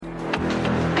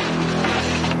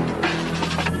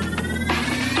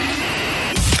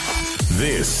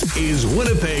This is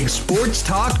Winnipeg Sports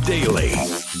Talk Daily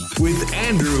with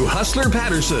Andrew Hustler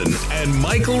Patterson and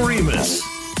Michael Remus.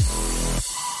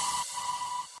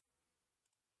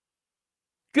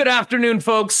 Good afternoon,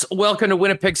 folks. Welcome to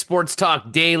Winnipeg Sports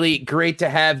Talk Daily. Great to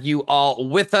have you all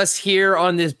with us here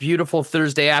on this beautiful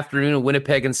Thursday afternoon in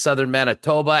Winnipeg and southern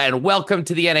Manitoba. And welcome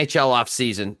to the NHL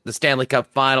offseason. The Stanley Cup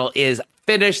final is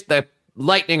finished. The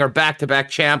Lightning are back-to-back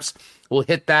champs. We'll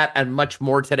hit that and much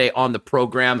more today on the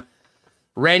program.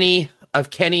 Rennie of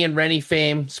Kenny and Rennie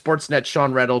fame, Sportsnet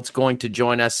Sean Reynolds, going to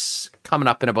join us coming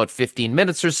up in about 15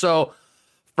 minutes or so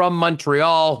from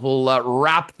Montreal. We'll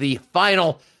wrap the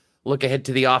final look ahead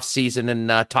to the offseason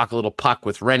and talk a little puck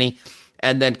with Rennie.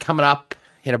 And then coming up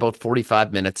in about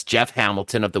 45 minutes, Jeff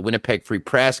Hamilton of the Winnipeg Free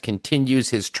Press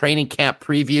continues his training camp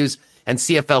previews and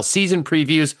CFL season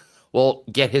previews. We'll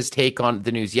get his take on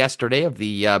the news yesterday of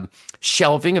the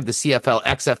shelving of the CFL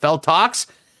XFL talks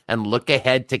and look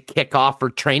ahead to kickoff for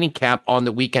training camp on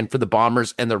the weekend for the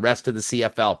Bombers and the rest of the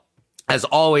CFL. As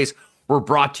always, we're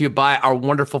brought to you by our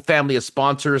wonderful family of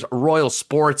sponsors, Royal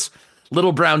Sports,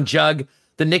 Little Brown Jug,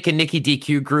 the Nick and Nicky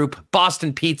DQ Group,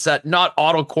 Boston Pizza, Not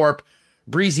Auto Corp,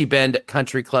 Breezy Bend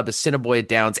Country Club, Assiniboia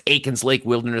Downs, Aikens Lake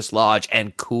Wilderness Lodge,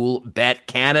 and Cool Bet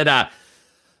Canada.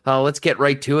 Let's get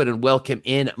right to it and welcome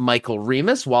in Michael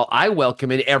Remus while I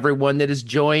welcome in everyone that is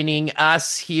joining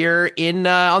us here in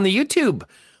on the YouTube.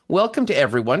 Welcome to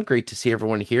everyone. Great to see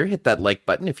everyone here. Hit that like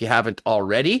button if you haven't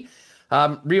already.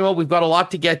 Remo, we've got a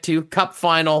lot to get to. Cup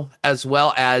final, as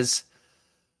well as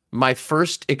my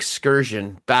first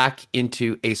excursion back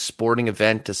into a sporting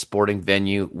event, a sporting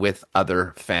venue with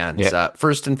other fans. Yep.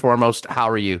 First and foremost, how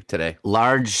are you today?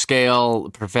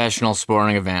 Large-scale professional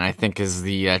sporting event, I think, is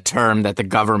the term that the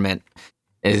government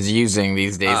is using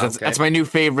these days. That's my new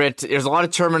favorite. There's a lot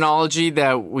of terminology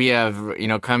that we have,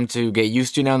 come to get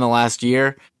used to now in the last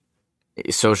year.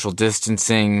 Social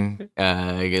distancing,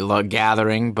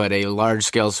 gathering, but a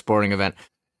large-scale sporting event.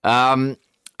 I'm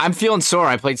feeling sore.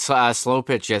 I played slow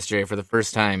pitch yesterday for the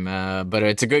first time, but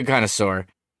it's a good kind of sore.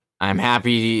 I'm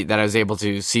happy that I was able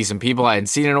to see some people I hadn't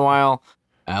seen in a while,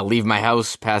 leave my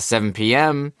house past 7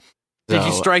 p.m. So, did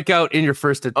you strike out in your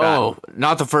first at bat? Oh,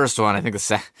 not the first one. I think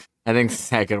the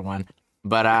second one.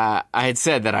 But I had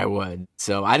said that I would.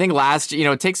 So I think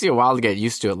it takes you a while to get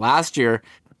used to it. Last year,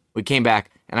 we came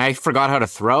back, and I forgot how to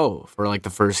throw for like the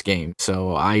first game.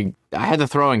 So I had the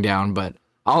throwing down, but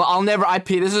I'll never.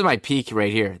 This is my peak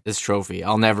right here. This trophy.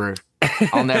 I'll never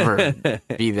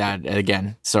be that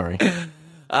again. Sorry.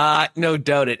 No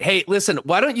doubt it. Hey, listen.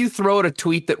 Why don't you throw out a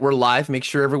tweet that we're live? Make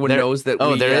sure everyone knows that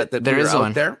there is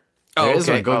one there. There is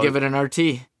one. Go give it an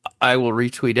RT. I will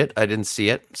retweet it. I didn't see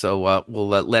it, so we'll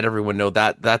let everyone know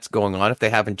that that's going on if they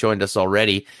haven't joined us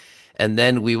already, and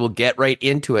then we will get right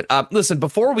into it. Listen,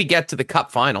 before we get to the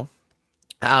Cup final,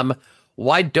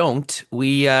 why don't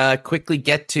we quickly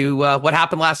get to what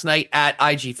happened last night at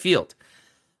IG Field?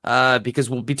 Because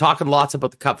we'll be talking lots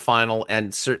about the Cup final,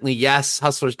 and certainly, yes,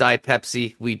 Hustlers Diet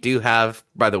Pepsi. We do have,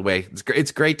 by the way,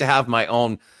 it's great to have my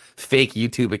own fake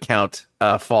YouTube account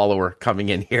follower coming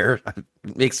in here.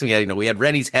 It makes me, we had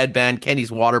Rennie's headband,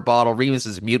 Kenny's water bottle,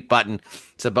 Remus's mute button.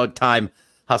 It's about time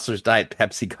Hustlers Diet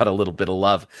Pepsi got a little bit of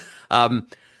love.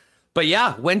 But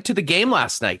yeah, went to the game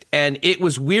last night, and it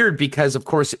was weird because, of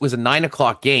course, it was a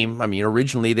 9:00 game. I mean,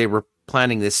 originally they were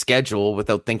planning this schedule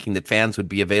without thinking that fans would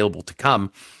be available to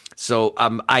come. So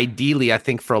ideally, I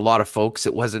think for a lot of folks,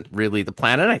 it wasn't really the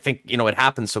plan. And I think, it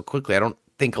happened so quickly. I don't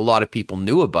think a lot of people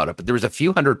knew about it, but there was a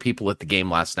few hundred people at the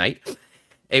game last night.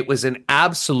 It was an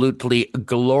absolutely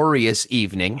glorious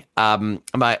evening.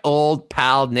 My old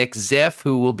pal, Nick Ziff,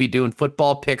 who we'll be doing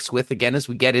football picks with again as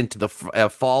we get into the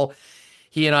fall,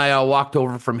 he and I walked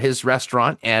over from his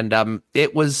restaurant, and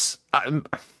it was,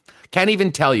 can't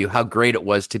even tell you how great it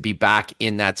was to be back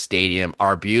in that stadium,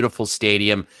 our beautiful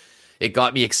stadium. It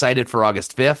got me excited for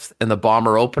August 5th and the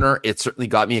Bomber opener. It certainly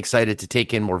got me excited to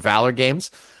take in more Valor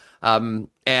games.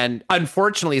 And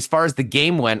unfortunately, as far as the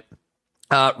game went,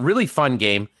 really fun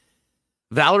game.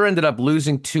 Valor ended up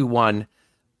losing 2-1.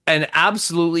 An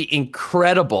absolutely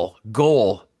incredible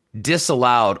goal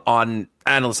disallowed on,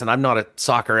 and listen, I'm not a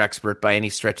soccer expert by any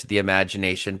stretch of the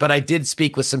imagination, but I did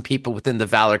speak with some people within the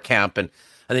Valor camp, and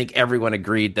I think everyone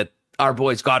agreed that our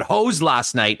boys got hosed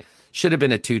last night. Should have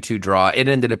been a 2-2 draw. It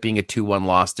ended up being a 2-1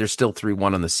 loss. They're still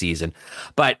 3-1 on the season.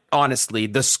 But honestly,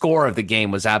 the score of the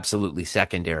game was absolutely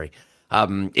secondary.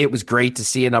 It was great to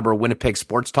see a number of Winnipeg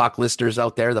Sports Talk listeners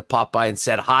out there that popped by and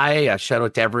said hi. Shout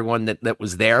out to everyone that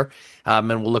was there. And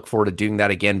we'll look forward to doing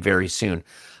that again very soon.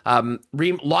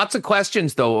 Reem, lots of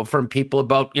questions, though, from people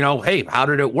about, hey, how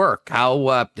did it work?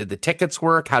 How did the tickets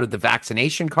work? How did the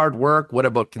vaccination card work? What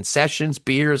about concessions,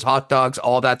 beers, hot dogs,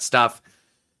 all that stuff?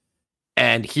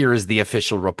 And here is the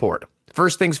official report.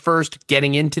 First things first,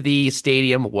 getting into the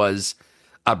stadium was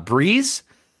a breeze.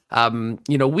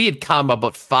 We had come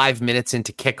about 5 minutes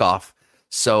into kickoff.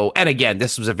 So, and again,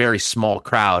 this was a very small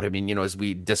crowd. I mean, as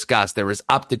we discussed, there was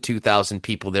up to 2,000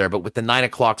 people there, but with the 9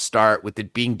 o'clock start, with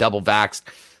it being double vaxxed,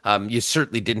 you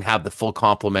certainly didn't have the full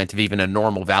complement of even a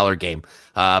normal Valor game.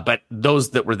 But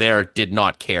those that were there did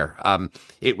not care.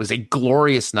 It was a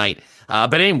glorious night.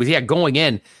 But anyways, going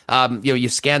in, you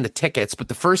scan the tickets, but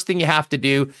the first thing you have to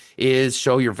do is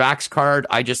show your Vax card.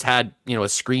 I just had, a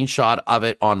screenshot of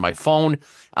it on my phone.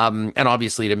 And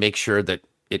obviously to make sure that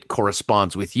it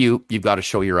corresponds with you, you've got to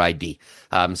show your ID.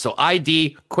 So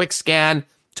ID, quick scan,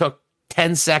 took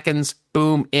 10 seconds,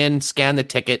 boom, in, scan the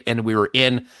ticket, and we were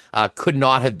in. Could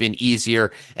not have been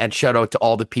easier. And shout out to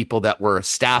all the people that were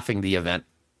staffing the event.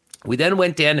 We then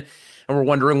went in and we're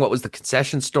wondering what was the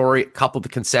concession story. A couple of the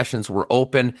concessions were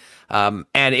open. And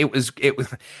it was,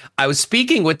 I was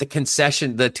speaking with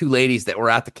the two ladies that were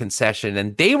at the concession,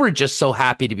 and they were just so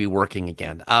happy to be working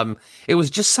again. It was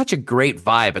just such a great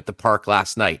vibe at the park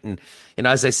last night. And,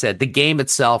 as I said, the game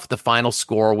itself, the final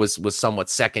score was somewhat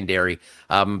secondary.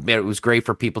 It was great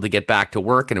for people to get back to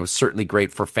work, and it was certainly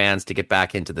great for fans to get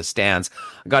back into the stands.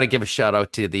 I got to give a shout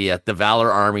out to the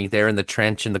Valor Army there in the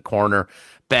trench in the corner,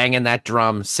 banging that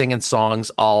drum, singing songs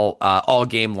all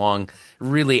game long.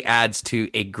 Really adds to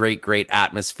a great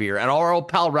atmosphere. And our old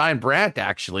pal Ryan Brandt,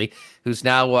 actually, who's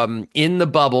now in the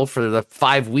bubble for the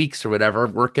 5 weeks or whatever,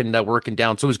 working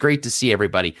down. So it was great to see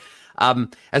everybody.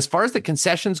 As far as the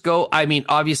concessions go, I mean,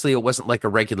 obviously it wasn't like a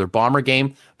regular Bomber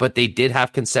game, but they did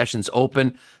have concessions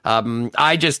open.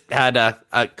 I just had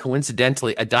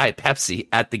coincidentally a Diet Pepsi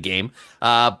at the game,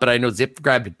 but I know Zip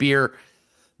grabbed a beer.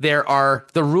 There are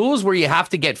the rules where you have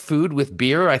to get food with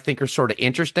beer, I think, are sort of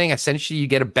interesting. Essentially, you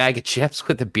get a bag of chips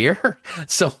with a beer.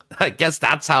 So I guess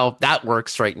that's how that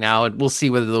works right now. And we'll see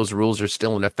whether those rules are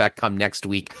still in effect come next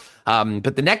week.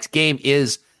 But the next game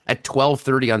is at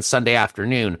 12:30 on Sunday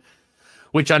afternoon,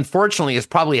 which unfortunately is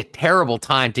probably a terrible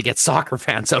time to get soccer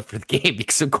fans out for the game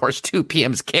because, of course, 2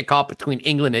 p.m.'s kickoff between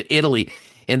England and Italy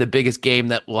in the biggest game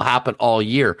that will happen all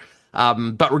year.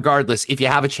 But regardless, if you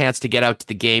have a chance to get out to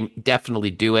the game, definitely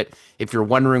do it. If you're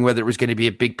wondering whether it was going to be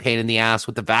a big pain in the ass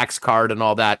with the Vax card and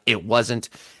all that, it wasn't.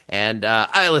 And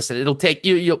listen, it'll take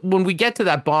you when we get to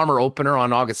that Bomber opener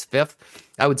on August 5th,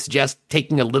 I would suggest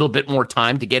taking a little bit more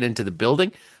time to get into the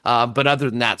building. But other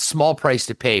than that, small price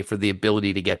to pay for the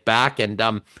ability to get back. And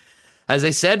as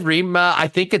I said, Reem, I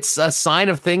think it's a sign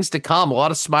of things to come. A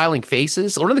lot of smiling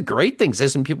faces. One of the great things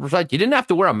is when people decide you didn't have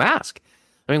to wear a mask.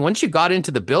 I mean, once you got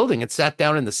into the building and sat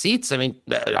down in the seats, I mean,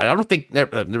 I don't think there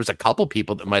was a couple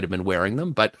people that might have been wearing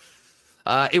them, but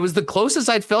it was the closest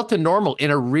I'd felt to normal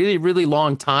in a really, really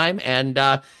long time. And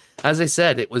as I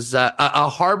said, it was a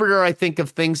harbinger, I think,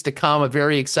 of things to come, a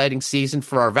very exciting season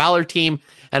for our Valor team,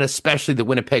 and especially the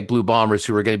Winnipeg Blue Bombers,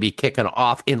 who are going to be kicking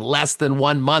off in less than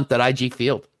 1 month at IG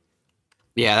Field.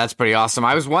 Yeah, that's pretty awesome.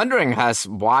 I was wondering, Huss,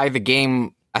 why the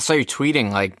game, I saw you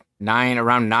tweeting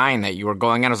around 9 that you were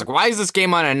going on. I was like, why is this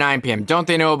game on at 9 p.m.? Don't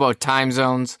they know about time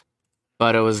zones?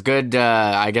 But it was good.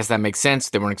 I guess that makes sense.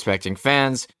 They weren't expecting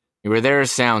fans. You were there.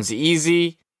 Sounds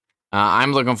easy.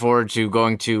 I'm looking forward to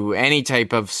going to any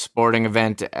type of sporting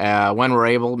event when we're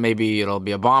able. Maybe it'll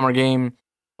be a Bomber game.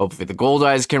 Hopefully the Gold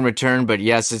Eyes can return. But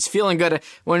yes, it's feeling good.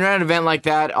 When you're at an event like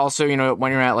that, also,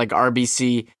 when you're at like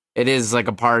RBC, it is like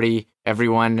a party.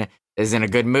 Everyone is in a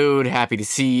good mood, happy to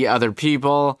see other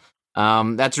people.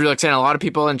 That's really exciting. A lot of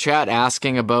people in chat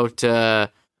asking about how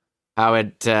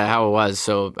it was.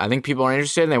 So I think people are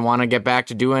interested and they want to get back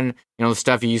to doing the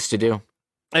stuff you used to do.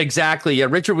 Exactly. Yeah,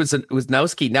 Richard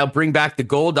Wisnowski now bring back the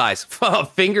Gold Eyes.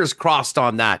 Fingers crossed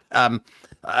on that.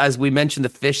 As we mentioned, the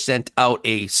Fish sent out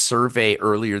a survey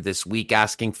earlier this week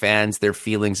asking fans their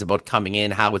feelings about coming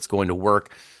in, how it's going to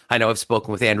work. I know I've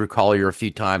spoken with Andrew Collier a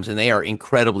few times, and they are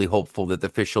incredibly hopeful that the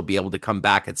Fish will be able to come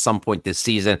back at some point this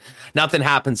season. Nothing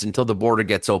happens until the border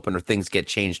gets open or things get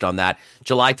changed on that.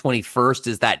 July 21st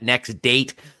is that next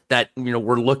date that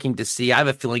we're looking to see. I have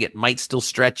a feeling it might still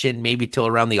stretch in maybe till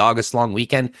around the August long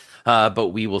weekend,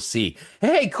 but we will see.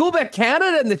 Hey, Quebec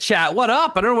Canada in the chat. What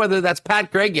up? I don't know whether that's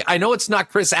Pat Gregg. I know it's not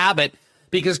Chris Abbott,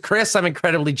 because Chris, I'm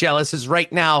incredibly jealous, is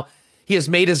right now he has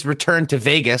made his return to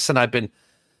Vegas, and I've been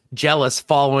jealous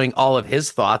following all of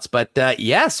his thoughts. But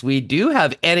yes, we do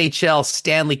have NHL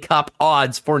Stanley Cup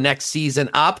odds for next season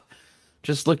up.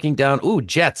 Just looking down. Ooh,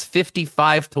 Jets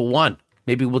 55-1.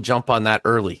 Maybe we'll jump on that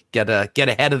early. Get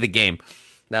ahead of the game.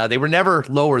 Now, they were never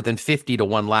lower than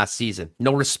 50-1 last season.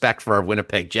 No respect for our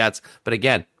Winnipeg Jets. But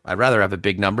again, I'd rather have a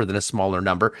big number than a smaller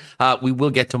number. We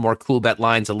will get to more cool bet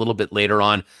lines a little bit later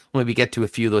on when we get to a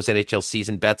few of those NHL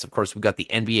season bets. Of course, we've got the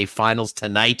NBA Finals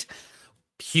tonight.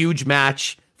 Huge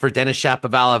match for Denis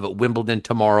Shapovalov at Wimbledon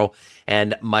tomorrow,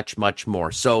 and much, much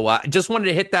more. So I just wanted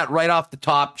to hit that right off the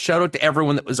top. Shout out to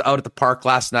everyone that was out at the park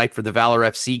last night for the Valor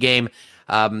FC game.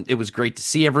 It was great to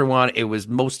see everyone. It was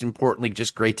most importantly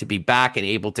just great to be back and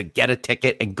able to get a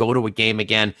ticket and go to a game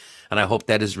again. And I hope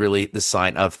that is really the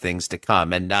sign of things to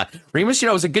come. And Remus,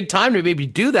 it was a good time to maybe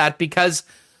do that because,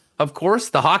 of course,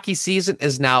 the hockey season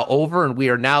is now over and we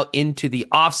are now into the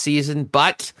off season.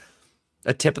 But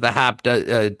a tip of the hat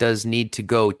does need to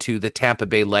go to the Tampa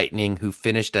Bay Lightning, who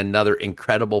finished another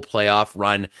incredible playoff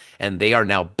run, and they are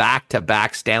now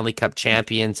back-to-back Stanley Cup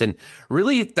champions. And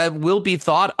really, that will be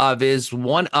thought of as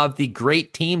one of the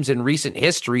great teams in recent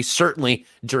history, certainly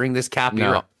during this Cap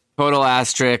era. Total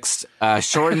asterisks.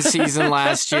 Shortened season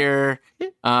last year.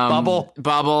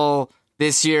 Bubble.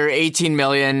 This year, 18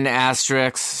 million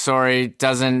asterisks. Sorry,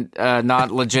 not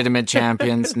legitimate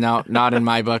champions. No, not in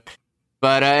my book.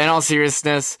 But in all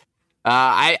seriousness,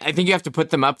 I think you have to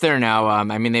put them up there now.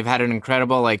 I mean, they've had an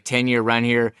incredible 10-year run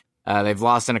here. They've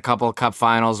lost in a couple of cup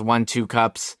finals, won 2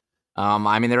 cups.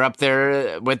 I mean, they're up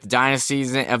there with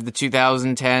dynasties of the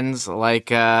 2010s, like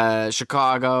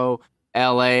Chicago,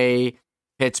 LA,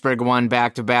 Pittsburgh won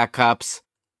back-to-back cups.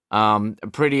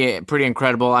 Pretty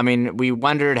incredible. I mean, we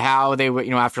wondered how they would,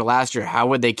 after last year, how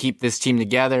would they keep this team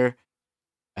together?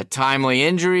 A timely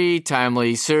injury,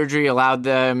 timely surgery allowed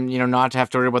them, not to have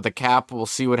to worry about the cap. We'll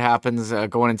see what happens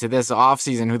going into this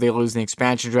offseason, who they lose in the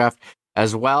expansion draft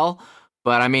as well.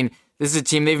 But, I mean, this is a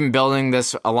team, they've been building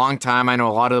this a long time. I know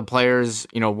a lot of the players,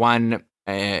 won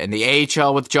in the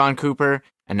AHL with John Cooper,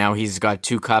 and now he's got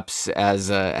 2 cups as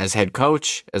head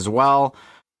coach as well.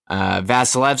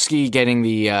 Vasilevsky getting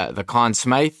the Conn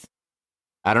Smythe.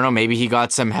 I don't know, maybe he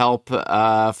got some help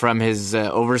from his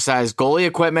oversized goalie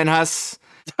equiment, Huss.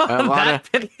 A lot of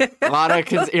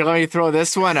let me throw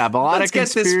this one up. Let's get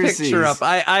this picture up.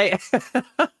 By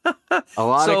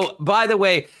the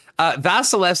way,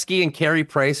 Vasilevsky and Carey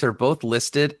Price are both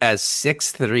listed as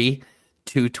 6'3",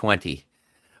 220,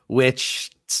 which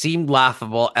seemed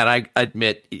laughable. And I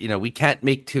admit, we can't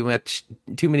make too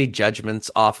many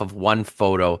judgments off of one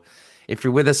photo. If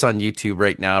you're with us on YouTube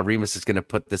right now, Remus is going to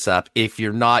put this up. If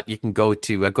you're not, you can go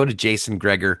to Jason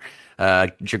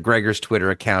Gregor's Twitter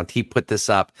account. He put this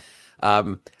up.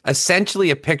 Essentially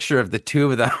a picture of the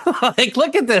two of them.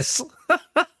 Look at this.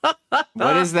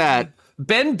 What is that?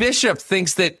 Ben Bishop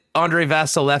thinks that Andrei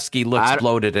Vasilevsky looks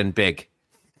bloated and big.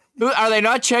 Are they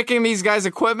not checking these guys'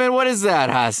 equipment? What is that,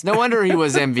 Huss? No wonder he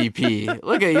was MVP.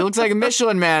 Look at he looks like a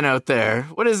Michelin man out there.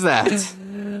 What is that?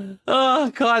 Oh,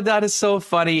 God, that is so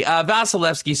funny.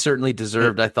 Vasilevsky certainly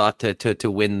deserved, I thought,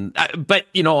 to win. But,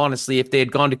 honestly, if they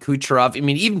had gone to Kucherov, I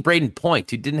mean, even Braden Point,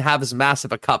 who didn't have as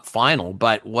massive a cup final,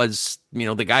 but was,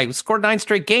 the guy who scored 9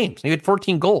 straight games. He had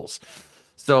 14 goals.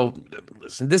 So,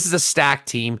 listen, this is a stacked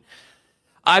team.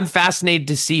 I'm fascinated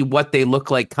to see what they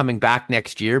look like coming back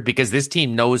next year because this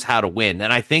team knows how to win.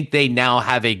 And I think they now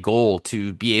have a goal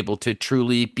to be able to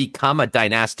truly become a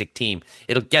dynastic team.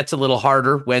 It gets a little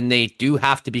harder when they do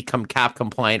have to become cap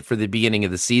compliant for the beginning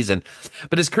of the season.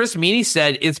 But as Chris Meany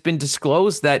said, it's been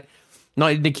disclosed that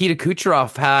Nikita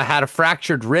Kucherov had a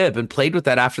fractured rib and played with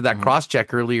that after that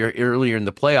cross-check earlier in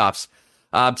the playoffs.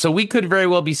 So we could very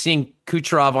well be seeing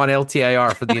Kucherov on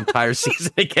LTIR for the entire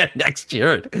season again next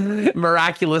year.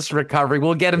 Miraculous recovery.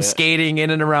 We'll get him skating in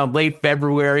and around late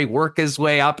February, work his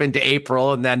way up into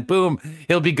April, and then boom,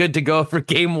 he'll be good to go for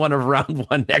game 1 of round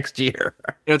 1 next year.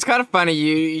 It's kind of funny.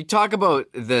 You talk about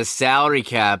the salary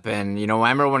cap, and I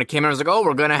remember when it came out, I was like, oh,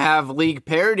 we're going to have league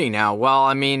parity now. Well,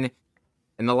 I mean,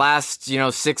 in the last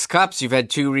 6 cups, you've had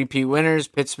 2 repeat winners: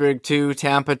 Pittsburgh 2,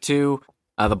 Tampa 2.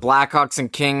 The Blackhawks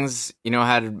and Kings,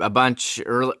 had a bunch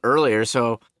earlier,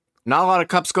 so not a lot of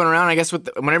cups going around. I guess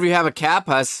whenever you have a cap,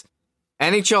 Huss,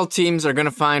 NHL teams are going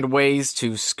to find ways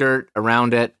to skirt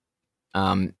around it.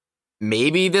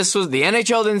 Maybe this was the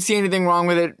NHL didn't see anything wrong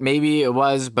with it. Maybe it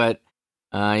was, but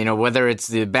whether it's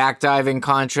the backdiving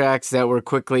contracts that were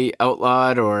quickly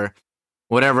outlawed or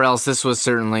whatever else, this was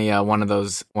certainly one of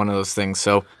those things.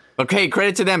 So, okay,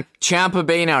 credit to them. Champa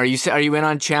Bay now. Are you in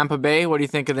on Champa Bay? What do you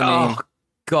think of the name?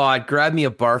 God, grab me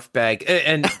a barf bag.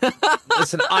 And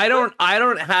listen, I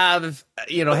don't have,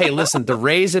 hey, listen, the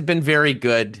Rays have been very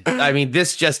good. I mean,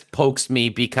 this just pokes me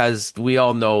because we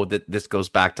all know that this goes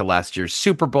back to last year's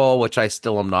Super Bowl, which I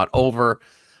still am not over.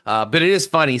 But it is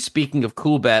funny. Speaking of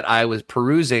cool bet, I was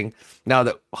perusing, now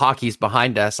that hockey's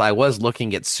behind us, I was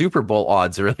looking at Super Bowl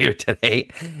odds earlier today,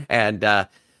 and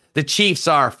the Chiefs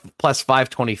are plus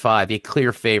 525, a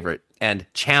clear favorite, and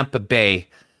Tampa Bay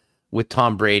with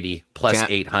Tom Brady plus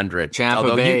 800.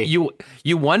 Tampa Bay.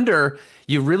 You wonder,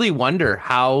 you really wonder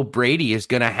how Brady is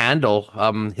going to handle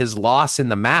his loss in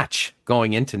the match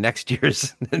going into next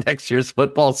year's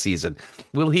football season.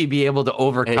 Will he be able to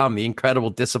overcome the incredible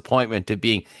disappointment of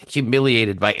being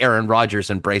humiliated by Aaron Rodgers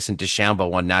and Bryson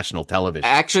DeChambeau on national television?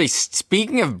 Actually,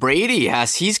 speaking of Brady,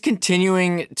 he's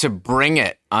continuing to bring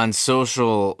it on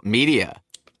social media.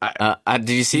 Did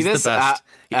you see this?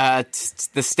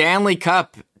 The Stanley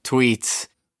Cup tweets,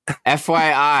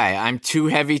 FYI, I'm too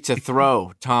heavy to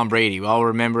throw, Tom Brady, while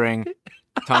remembering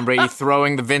Tom Brady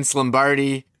throwing the Vince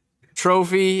Lombardi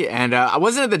trophy. And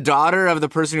wasn't it the daughter of the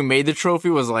person who made the trophy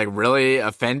was like really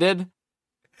offended?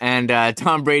 And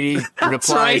Tom Brady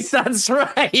replies, That's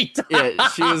right. Yeah,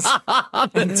 she was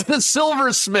the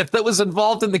silversmith that was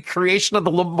involved in the creation of the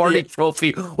Lombardi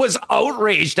Trophy was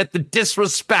outraged at the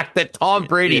disrespect that Tom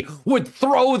Brady would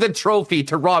throw the trophy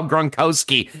to Rob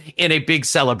Gronkowski in a big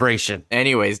celebration.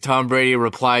 Anyways, Tom Brady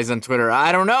replies on Twitter,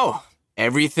 I don't know.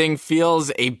 Everything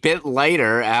feels a bit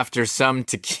lighter after some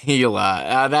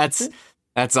tequila.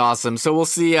 That's awesome. So we'll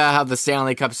see how the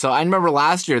Stanley Cup. So I remember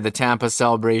last year the Tampa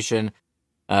celebration.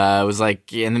 It was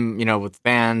like, with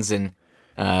fans and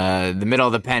the middle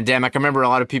of the pandemic. I remember a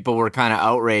lot of people were kind of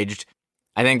outraged.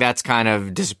 I think that's kind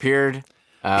of disappeared.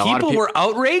 People were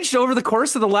outraged over the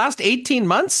course of the last 18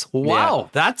 months? Wow,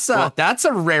 yeah. That's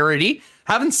a rarity.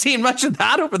 Haven't seen much of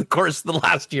that over the course of the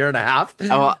last year and a half.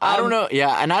 Well, I don't know.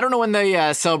 Yeah, and I don't know when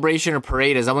the celebration or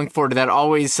parade is. I'm looking forward to that.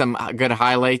 Always some good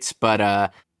highlights, but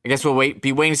I guess we'll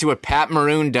be waiting to see what Pat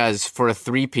Maroon does for a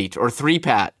three-peat, or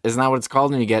three-pat. Isn't that what it's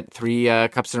called when you get three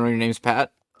cups in a row, your name's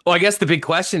Pat? Well, I guess the big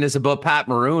question is about Pat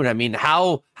Maroon. I mean,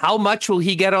 how much will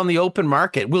he get on the open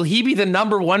market? Will he be the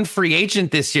number one free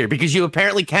agent this year? Because you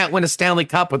apparently can't win a Stanley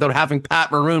Cup without having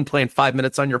Pat Maroon playing 5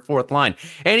 minutes on your fourth line.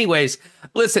 Anyways,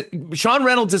 listen, Sean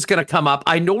Reynolds is going to come up.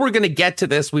 I know we're going to get to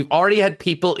this. We've already had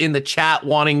people in the chat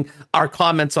wanting our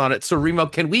comments on it. So, Remo,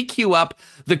 can we queue up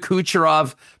the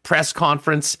Kucherov press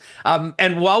conference?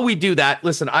 And while we do that,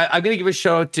 listen, I'm going to give a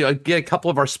shout out to get a couple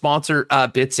of our sponsor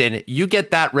bits in. You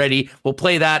get that ready. We'll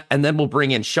play that, and then we'll bring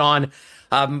in Sean.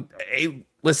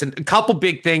 Listen, a couple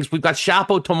big things. We've got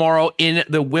Shapo tomorrow in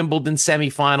the Wimbledon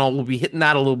semifinal. We'll be hitting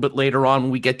that a little bit later on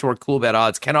when we get to our cool bet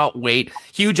odds. Cannot wait.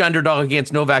 Huge underdog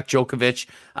against Novak Djokovic.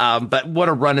 But what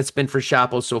a run it's been for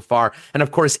Shapo so far. And of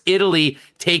course, Italy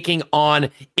taking on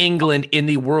England in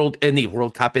the World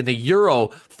Cup, in the Euro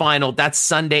final. That's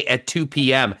Sunday at 2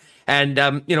 p.m. And,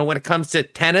 when it comes to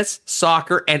tennis,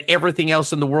 soccer, and everything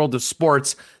else in the world of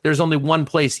sports, there's only one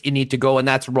place you need to go, and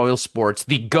that's Royal Sports,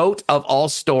 the GOAT of all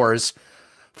stores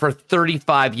for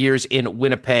 35 years in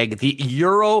Winnipeg. The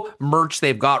Euro merch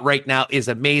they've got right now is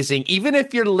amazing. Even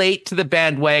if you're late to the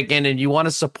bandwagon and you want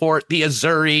to support the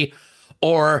Azzurri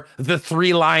or the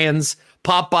Three Lions,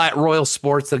 pop by at Royal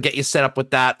Sports. They'll get you set up with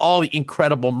that. All the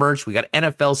incredible merch. We got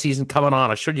NFL season coming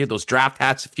on. I showed you those draft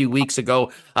hats a few weeks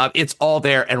ago. It's all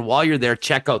there. And while you're there,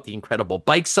 check out the incredible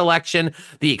bike selection,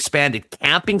 the expanded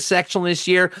camping section this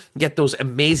year. Get those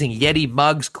amazing Yeti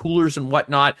mugs, coolers, and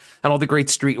whatnot, and all the great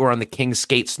streetwear on the King's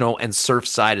skate, snow, and surf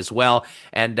side as well.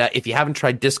 And if you haven't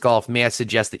tried disc golf, may I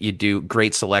suggest that you do.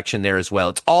 Great selection there as well.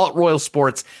 It's all at Royal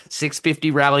Sports, 650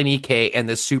 Raleigh and EK, and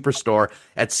the Superstore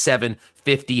at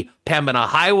 750 Pembina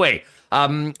Highway.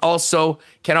 Also,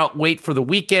 cannot wait for the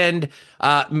weekend.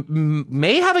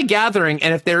 May have a gathering,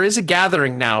 and if there is a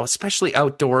gathering now, especially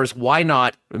outdoors, why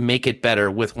not make it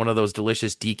better with one of those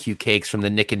delicious DQ cakes from the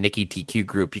Nick and Nikki DQ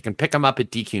group? You can pick them up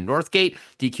at DQ Northgate,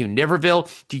 DQ Niverville,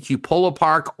 DQ Polo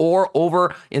Park, or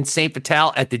over in St.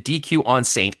 Vital at the DQ on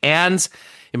St. Anne's.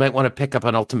 You might want to pick up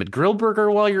an Ultimate Grill Burger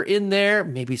while you're in there,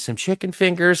 maybe some chicken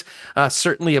fingers,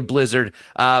 certainly a Blizzard.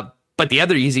 But the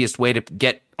other easiest way to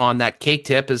get on that cake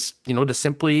tip is, to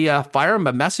simply fire them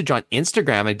a message on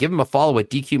Instagram and give them a follow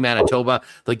at DQ Manitoba.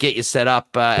 They'll get you set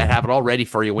up and have it all ready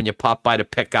for you when you pop by to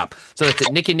pick up. So that's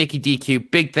at Nick and Nikki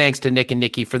DQ. Big thanks to Nick and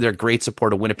Nikki for their great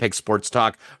support of Winnipeg Sports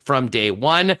Talk from day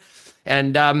one.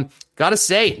 And gotta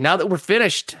say, now that we're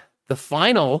finished the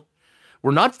final,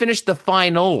 we're not finished the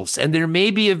finals, and there may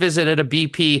be a visit at a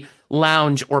BP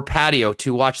lounge or patio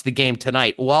to watch the game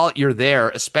tonight. While you're there,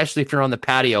 especially if you're on the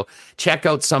patio, check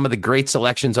out some of the great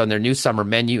selections on their new summer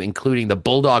menu, including the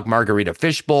Bulldog Margarita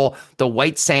Fishbowl, the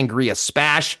White Sangria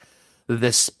Spash,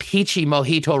 this Peachy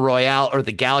Mojito Royale, or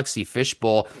the Galaxy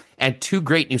Fishbowl, and two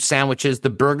great new sandwiches, the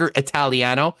Burger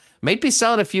Italiano. Might be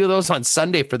selling a few of those on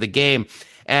Sunday for the game.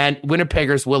 And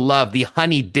Winnipeggers will love the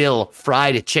honey dill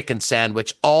fried chicken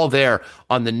sandwich, all there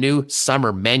on the new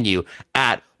summer menu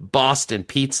at Boston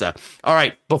Pizza. All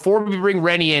right, before we bring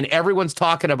Rennie in, everyone's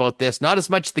talking about this, not as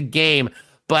much the game,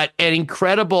 but an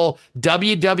incredible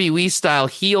WWE-style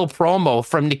heel promo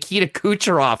from Nikita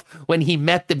Kucherov when he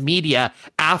met the media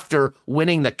after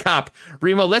winning the Cup.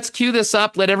 Remo, let's cue this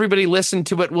up. Let everybody listen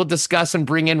to it. We'll discuss and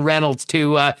bring in Reynolds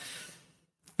to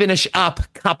finish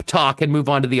up Cup talk and move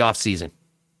on to the offseason.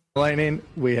 Lightning,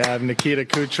 we have Nikita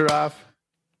Kucherov.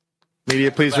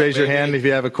 Media, please raise your hand if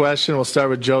you have a question. We'll start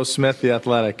with Joe Smith, The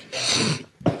Athletic.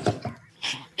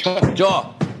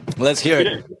 Joe, let's hear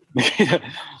it.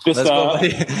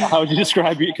 How would you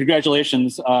describe your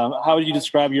congratulations? How would you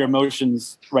describe your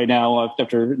emotions right now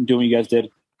after doing what you guys did?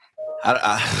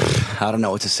 I don't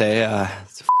know what to say.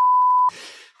 It's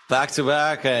back to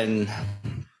back, and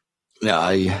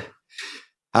I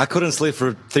couldn't sleep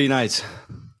for 3 nights.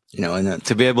 And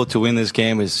to be able to win this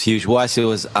game is huge. Wesley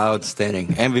was outstanding.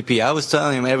 MVP. I was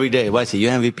telling him every day, Wesley,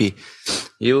 you're MVP.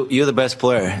 You're the best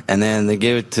player. And then they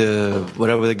gave it to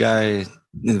whatever the guy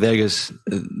in Vegas,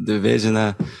 the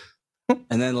Vezina.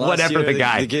 And then last year,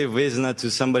 they gave Vezina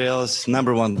to somebody else.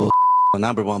 Number one bull.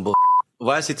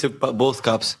 Wesley took both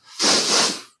cups.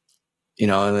 He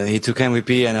took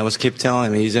MVP, and I was keep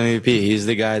telling him he's MVP. He's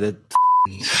the guy that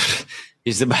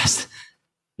he's the best.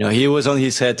 He was on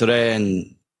his head today,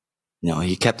 and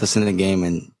he kept us in the game.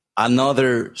 And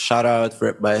another shout out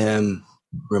by him,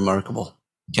 remarkable.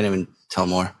 Can't even tell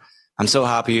more. I'm so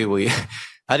happy.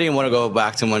 I didn't want to go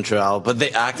back to Montreal, but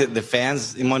the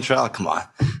fans in Montreal, come on.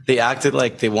 They acted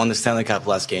like they won the Stanley Cup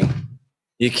last game. Are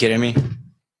you kidding me?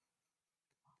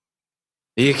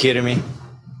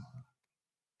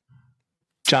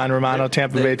 John Romano,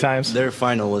 Tampa Bay Times. Their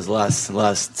final was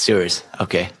last series.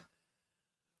 Okay.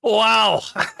 Wow.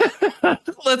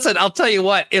 Listen, I'll tell you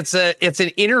what, it's an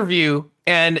interview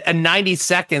and a 90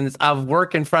 seconds of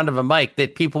work in front of a mic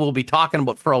that people will be talking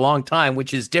about for a long time,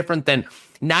 which is different than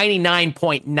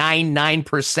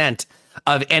 99.99%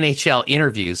 of NHL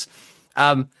interviews.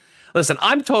 Listen,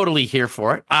 I'm totally here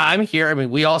for it. I'm here. I mean,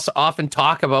 we also often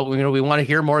talk about, we want to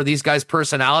hear more of these guys'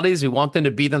 personalities. We want them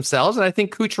to be themselves. And I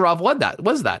think Kucherov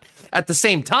was that. At the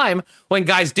same time, when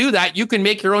guys do that, you can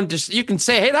make your own, you can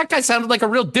say, hey, that guy sounded like a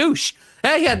real douche.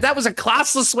 Hey, yeah, that was a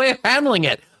classless way of handling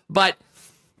it. But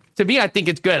to me, I think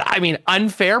it's good. I mean,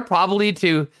 unfair probably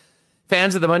to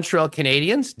fans of the Montreal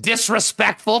Canadiens,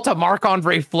 disrespectful to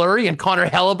Marc-Andre Fleury and Connor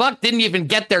Hellebuck, didn't even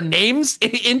get their names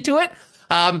into it.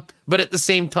 But at the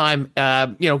same time,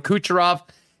 Kucherov,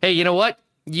 hey, you know what?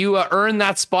 You earned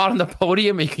that spot on the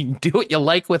podium. You can do what you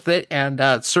like with it.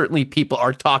 And certainly people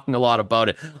are talking a lot about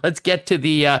it. Let's get to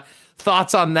the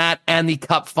thoughts on that and the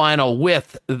Cup final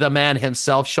with the man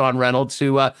himself, Sean Reynolds,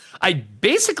 who I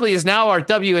basically is now our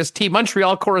WST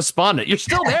Montreal correspondent. You're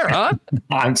still there, huh?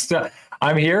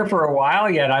 I'm here for a while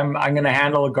yet. I'm going to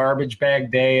handle a garbage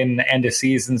bag day and end of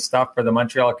season stuff for the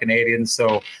Montreal Canadiens.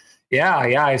 So yeah.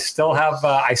 I still have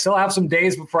some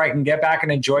days before I can get back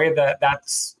and enjoy that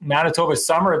Manitoba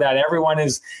summer that everyone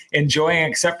is enjoying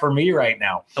except for me right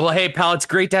now. Well, hey, pal, it's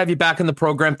great to have you back in the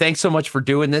program. Thanks so much for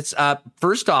doing this.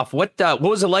 First off, what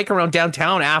was it like around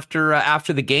downtown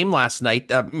after the game last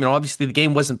night? Obviously the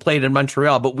game wasn't played in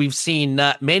Montreal, but we've seen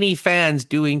many fans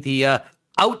doing the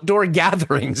outdoor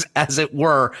gatherings, as it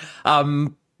were.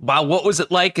 Wow, what was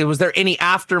it like? Was there any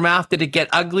aftermath? Did it get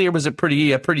ugly, or was it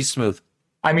pretty smooth?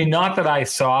 I mean, not that I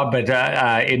saw, but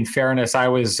in fairness, I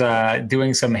was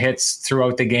doing some hits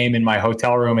throughout the game in my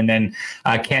hotel room, and then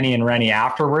Kenny and Rennie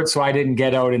afterwards. So I didn't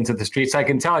get out into the streets. I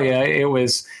can tell you, it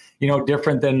was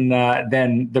different than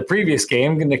the previous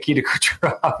game. Nikita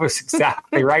Kucherov was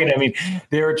exactly right. I mean,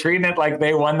 they were treating it like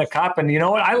they won the cup, and you know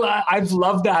what? I've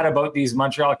loved that about these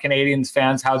Montreal Canadiens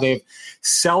fans, how they've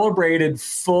celebrated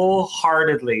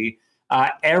full-heartedly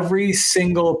every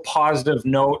single positive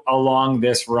note along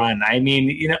this run. I mean,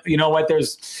 you know what?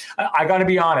 I got to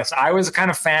be honest. I was a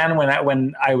kind of fan when I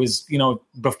was,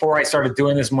 before I started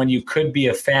doing this, when you could be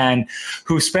a fan,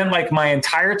 who spent like my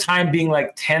entire time being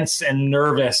like tense and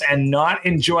nervous and not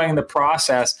enjoying the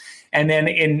process. And then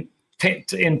in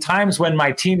times when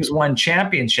my teams won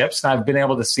championships, and I've been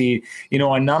able to see,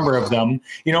 a number of them,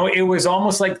 it was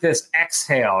almost like this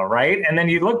exhale, right? And then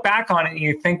you look back on it and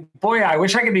you think, boy, I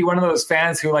wish I could be one of those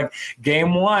fans who, like,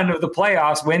 game one of the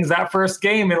playoffs wins that first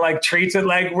game and like treats it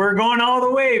like we're going all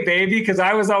the way, baby. Because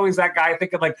I was always that guy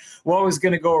thinking like, what was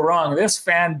going to go wrong? This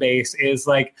fan base is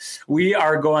like, we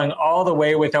are going all the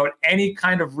way without any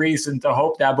kind of reason to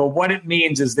hope that. But what it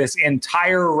means is this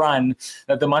entire run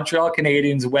that the Montreal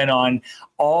Canadiens went on,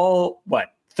 all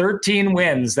 13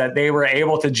 wins that they were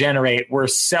able to generate were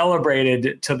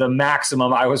celebrated to the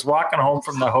maximum. I was walking home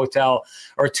from the hotel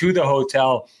or to the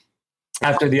hotel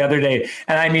after the other day.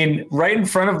 And I mean, right in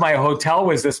front of my hotel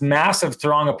was this massive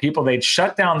throng of people. They'd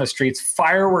shut down the streets.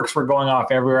 Fireworks were going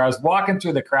off everywhere. I was walking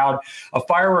through the crowd. A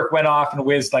firework went off and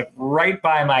whizzed like right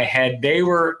by my head. They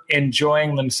were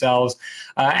enjoying themselves,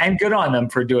 and good on them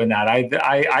for doing that.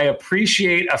 I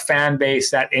appreciate a fan base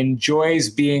that enjoys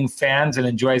being fans and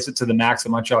enjoys it to the max. The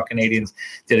Montreal Canadiens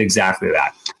did exactly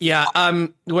that. Yeah.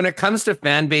 When it comes to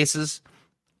fan bases,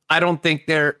 I don't think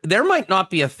there might not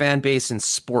be a fan base in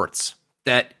sports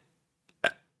that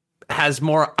has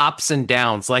more ups and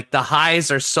downs. Like the highs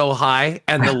are so high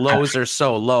and the lows are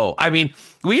so low. I mean,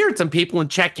 we heard some people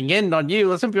checking in on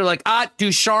you. Some people are like,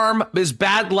 Ducharme is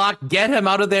bad luck. Get him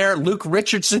out of there. Luke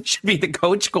Richardson should be the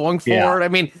coach going forward. Yeah. I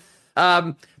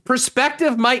mean,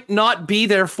 perspective might not be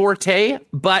their forte,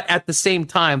 but at the same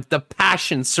time, the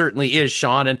passion certainly is,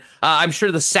 Sean. And I'm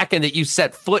sure the second that you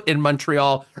set foot in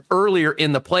Montreal earlier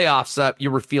in the playoffs,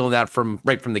 you were feeling that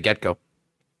right from the get-go.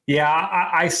 Yeah,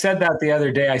 I said that the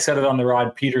other day. I said it on the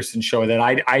Rod Peterson show that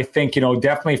I think,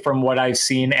 definitely from what I've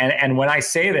seen. And when I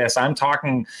say this, I'm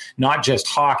talking not just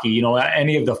hockey,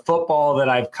 any of the football that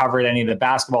I've covered, any of the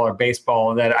basketball or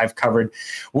baseball that I've covered.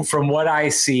 From what I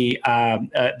see,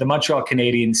 the Montreal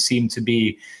Canadiens seem to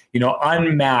be,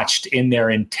 unmatched in their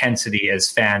intensity as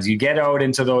fans. You get out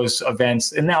into those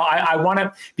events. And now I want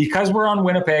to, because we're on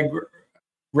Winnipeg,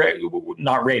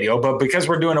 not radio, but because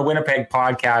we're doing a Winnipeg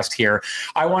podcast here,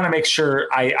 I want to make sure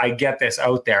I get this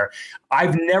out there.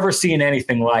 I've never seen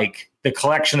anything like the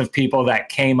collection of people that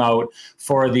came out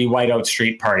for the Whiteout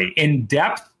Street Party. In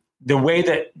depth, the way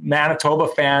that Manitoba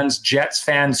fans, Jets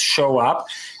fans show up,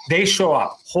 they show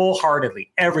up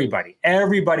wholeheartedly.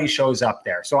 Everybody shows up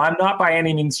there. So I'm not by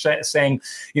any means saying,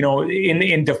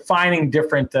 in defining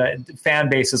different fan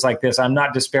bases like this, I'm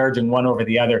not disparaging one over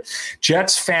the other.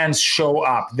 Jets fans show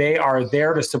up. They are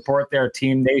there to support their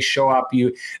team. They show up.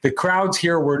 The crowds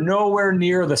here were nowhere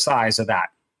near the size of that.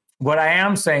 What I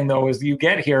am saying, though, is you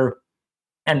get here,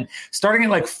 and starting at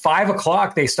like 5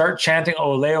 o'clock, they start chanting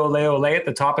 "Ole, ole, ole" at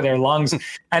the top of their lungs,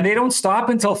 and they don't stop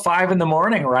until 5 a.m,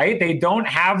 right? They don't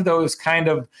have those kind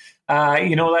of,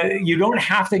 you don't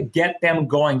have to get them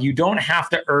going. You don't have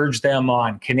to urge them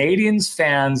on. Canadiens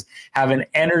fans have an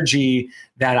energy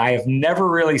that I have never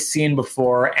really seen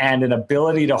before, and an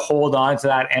ability to hold on to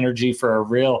that energy for a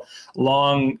real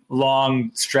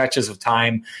long stretches of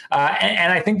time.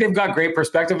 And I think they've got great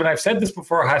perspective. And I've said this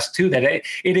before, Huss, too, that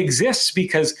it exists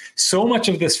because so much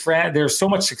of this, there's so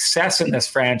much success in this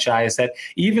franchise that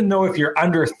even though if you're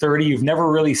under 30, you've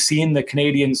never really seen the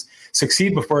Canadiens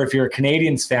succeed before. If you're a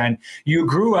Canadiens fan, you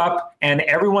grew up and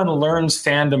everyone learns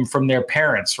fandom from their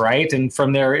parents, right? And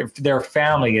from their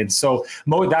family. And so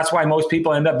that's why most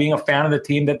people end up being a fan of the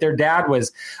team that their dad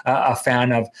was a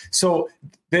fan of. So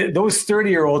those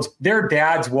 30-year-olds, their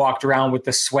dads walked around with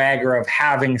the swagger of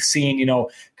having seen,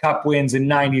 cup wins in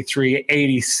 93,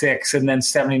 86, and then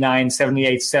 79,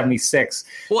 78, 76.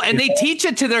 Well, and they teach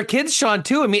it to their kids, Sean,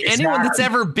 too. I mean, exactly. Anyone that's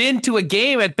ever been to a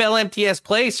game at Bell MTS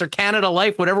Place or Canada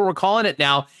Life, whatever we're calling it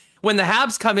now, when the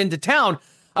Habs come into town,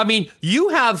 I mean, you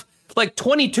have like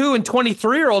 22 and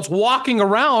 23-year-olds walking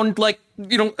around like,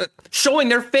 showing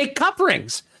their fake cup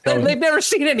rings. They've never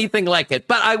seen anything like it.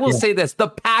 But I will say this, the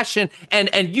passion and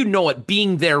it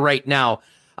being there right now,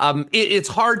 it's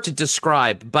hard to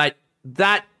describe, but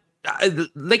that the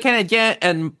Canadiens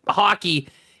and hockey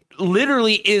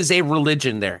literally is a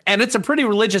religion there, and it's a pretty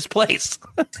religious place.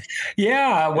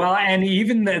 Yeah, well, and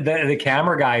even the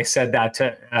camera guy said that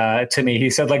to me.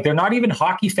 He said, like, they're not even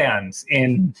hockey fans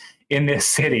in this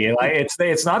city. Like,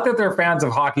 it's not that they're fans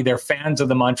of hockey; they're fans of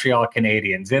the Montreal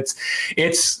Canadiens.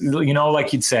 It's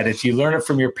like you'd said, if you learn it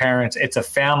from your parents, it's a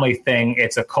family thing,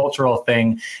 it's a cultural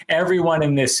thing. Everyone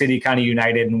in this city kind of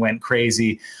united and went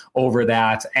crazy over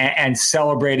that and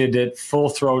celebrated it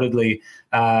full-throatedly.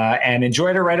 And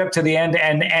enjoyed it right up to the end.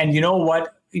 And you know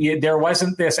what? There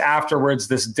wasn't this afterwards,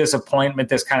 this disappointment,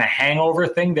 this kind of hangover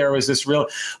thing. There was this real,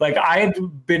 like, I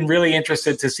had been really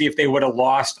interested to see if they would have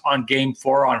lost on Game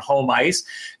 4 on home ice,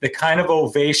 the kind of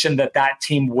ovation that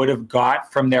team would have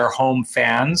got from their home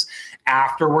fans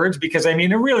afterwards, because I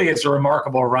mean, it really is a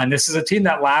remarkable run. This is a team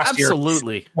that last year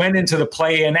went into the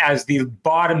play-in as the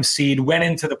bottom seed, went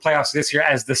into the playoffs this year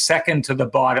as the second to the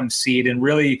bottom seed, and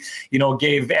really,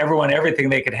 gave everyone everything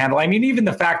they could handle. I mean, even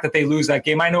the fact that they lose that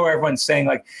game, I know everyone's saying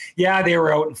like, yeah, they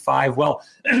were out in 5. Well,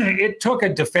 it took a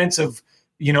defensive,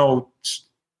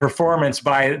 performance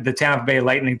by the Tampa Bay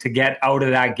Lightning to get out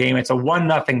of that game. It's a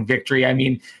 1-0 victory. I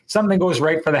mean, something goes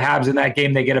right for the Habs in that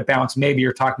game, they get a bounce. Maybe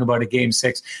you're talking about a Game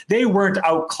 6. They weren't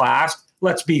outclassed.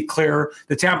 let's be clear,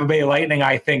 the Tampa Bay Lightning,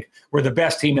 I think, were the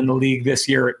best team in the league this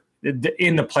year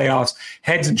in the playoffs,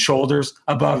 heads and shoulders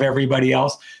above everybody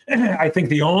else. I think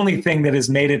the only thing that has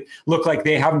made it look like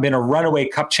they haven't been a runaway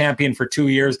cup champion for 2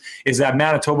 years is that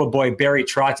Manitoba boy Barry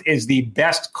Trotz is the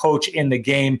best coach in the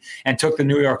game and took the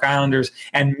New York Islanders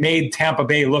and made Tampa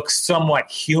Bay look somewhat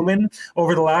human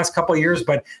over the last couple of years,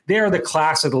 but they're the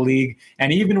class of the league.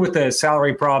 And even with the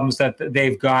salary problems that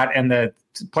they've got and the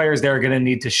players they're going to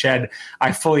need to shed,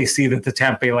 I fully see that the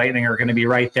Tampa Bay Lightning are going to be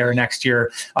right there next year,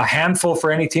 a handful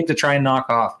for any team to try and knock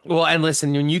off. Well, and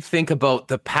listen, when you think about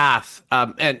the path,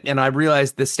 and I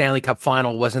realized the Stanley Cup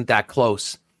final wasn't that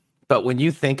close, but when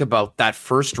you think about that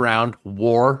first round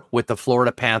war with the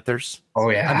Florida Panthers, oh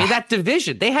yeah, I mean, that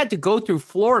division, they had to go through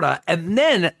Florida and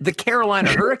then the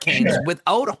Carolina Hurricanes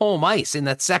without home ice in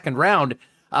that second round.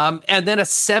 And then a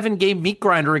 7-game meat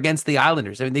grinder against the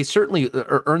Islanders. I mean, they certainly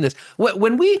earned this.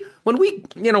 When we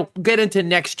get into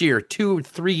next year,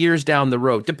 2-3 years down the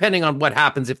road, depending on what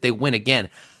happens if they win again,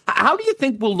 how do you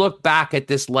think we'll look back at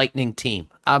this Lightning team?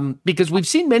 Because we've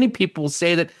seen many people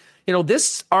say that,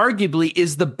 this arguably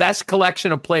is the best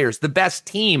collection of players, the best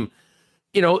team,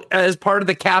 as part of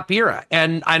the Cap era.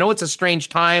 And I know it's a strange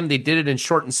time. They did it in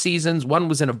shortened seasons. One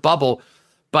was in a bubble.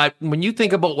 But when you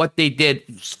think about what they did,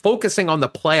 focusing on the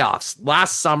playoffs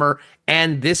last summer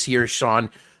and this year, Sean,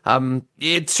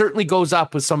 it certainly goes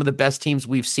up with some of the best teams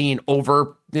we've seen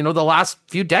over, the last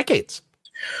few decades.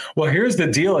 Well, here's the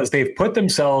deal is they've put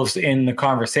themselves in the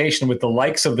conversation with the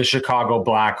likes of the Chicago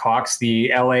Blackhawks,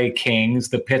 the LA Kings,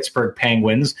 the Pittsburgh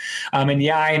Penguins. And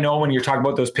yeah, I know when you're talking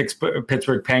about those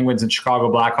Pittsburgh Penguins and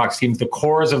Chicago Blackhawks teams, the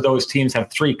cores of those teams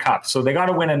have 3 cups. So they got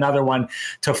to win another one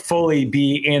to fully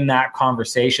be in that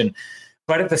conversation.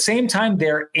 But at the same time,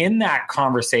 they're in that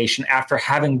conversation after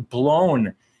having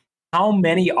blown how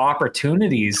many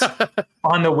opportunities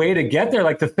on the way to get there.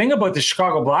 Like the thing about the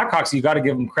Chicago Blackhawks, you got to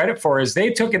give them credit for is they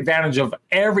took advantage of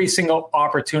every single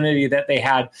opportunity that they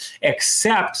had,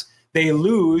 except they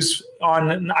lose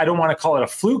on, I don't want to call it a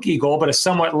fluky goal, but a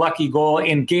somewhat lucky goal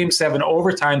in Game 7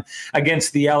 overtime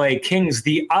against the LA Kings,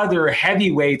 the other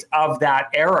heavyweight of that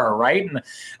era, right? And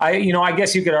I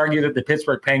guess you could argue that the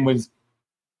Pittsburgh Penguins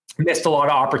missed a lot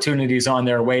of opportunities on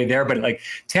their way there, but like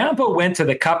Tampa went to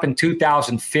the Cup in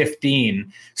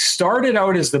 2015, started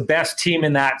out as the best team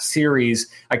in that series.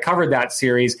 I covered that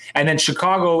series, and then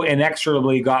Chicago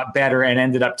inexorably got better and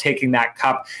ended up taking that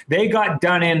Cup. They got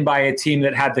done in by a team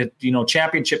that had the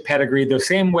championship pedigree, the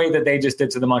same way that they just did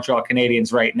to the Montreal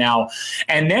Canadiens right now,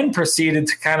 and then proceeded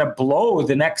to kind of blow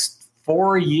the next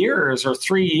 4 years or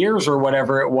 3 years or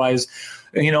whatever it was,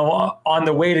 on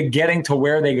the way to getting to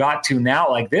where they got to now.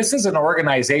 Like, this is an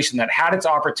organization that had its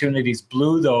opportunities,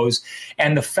 blew those.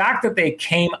 And the fact that they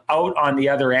came out on the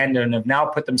other end and have now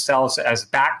put themselves as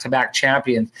back-to-back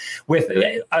champions with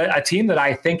a team that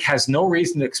I think has no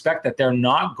reason to expect that they're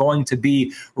not going to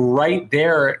be right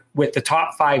there with the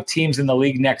top 5 teams in the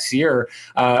league next year,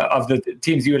 of the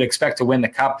teams you would expect to win the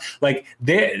Cup. Like,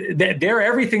 they're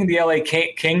everything the LA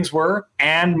Kings were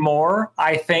and more,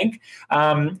 I think.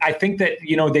 I think that,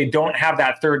 they don't have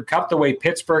that third Cup the way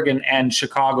Pittsburgh and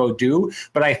Chicago do,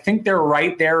 but I think they're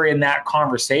right there in that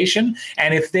conversation.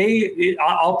 And if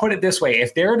I'll put it this way,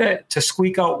 if they're to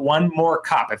squeak out one more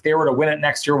Cup, if they were to win it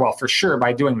next year, well, for sure,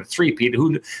 by doing the three-peat,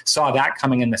 who saw that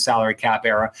coming in the salary cap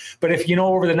era? But if,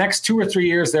 over the next 2 or 3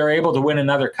 years, they're able to win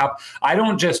another Cup, I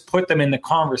don't just put them in the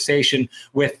conversation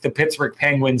with the Pittsburgh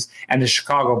Penguins and the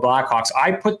Chicago Blackhawks.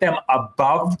 I put them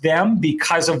above them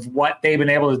because of what they've been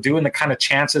able to do and the kind of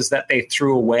chances that they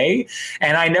threw away.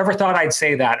 And I never thought I'd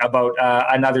say that about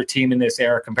another team in this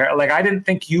era. I didn't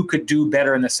think you could do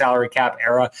better in the salary cap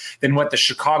era than what the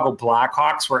Chicago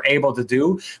Blackhawks were able to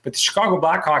do. But the Chicago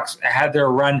Blackhawks had their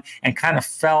run and kind of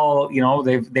fell,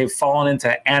 they've fallen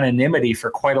into anonymity for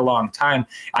quite a long time.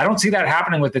 I don't see that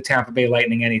happening with the Tampa Bay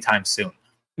Lightning anytime soon.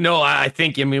 No, I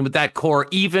think, with that core,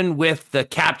 even with the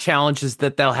cap challenges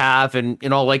that they'll have, and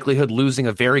in all likelihood losing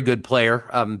a very good player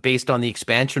based on the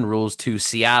expansion rules to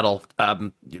Seattle,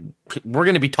 we're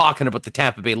going to be talking about the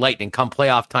Tampa Bay Lightning come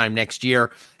playoff time next year.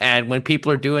 And when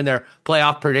people are doing their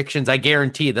playoff predictions, I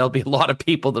guarantee there'll be a lot of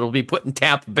people that will be putting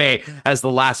Tampa Bay as the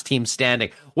last team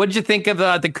standing. What did you think of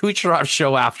the Kucherov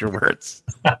show afterwards?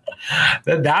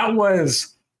 That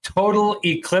was total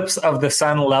eclipse of the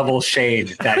sun level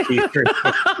shade that he threw.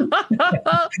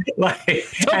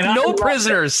 No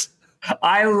prisoners.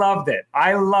 I loved it.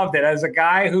 As a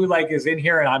guy who is in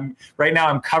here, and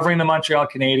I'm covering the Montreal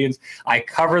Canadiens. I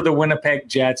cover the Winnipeg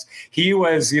Jets. He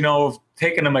was,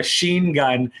 taking a machine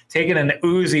gun, taking an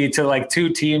Uzi to two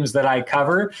teams that I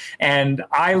cover. And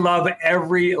I love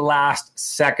every last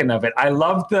second of it. I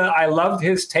loved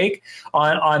his take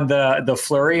on the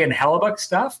Fleury and Hellebuck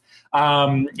stuff.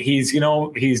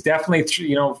 He's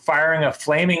definitely, firing a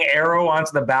flaming arrow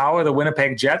onto the bow of the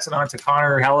Winnipeg Jets and onto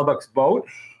Connor Hellebuck's boat.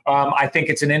 I think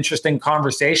it's an interesting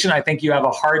conversation. I think you have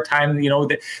a hard time,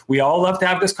 that we all love to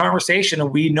have this conversation.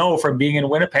 And we know from being in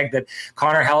Winnipeg that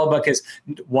Connor Hellebuck is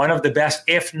one of the best,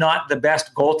 if not the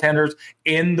best goaltenders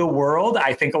in the world.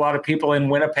 I think a lot of people in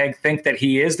Winnipeg think that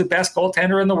he is the best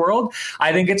goaltender in the world.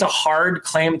 I think it's a hard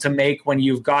claim to make when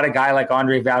you've got a guy like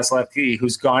Andrei Vasilevskiy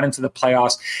who's gone into the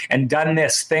playoffs and done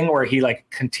this thing where he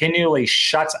continually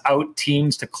shuts out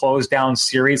teams to close down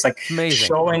series, amazing.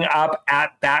 Showing up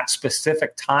at that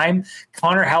specific time.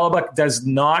 Connor Hellebuck does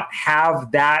not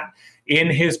have that in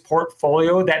his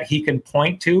portfolio that he can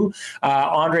point to.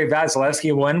 Andrei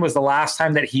Vasilevskiy, when was the last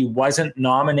time that he wasn't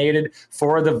nominated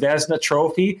for the Vezina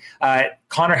Trophy?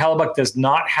 Connor Hellebuck does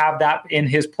not have that in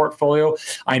his portfolio.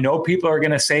 I know people are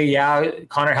going to say, yeah,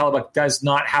 Connor Hellebuck does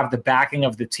not have the backing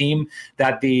of the team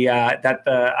that the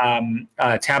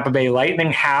Tampa Bay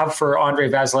Lightning have for Andrei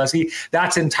Vasilevskiy.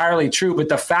 That's entirely true. But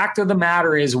the fact of the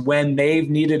matter is when they've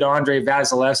needed Andrei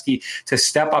Vasilevskiy to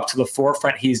step up to the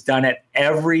forefront, he's done it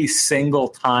every single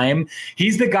time.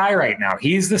 He's the guy right now.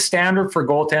 He's the standard for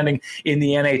goaltending in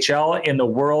the NHL, in the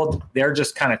world. They're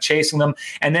just kind of chasing them.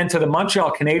 And then to the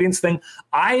Montreal Canadiens thing,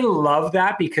 I love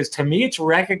that because to me, it's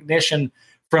recognition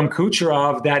from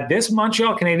Kucherov that this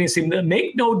Montreal Canadiens team,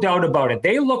 make no doubt about it,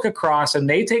 they look across and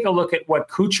they take a look at what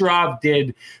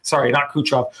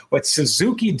what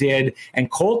Suzuki did and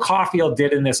Cole Caulfield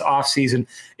did in this offseason.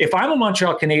 If I'm a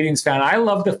Montreal Canadiens fan, I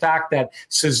love the fact that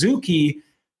Suzuki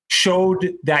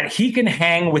showed that he can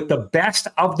hang with the best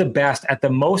of the best at the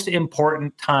most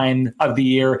important time of the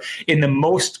year in the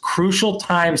most crucial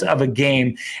times of a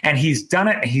game. And he's done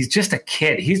it. He's just a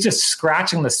kid. He's just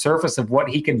scratching the surface of what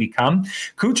he can become.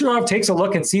 Kucherov takes a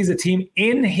look and sees a team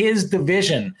in his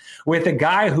division with a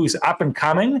guy who's up and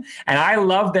coming. And I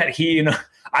love that he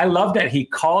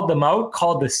called them out,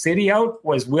 called the city out,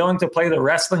 was willing to play the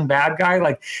wrestling bad guy.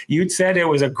 Like you'd said, it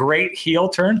was a great heel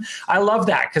turn. I love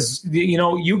that because,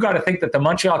 you got to think that the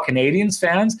Montreal Canadiens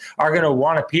fans are going to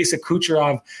want a piece of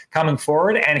Kucherov coming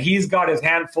forward. And he's got his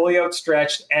hand fully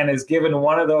outstretched and is given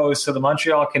one of those to the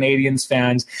Montreal Canadiens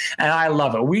fans. And I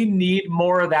love it. We need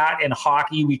more of that in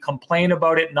hockey. We complain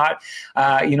about it,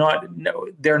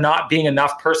 there not being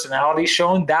enough personality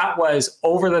shown. That was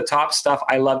over the top stuff.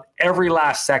 I loved every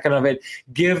last second of it.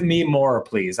 Give me more,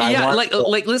 please.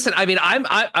 Listen, I mean,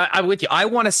 I'm with you. I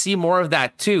want to see more of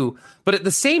that too. But at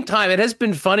the same time, it has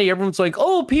been funny. Everyone's like,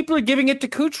 oh, people are giving it to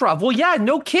Kucherov. Well, yeah,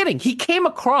 no kidding. He came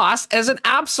across as an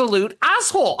absolute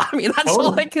asshole. I mean, that's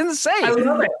all I can say. I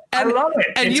love it.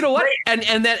 And it's you know great. What?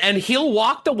 And he'll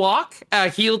walk the walk.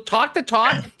 He'll talk the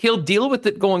talk. He'll deal with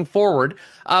it going forward.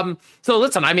 So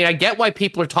listen, I mean, I get why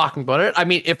people are talking about it. I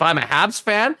mean, if I'm a Habs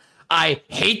fan, I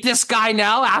hate this guy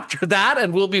now after that,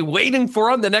 and we'll be waiting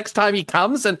for him the next time he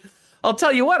comes. And I'll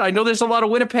tell you what, I know there's a lot of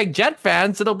Winnipeg Jet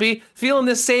fans that'll be feeling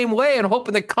the same way and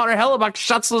hoping that Connor Hellebuck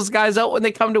shuts those guys out when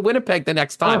they come to Winnipeg the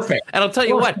next time. Perfect. And I'll tell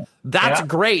you what, that's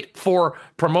great for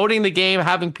promoting the game,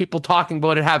 having people talking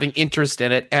about it, having interest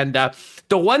in it. And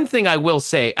the one thing I will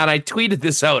say, and I tweeted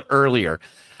this out earlier,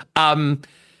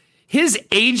 his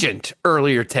agent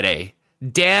earlier today,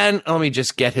 Dan, let me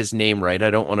just get his name right. I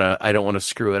don't want to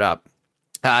screw it up.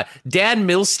 Dan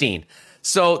Milstein.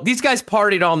 So these guys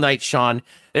partied all night, Sean.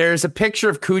 There's a picture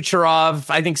of Kucherov.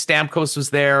 I think Stamkos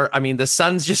was there. I mean, the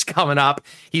sun's just coming up.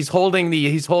 He's holding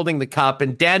the cup,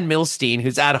 and Dan Milstein,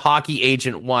 who's at Hockey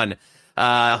Agent 1,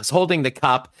 is holding the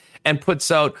cup and puts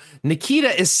out,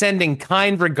 Nikita is sending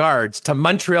kind regards to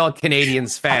Montreal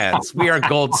Canadiens fans. We are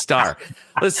gold star.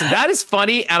 Listen, that is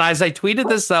funny. And as I tweeted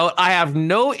this out, I have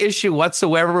no issue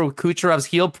whatsoever with Kucherov's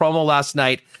heel promo last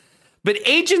night. But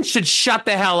agents should shut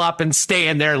the hell up and stay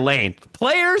in their lane.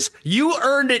 Players, you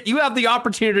earned it. You have the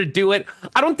opportunity to do it.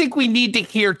 I don't think we need to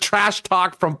hear trash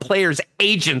talk from players'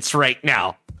 agents right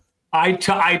now. I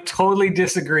totally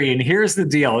disagree. And here's the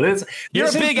deal. You're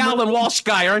a big Alan Walsh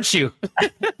guy, aren't you?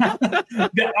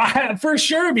 For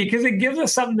sure, because it gives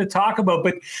us something to talk about.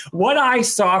 But what I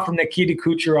saw from Nikita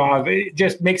Kucherov, it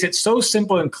just makes it so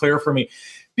simple and clear for me.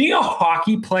 being a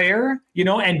hockey player,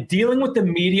 and dealing with the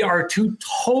media are two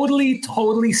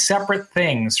totally separate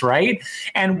things, right?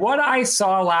 And what I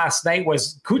saw last night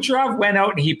was Kucherov went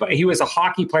out and he was a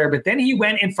hockey player, but then he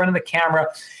went in front of the camera,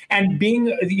 and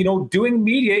being, doing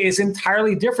media is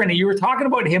entirely different. And you were talking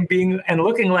about him being and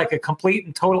looking like a complete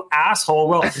and total asshole.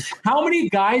 Well, how many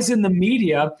guys in the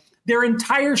media, their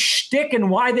entire shtick and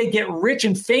why they get rich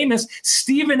and famous,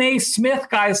 Stephen A. Smith,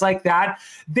 guys like that,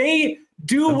 they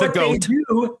do what they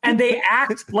do and they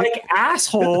act like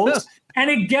assholes, and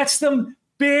it gets them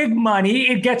big money.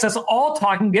 It gets us all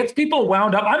talking, gets people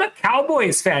wound up. I'm a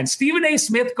Cowboys fan. Stephen A.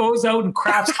 Smith goes out and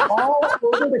craps all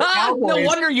over the Cowboys. No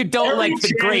wonder you don't like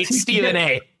the great Stephen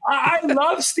A. I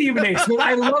love Stephen A. Smith.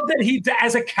 I love that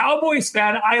as a Cowboys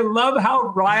fan, I love how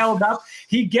riled up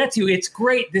he gets you. It's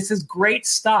great. This is great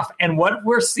stuff. And what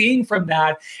we're seeing from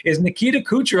that is Nikita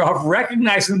Kucherov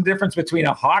recognizing the difference between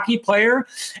a hockey player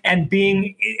and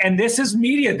this is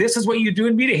media. This is what you do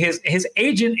in media. His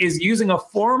agent is using a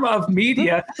form of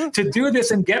media to do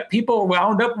this and get people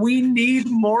wound up. We need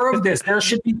more of this. There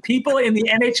should be people in the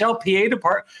NHL PA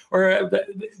department or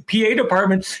the PA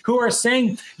department who are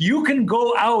saying you can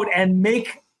go out and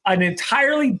make an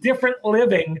entirely different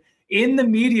living in the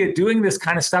media doing this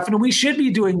kind of stuff. And we should be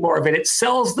doing more of it. It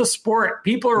sells the sport.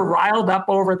 People are riled up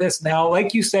over this now.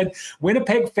 Like you said,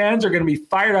 Winnipeg fans are going to be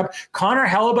fired up. Connor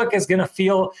Hellebuck is going to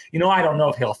feel, I don't know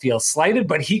if he'll feel slighted,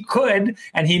 but he could,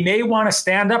 and he may want to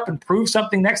stand up and prove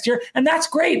something next year. And that's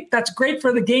great. That's great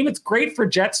for the game. It's great for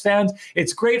Jets fans.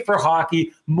 It's great for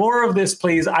hockey. More of this,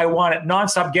 please. I want it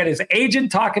nonstop. Get his agent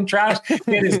talking trash.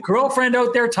 Get his girlfriend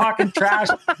out there talking trash.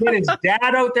 Get his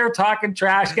dad out there talking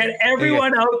trash. Get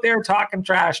everyone out there talking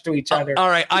trash to each other. All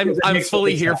right, I'm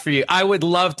fully here for you. I would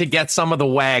love to get some of the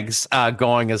wags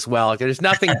going as well. There's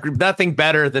nothing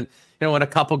better than when a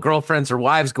couple girlfriends or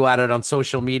wives go at it on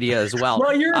social media as well.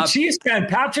 Well, you're a Chiefs fan.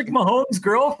 Patrick Mahomes'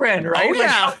 girlfriend, right? Oh,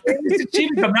 yeah.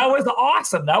 That was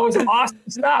awesome. That was awesome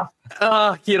stuff.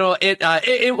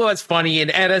 It was funny, and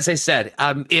as I said,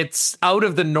 it's out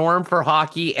of the norm for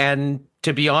hockey. And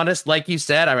to be honest, like you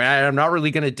said, I'm not really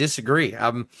going to disagree.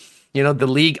 The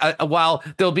league, while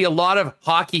there'll be a lot of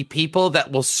hockey people that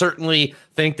will certainly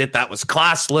think that was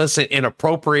classless and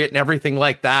inappropriate and everything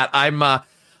like that, I'm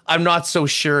not so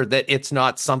sure that it's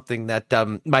not something that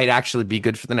might actually be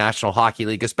good for the National Hockey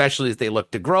League, especially as they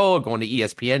look to grow, going to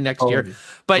ESPN next year.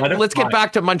 But let's get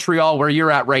back to Montreal, where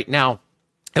you're at right now.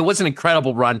 It was an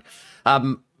incredible run.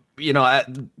 That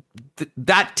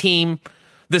team,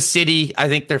 the city, I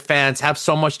think their fans have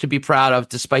so much to be proud of,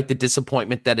 despite the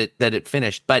disappointment that it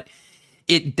finished. But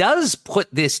it does put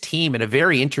this team in a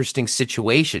very interesting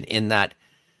situation in that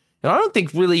I don't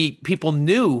think really people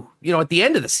knew, at the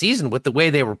end of the season with the way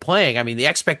they were playing. I mean, the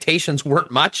expectations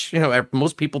weren't much.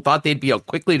 Most people thought they'd be out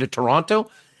quickly to Toronto.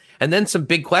 And then some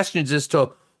big questions as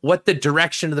to what the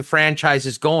direction of the franchise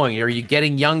is going. Are you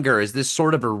getting younger? Is this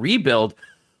sort of a rebuild?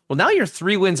 Well, now you're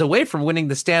 3 wins away from winning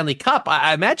the Stanley Cup.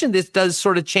 I imagine this does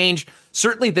sort of change,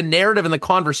 certainly the narrative and the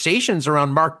conversations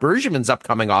around Marc Bergevin's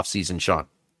upcoming offseason, Sean.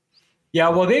 Yeah,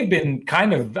 well, they've been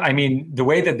the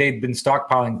way that they've been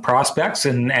stockpiling prospects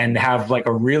and have like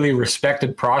a really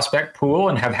respected prospect pool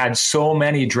and have had so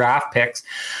many draft picks.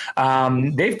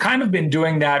 They've kind of been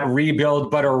doing that rebuild,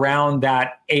 but around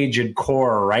that aged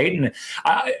core, right? And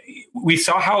we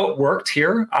saw how it worked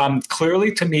here.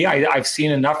 Clearly, to me, I've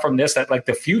seen enough from this that like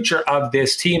the future of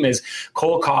this team is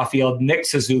Cole Caulfield, Nick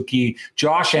Suzuki,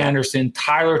 Josh Anderson,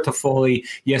 Tyler Toffoli,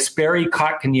 Jesperi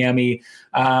Kotkaniemi.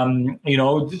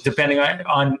 Depending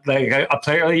on like a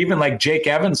player, even like Jake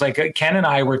Evans, like Ken and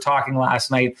I were talking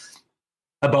last night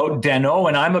about Danault,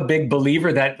 and I'm a big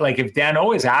believer that like if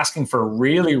Danault is asking for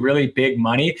really, really big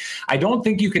money, I don't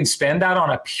think you can spend that on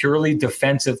a purely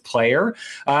defensive player.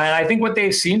 And I think what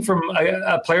they've seen from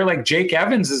a player like Jake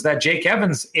Evans is that Jake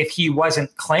Evans, if he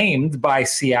wasn't claimed by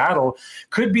Seattle,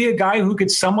 could be a guy who could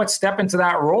somewhat step into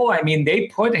that role. I mean, they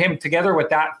put him together with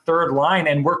that third line,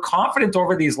 and we're confident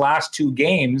over these last 2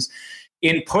 games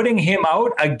in putting him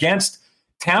out against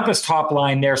Tampa's top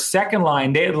line, their second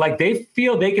line. They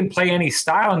feel they can play any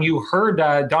style. And you heard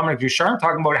Dominic Ducharme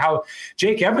talking about how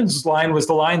Jake Evans' line was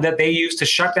the line that they used to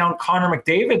shut down Connor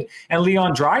McDavid and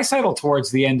Leon Draisaitl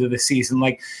towards the end of the season.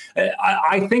 Like,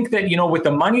 I think that, with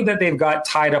the money that they've got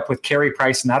tied up with Carey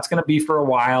Price, and that's going to be for a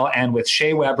while, and with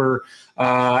Shea Weber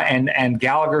and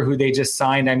Gallagher, who they just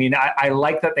signed. I mean, I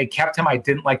like that they kept him. I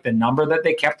didn't like the number that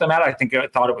they kept him at. I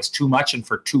thought it was too much and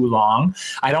for too long.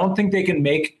 I don't think they can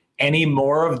make any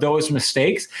more of those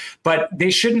mistakes, but they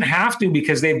shouldn't have to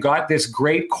because they've got this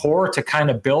great core to kind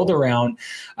of build around.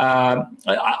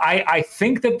 I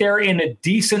think that they're in a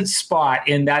decent spot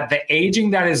in that the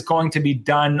aging that is going to be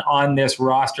done on this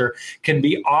roster can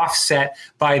be offset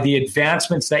by the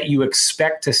advancements that you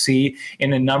expect to see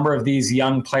in a number of these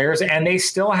young players. And they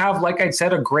still have, like I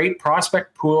said, a great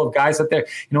prospect pool of guys that they're,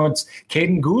 it's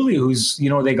Caden Gooley, who's,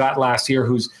 they got last year,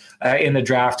 who's in the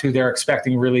draft, who they're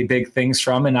expecting really big things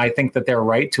from. And I think that they're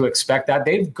right to expect that.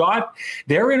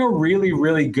 They're in a really,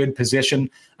 really good position.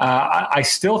 I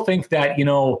still think that,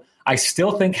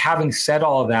 having said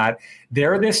all of that,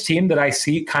 they're this team that I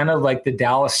see kind of like the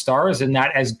Dallas Stars, in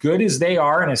that as good as they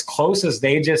are and as close as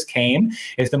they just came,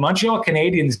 if the Montreal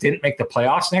Canadiens didn't make the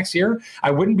playoffs next year,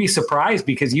 I wouldn't be surprised,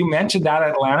 because you mentioned that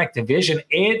Atlantic Division.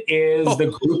 It is the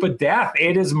group of death.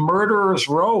 It is murderer's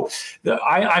row.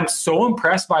 I'm so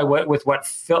impressed by what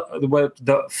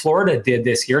the Florida did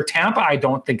this year. Tampa, I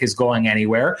don't think, is going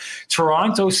anywhere.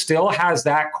 Toronto still has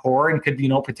that core and could,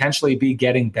 potentially be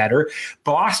getting better.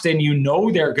 Boston,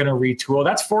 they're going to retool.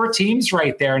 That's 4 teams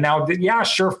right there. Now, yeah,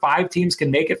 sure, 5 teams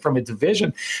can make it from a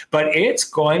division, but it's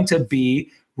going to be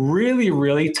really,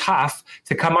 really tough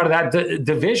to come out of that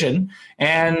division.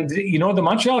 And, the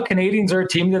Montreal Canadiens are a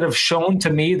team that have shown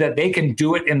to me that they can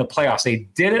do it in the playoffs. They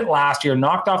did it last year,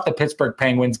 knocked off the Pittsburgh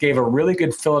Penguins, gave a really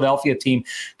good Philadelphia team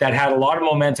that had a lot of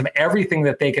momentum, everything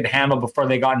that they could handle before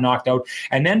they got knocked out,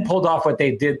 and then pulled off what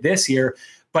they did this year.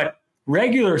 But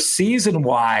regular season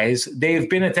wise, they've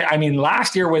been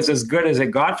last year was as good as it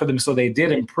got for them, so they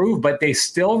did improve, but they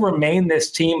still remain this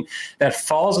team that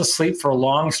falls asleep for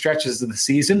long stretches of the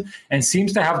season and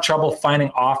seems to have trouble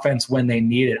finding offense when they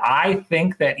need it. I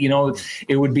think that,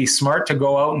 it would be smart to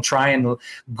go out and try and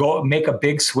go make a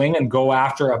big swing and go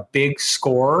after a big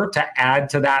scorer to add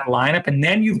to that lineup. And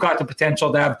then you've got the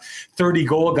potential to have 30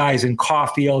 goal guys in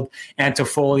Caulfield and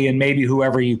Toffoli and maybe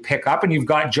whoever you pick up. And you've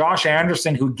got Josh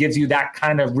Anderson, who gives you that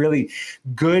kind of really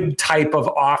good type of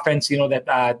offense,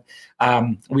 that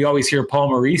we always hear Paul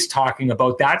Maurice talking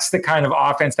about. That's the kind of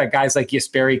offense that guys like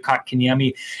Jesperi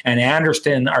Kotkaniemi and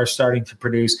Anderson are starting to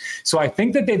produce. So I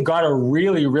think that they've got a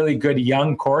really, really good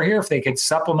young core here. If they could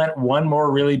supplement one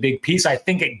more really big piece, I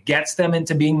think it gets them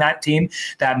into being that team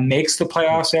that makes the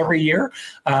playoffs every year.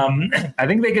 I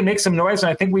think they can make some noise, and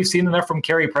I think we've seen enough from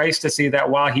Carey Price to see that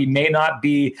while he may not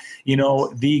be,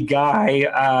 the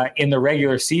guy in the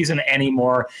regular season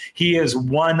anymore, he is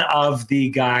one of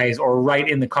the guys, or right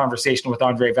in the conversation with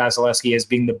Andre Vasilevsky as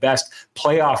being the best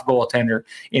playoff goaltender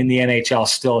in the NHL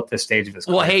still at this stage of his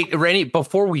career. Well, hey, Rennie,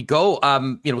 before we go,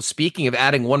 speaking of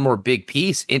adding one more big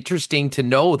piece, interesting to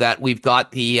know that we've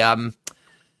got the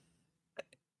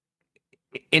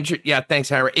thanks,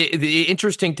 Harry.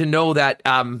 Interesting to know that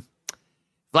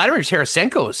Vladimir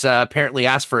Tarasenko's apparently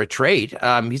asked for a trade.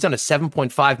 He's on a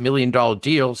 $7.5 million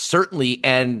deal, certainly,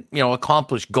 and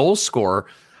accomplished goal scorer.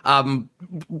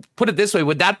 Put it this way,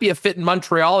 would that be a fit in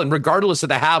Montreal? And regardless of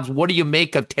the Habs, what do you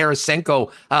make of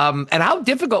Tarasenko? And how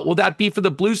difficult will that be for the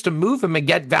Blues to move him and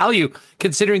get value,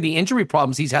 considering the injury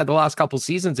problems he's had the last couple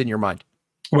seasons, in your mind?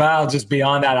 Well, just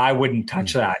beyond that, I wouldn't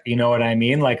touch that. You know what I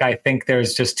mean? Like, I think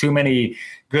there's just too many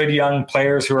good young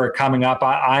players who are coming up.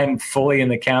 I'm fully in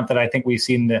the camp that I think we've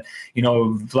seen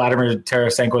Vladimir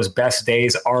Tarasenko's best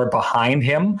days are behind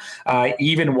him.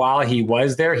 Even while he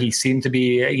was there, he seemed to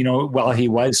be, while he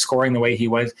was scoring the way he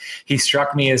was, he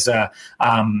struck me as a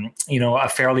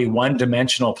fairly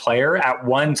one-dimensional player. At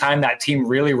one time, that team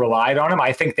really relied on him.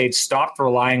 I think they'd stopped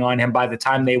relying on him by the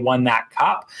time they won that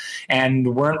cup,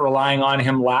 and weren't relying on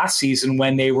him last season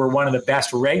when they were one of the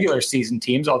best regular season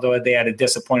teams, although they had a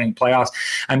disappointing playoffs.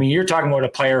 I mean, you're talking about a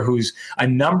player who's a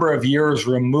number of years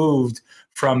removed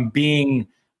from being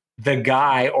the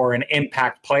guy or an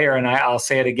impact player. And I'll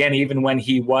say it again, even when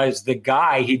he was the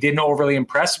guy, he didn't overly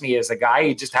impress me as a guy.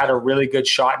 He just had a really good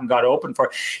shot and got open for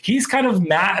it. He's kind of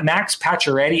Max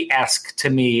Pacioretty-esque to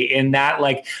me, in that,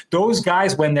 like, those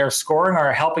guys, when they're scoring,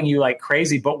 are helping you like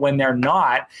crazy, but when they're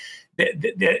not,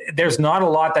 there's not a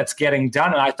lot that's getting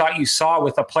done. And I thought you saw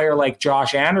with a player like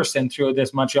Josh Anderson through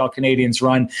this Montreal Canadiens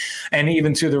run, and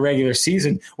even through the regular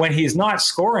season, when he's not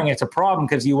scoring, it's a problem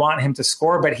because you want him to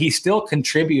score, but he still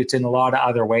contributes in a lot of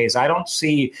other ways. I don't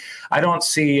see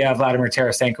Vladimir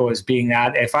Tarasenko as being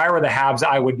that. If I were the Habs,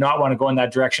 I would not want to go in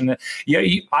that direction.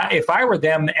 If I were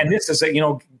them, and this is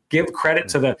give credit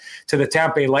to the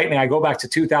Tampa Bay Lightning. I go back to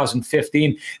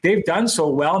 2015. They've done so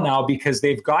well now because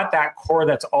they've got that core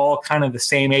that's all kind of the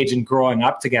same age and growing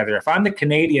up together. If I'm the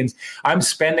Canadians, I'm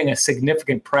spending a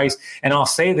significant price. And I'll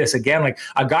say this again, like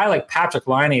a guy like Patrick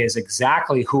Laine is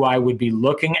exactly who I would be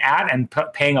looking at and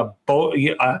paying a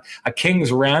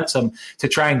king's ransom to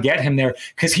try and get him there,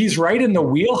 because he's right in the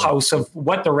wheelhouse of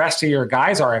what the rest of your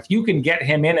guys are. If you can get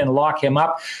him in and lock him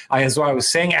up, as I was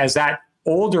saying, as that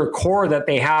older core that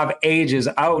they have ages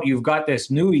out, you've got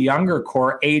this new younger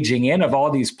core aging in of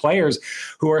all these players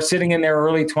who are sitting in their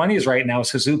early 20s right now.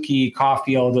 Suzuki,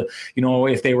 Caulfield,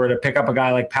 if they were to pick up a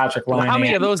guy like Patrick Laine. How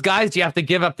many of those guys do you have to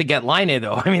give up to get Laine,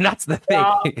 though? I mean, that's the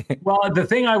thing. Well, the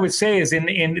thing I would say is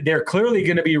they're clearly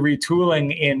going to be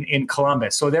retooling in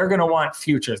Columbus. So they're going to want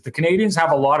futures. The Canadians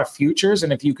have a lot of futures.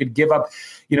 And if you could give up,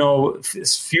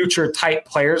 future type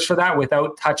players for that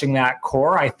without touching that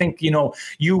core, I think,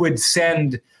 you would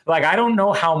send, I don't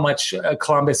know how much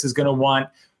Columbus is going to want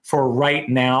for right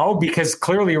now, because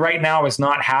clearly right now is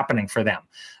not happening for them.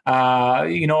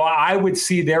 I would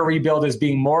see their rebuild as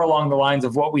being more along the lines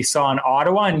of what we saw in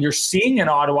Ottawa. And you're seeing in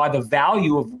Ottawa the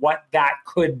value of what that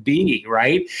could be,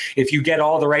 right? If you get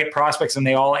all the right prospects and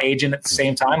they all age in at the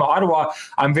same time. Ottawa,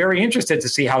 I'm very interested to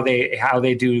see how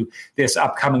they do this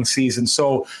upcoming season.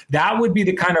 So that would be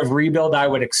the kind of rebuild I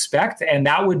would expect. And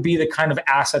that would be the kind of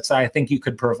assets that I think you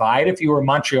could provide if you were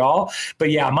Montreal. But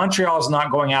yeah, Montreal is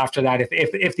not going after that.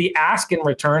 If the ask in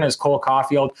return is Cole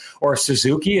Caulfield or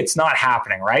Suzuki, it's not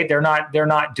happening, right? They're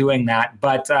not doing that.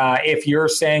 But if you're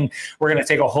saying we're going to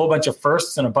take a whole bunch of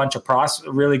firsts and a bunch of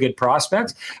really good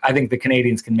prospects, I think the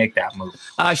Canadians can make that move.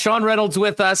 Sean Reynolds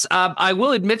with us. I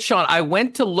will admit, Sean, I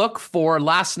went to look for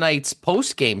last night's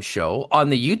post-game show on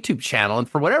the YouTube channel, and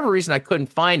for whatever reason, I couldn't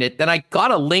find it. Then I got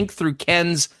a link through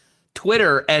Ken's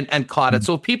Twitter and caught it.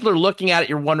 So if people are looking at it,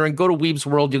 you're wondering, go to Weeb's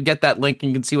World. You'll get that link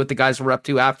and you can see what the guys were up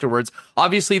to afterwards.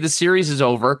 Obviously, the series is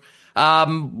over.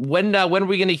 When are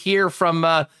we going to hear from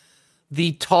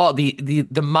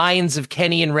the minds of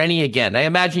Kenny and Rennie again? I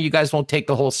imagine you guys won't take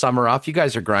the whole summer off. You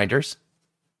guys are grinders.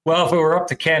 Well, if it were up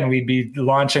to Ken, we'd be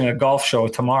launching a golf show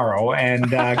tomorrow and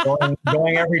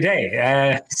going every day.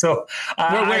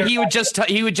 Where he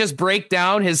would just break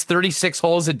down his 36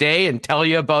 holes a day and tell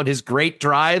you about his great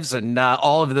drives and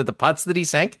all of the putts that he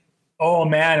sank. Oh,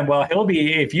 man. Well, he'll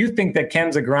be, if you think that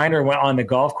Ken's a grinder on the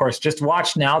golf course, just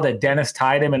watch now that Dennis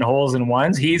tied him in holes and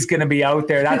ones. He's going to be out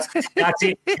there. That's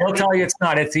he'll tell you it's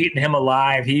not. It's eating him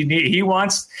alive. He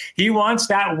wants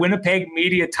that Winnipeg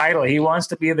media title. He wants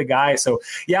to be the guy. So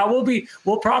yeah,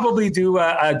 we'll probably do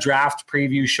a draft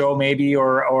preview show maybe,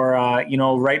 or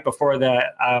right before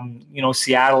the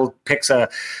Seattle picks a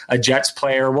Jets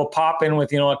player. We'll pop in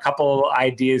with a couple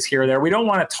ideas here or there. We don't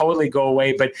want to totally go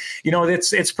away, but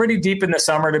it's pretty deep in the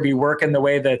summer to be working the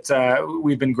way that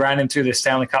we've been grinding through the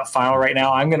Stanley Cup final right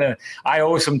now. I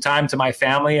owe some time to my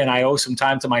family and I owe some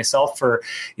time to myself for,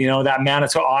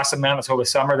 that awesome Manitoba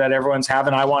summer that everyone's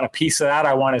having. I want a piece of that.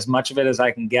 I want as much of it as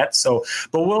I can get. So,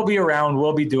 but we'll be around,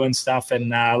 we'll be doing stuff. And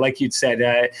like you'd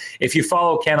said, if you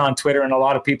follow Ken on Twitter, and a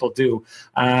lot of people do,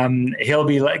 he'll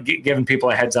be giving people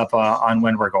a heads up on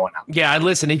when we're going out. Yeah. And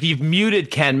listen, if you've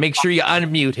muted Ken, make sure you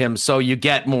unmute him so you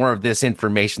get more of this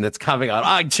information that's coming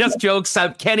out. Just jokes.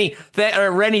 Kenny,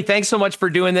 Rennie, thanks so much for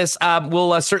doing this.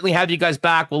 We'll certainly have you guys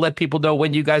back. We'll let people know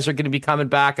when you guys are going to be coming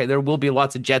back. There will be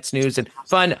lots of Jets news and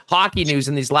fun hockey news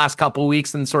in these last couple of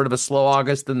weeks, and sort of a slow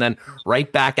August, and then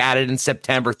right back at it in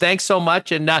September. Thanks so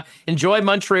much, and enjoy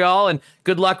Montreal, and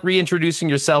good luck reintroducing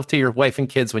yourself to your wife and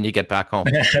kids when you get back home.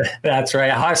 That's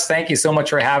right. Huss, thank you so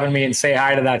much for having me, and say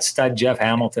hi to that stud Jeff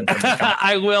Hamilton.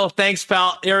 I will. Thanks,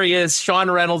 pal. There he is, Sean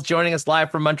Reynolds, joining us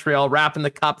live from Montreal, wrapping the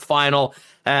Cup final.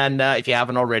 And if you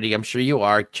haven't already, I'm sure you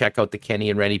are, check out the Kenny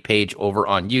and Rennie page over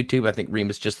on YouTube. I think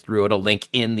Remus just threw out a link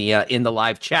in the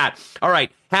live chat. All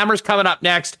right, Hammer's coming up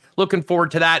next. Looking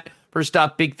forward to that. First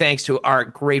up, big thanks to our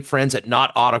great friends at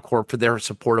Not Autocorp for their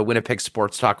support of Winnipeg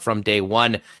Sports Talk from day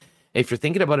one. If you're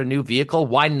thinking about a new vehicle,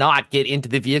 why not get into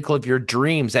the vehicle of your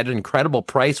dreams at an incredible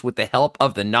price with the help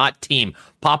of the Not team?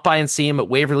 Pop by and see them at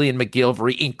Waverly and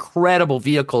McGillivray. Incredible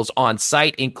vehicles on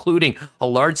site, including a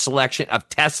large selection of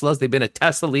Teslas. They've been a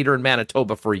Tesla leader in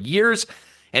Manitoba for years.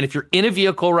 And if you're in a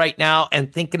vehicle right now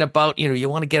and thinking about, you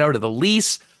want to get out of the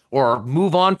lease or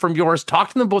move on from yours, talk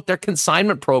to them about their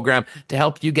consignment program to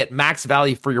help you get max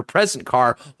value for your present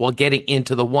car while getting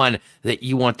into the one that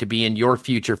you want to be in your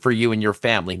future for you and your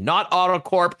family. Not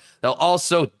Autocorp. They'll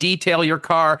also detail your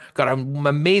car. Got an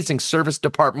amazing service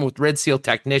department with Red Seal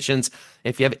technicians.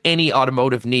 If you have any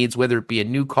automotive needs, whether it be a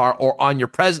new car or on your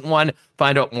present one,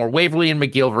 find out more. Waverly and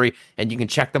McGillivray, and you can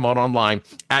check them out online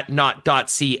at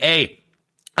not.ca.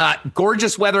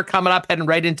 Gorgeous weather coming up, heading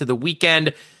right into the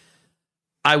weekend.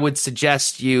 I would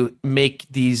suggest you make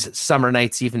these summer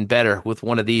nights even better with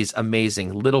one of these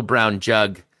amazing Little Brown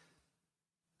Jug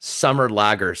summer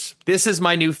lagers. This is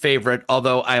my new favorite,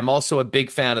 although I am also a big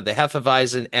fan of the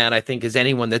Hefeweizen, and I think as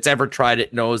anyone that's ever tried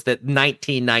it knows that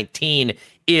 1919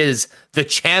 is the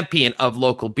champion of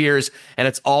local beers, and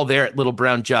it's all there at Little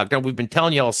Brown Jug. Now, we've been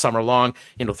telling you all summer long,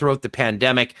 throughout the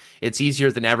pandemic, it's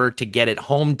easier than ever to get it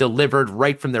home delivered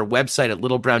right from their website at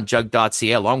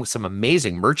littlebrownjug.ca, along with some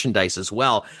amazing merchandise as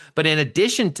well. But in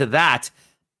addition to that,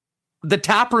 the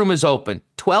tap room is open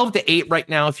 12 to 8 right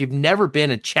now. If you've never been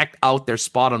and checked out their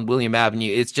spot on William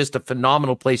Avenue, it's just a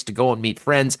phenomenal place to go and meet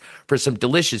friends for some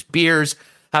delicious beers,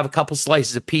 have a couple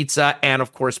slices of pizza, and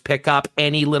of course, pick up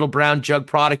any Little Brown Jug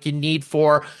product you need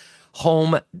for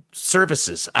home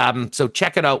services. So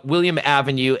check it out, William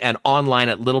Avenue, and online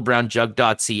at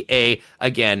littlebrownjug.ca.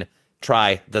 Again,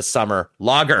 try the summer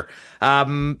lager.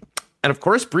 And of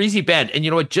course, Breezy Bend. And you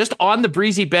know what? Just on the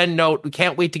Breezy Bend note, we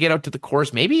can't wait to get out to the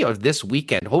course, maybe this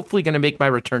weekend. Hopefully going to make my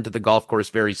return to the golf course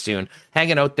very soon.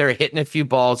 Hanging out there, hitting a few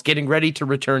balls, getting ready to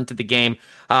return to the game.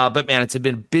 But man, it's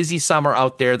been a busy summer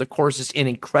out there. The course is in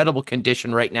incredible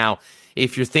condition right now.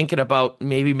 If you're thinking about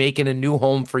maybe making a new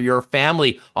home for your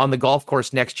family on the golf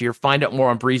course next year, find out more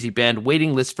on Breezy Bend.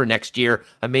 Waiting list for next year.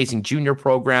 Amazing junior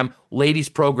program, ladies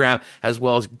program, as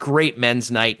well as great men's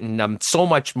night, and so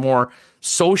much more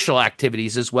social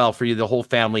activities as well for you, the whole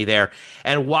family there.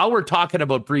 And while we're talking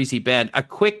about Breezy Bend, a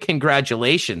quick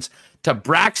congratulations to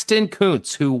Braxton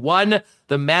Kuntz, who won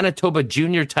the Manitoba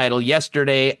Junior title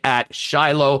yesterday at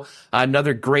Shiloh.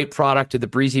 Another great product of the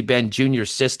Breezy Bend Junior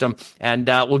system. And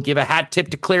we'll give a hat tip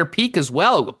to Claire Peak as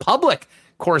well, a public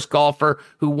course golfer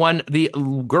who won the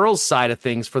girls' side of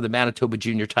things for the Manitoba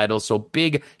Junior title. So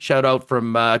big shout out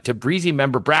from to Breezy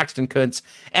member Braxton Kuntz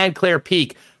and Claire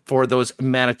Peak for those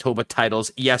Manitoba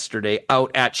titles yesterday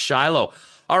out at Shiloh.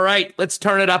 All right, let's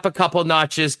turn it up a couple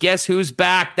notches. Guess who's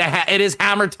back? It is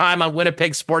hammer time on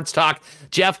Winnipeg Sports Talk.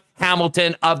 Jeff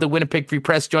Hamilton of the Winnipeg Free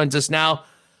Press joins us now.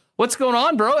 What's going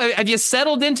on, bro? Have you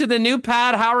settled into the new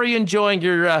pad? How are you enjoying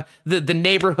your the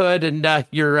neighborhood and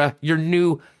your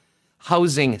new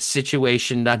housing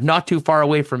situation? Not too far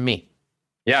away from me.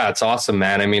 Yeah, it's awesome,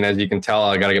 man. I mean, as you can tell,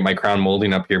 I got to get my crown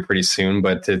molding up here pretty soon,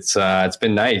 but it's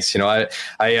been nice.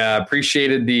 I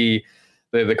appreciated the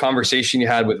conversation you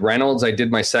had with Reynolds. I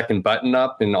did my second button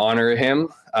up in honor of him.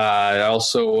 I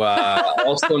also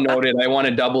noted I want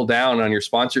to double down on your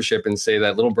sponsorship and say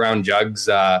that Little Brown Jugs,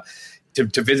 to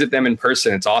visit them in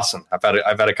person, it's awesome. I've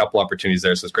had a couple opportunities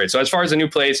there, so it's great. So as far as a new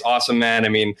place, awesome, man. I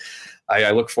mean,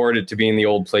 I look forward to being the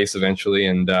old place eventually,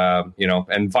 and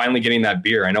and finally getting that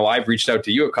beer. I know I've reached out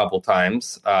to you a couple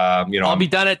times. I'll be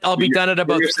done at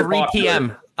about 3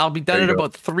 p.m. I'll be done at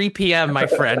about 3 p.m., my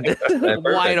friend.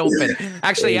 Wide open.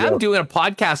 Actually, I'm doing a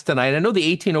podcast tonight. I know the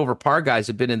 18 over par guys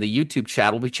have been in the YouTube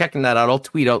chat. We'll be checking that out. I'll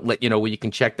tweet out, let you know where you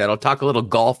can check that. I'll talk a little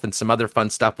golf and some other fun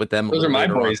stuff with them. Those are my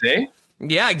boys, eh?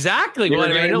 Yeah, exactly. They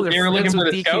were looking for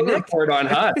the scout report on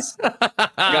Huts.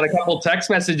 Got a couple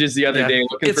text messages the other day.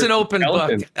 It's an open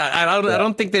book. I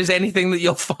don't think there's anything that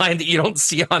you'll find that you don't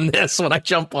see on this when I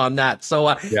jump on that.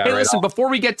 So, hey, listen, before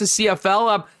we get to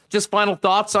CFL, just final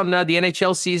thoughts on the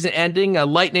NHL season ending.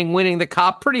 Lightning winning the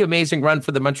Cup. Pretty amazing run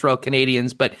for the Montreal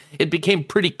Canadiens, but it became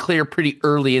pretty clear pretty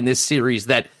early in this series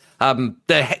that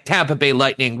the Tampa Bay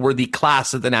Lightning were the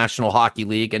class of the National Hockey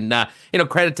League. And,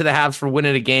 credit to the Habs for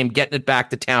winning a game, getting it back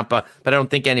to Tampa. But I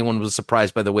don't think anyone was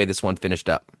surprised by the way this one finished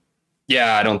up.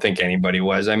 Yeah, I don't think anybody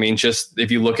was. I mean, just if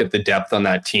you look at the depth on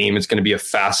that team, it's going to be a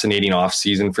fascinating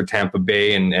offseason for Tampa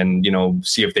Bay and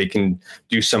see if they can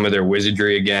do some of their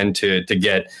wizardry again to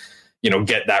get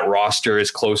that roster as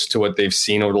close to what they've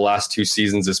seen over the last 2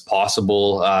 seasons as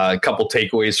possible. A couple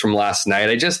takeaways from last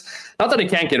night. Not that I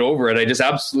can't get over it. I just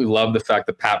absolutely love the fact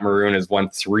that Pat Maroon has won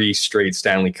 3 straight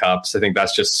Stanley Cups. I think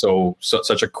that's just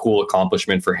such a cool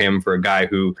accomplishment for him, for a guy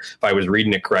who, if I was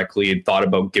reading it correctly, had thought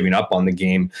about giving up on the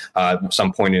game at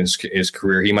some point in his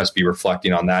career. He must be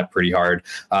reflecting on that pretty hard.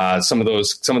 Some of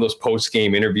those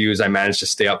post-game interviews I managed to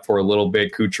stay up for a little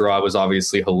bit. Kucherov was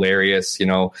obviously hilarious,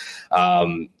 just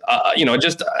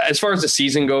as far as the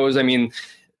season goes, I mean,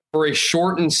 for a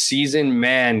shortened season,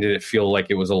 man, did it feel like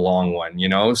it was a long one,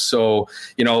 So,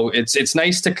 it's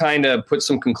nice to kind of put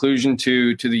some conclusion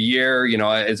to the year,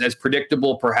 as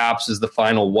predictable perhaps as the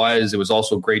final was. It was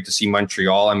also great to see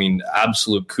Montreal. I mean,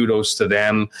 absolute kudos to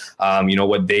them.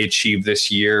 What they achieved this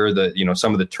year,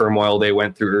 some of the turmoil they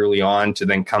went through early on to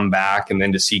then come back, and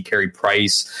then to see Carey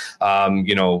Price,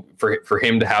 for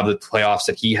him to have the playoffs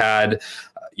that he had.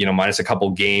 minus a couple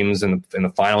games in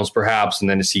the finals perhaps, and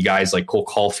then to see guys like Cole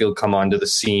Caulfield come onto the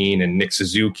scene and Nick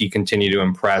Suzuki continue to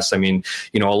impress. I mean,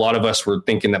 a lot of us were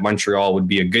thinking that Montreal would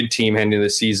be a good team heading into the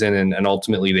season, and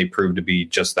ultimately they proved to be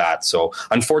just that. So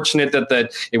unfortunate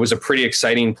that it was a pretty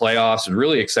exciting playoffs,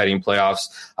 really exciting playoffs.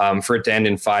 For it to end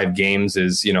in 5 games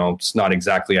is, it's not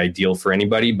exactly ideal for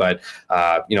anybody, but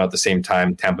at the same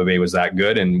time, Tampa Bay was that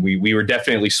good, and we were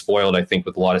definitely spoiled, I think,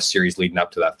 with a lot of series leading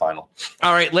up to that final.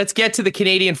 All right, let's get to the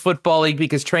Canadian Football League,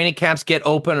 because training camps get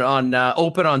open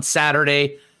on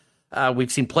Saturday.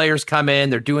 We've seen players come in.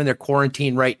 They're doing their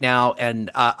quarantine right now. And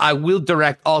I will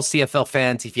direct all CFL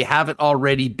fans, if you haven't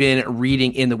already been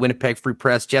reading in the Winnipeg Free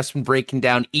Press, Jeff's been breaking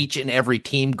down each and every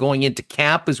team going into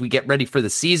camp as we get ready for the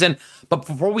season. But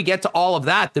before we get to all of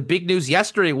that, the big news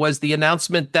yesterday was the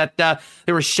announcement that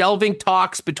there were shelving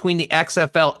talks between the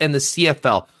XFL and the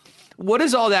CFL. What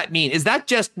does all that mean? Is that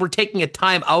just we're taking a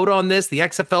time out on this? The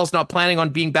XFL is not planning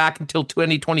on being back until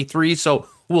 2023, so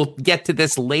we'll get to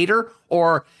this later?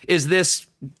 Or is this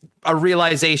a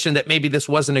realization that maybe this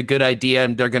wasn't a good idea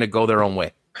and they're going to go their own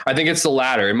way? I think it's the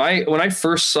latter. When I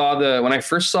first saw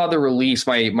the release,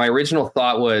 my original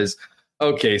thought was,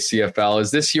 okay, CFL,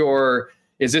 is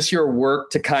this your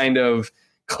work to kind of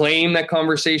claim that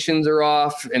conversations are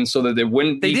off, and so that they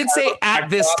wouldn't be. They did say at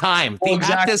this time. Well,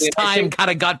 exactly. At this time kind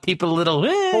of got people a little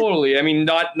totally. I mean,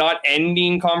 not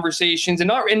ending conversations and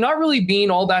not really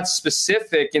being all that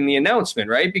specific in the announcement,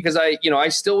 right? Because I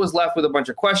still was left with a bunch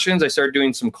of questions. I started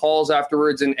doing some calls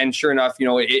afterwards, and sure enough,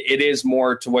 it is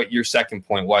more to what your second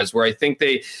point was, where I think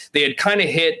they had kind of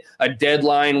hit a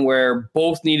deadline where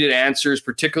both needed answers,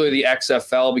 particularly the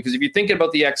XFL, because if you're thinking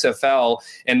about the XFL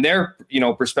and their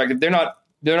perspective,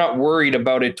 they're not worried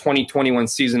about a 2021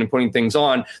 season and putting things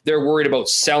on. They're worried about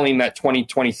selling that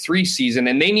 2023 season,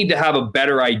 and they need to have a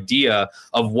better idea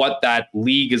of what that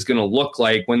league is going to look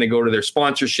like when they go to their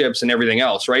sponsorships and everything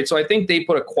else, right? So I think they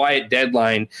put a quiet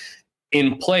deadline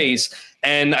in place.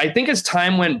 And I think as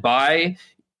time went by,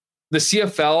 the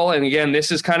CFL, and again,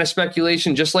 this is kind of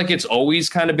speculation, just like it's always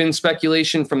kind of been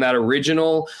speculation from that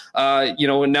original,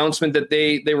 announcement that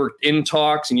they were in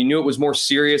talks, and you knew it was more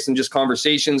serious than just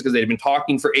conversations because they'd been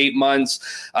talking for 8 months,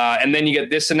 and then you get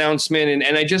this announcement,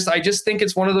 and I just think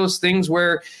it's one of those things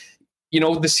where, the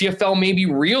CFL maybe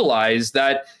realized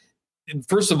that.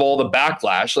 First of all, the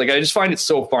backlash, I just find it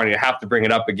so funny. I have to bring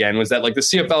it up again, was that the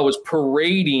CFL was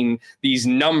parading these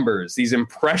numbers, these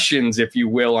impressions, if you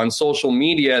will, on social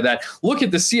media that look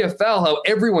at the CFL, how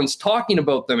everyone's talking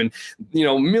about them, and,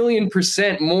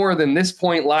 1,000,000% more than this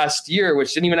point last year,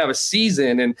 which didn't even have a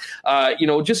season. And,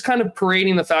 just kind of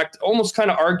parading the fact, almost kind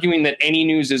of arguing that any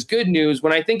news is good news,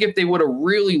 when I think if they would have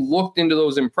really looked into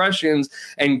those impressions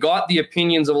and got the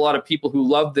opinions of a lot of people who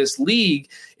love this league,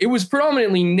 it was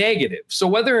predominantly negative. So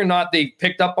whether or not they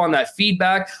picked up on that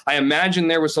feedback, I imagine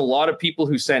there was a lot of people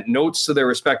who sent notes to their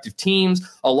respective teams,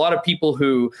 a lot of people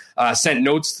who sent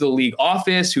notes to the league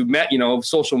office, who met,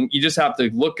 social. You just have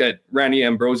to look at Randy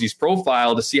Ambrosie's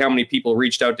profile to see how many people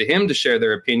reached out to him to share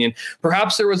their opinion.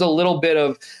 Perhaps there was a little bit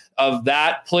of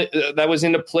that that was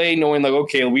into play, knowing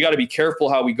okay, we got to be careful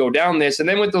how we go down this. And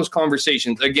then with those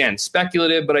conversations, again,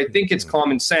 speculative, but I think it's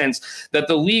common sense that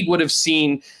the league would have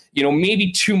seen, maybe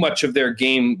too much of their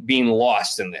game being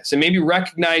lost in this, and maybe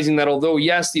recognizing that although,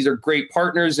 yes, these are great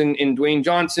partners in Dwayne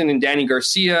Johnson and Danny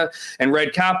Garcia and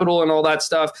Red Capital and all that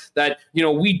stuff, that,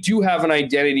 we do have an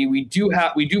identity. We do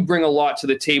bring a lot to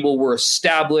the table. We're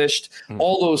established,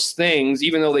 all those things,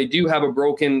 even though they do have a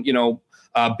broken,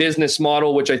 business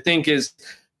model, which I think is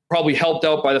probably helped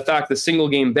out by the fact that single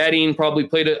game betting probably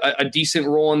played a decent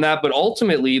role in that. But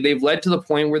ultimately, they've led to the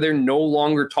point where they're no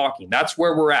longer talking. That's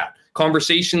where we're at.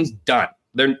 Conversations done.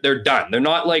 They're done. They're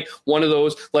not like one of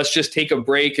those, let's just take a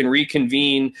break and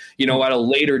reconvene, at a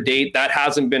later date. That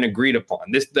hasn't been agreed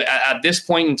upon. At this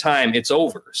point in time, it's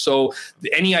over. So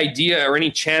any idea or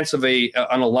any chance of an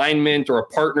alignment or a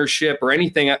partnership or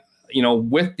anything,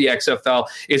 with the XFL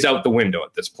is out the window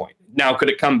at this point. Now, could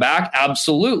it come back?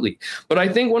 Absolutely. But I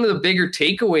think one of the bigger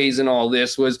takeaways in all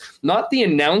this was not the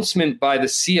announcement by the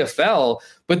CFL,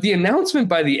 but the announcement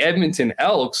by the Edmonton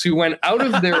Elks, who went out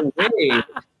of their way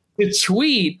to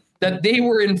tweet that they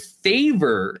were in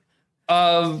favor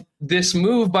of this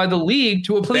move by the league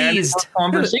to abandon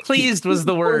conversation. Pleased was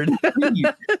the word.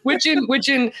 which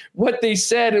in what they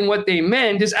said and what they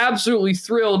meant is absolutely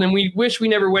thrilled, and we wish we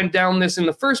never went down this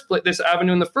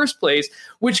avenue in the first place,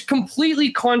 which completely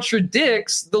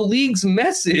contradicts the league's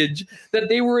message that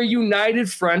they were a united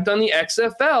front on the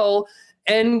XFL.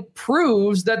 and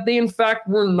proves that they in fact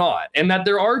were not, and that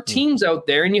there are teams out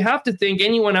there, and you have to think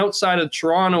anyone outside of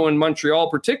Toronto and Montreal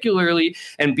particularly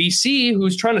and BC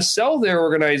who's trying to sell their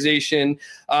organization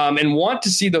and want to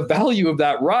see the value of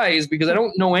that rise, because I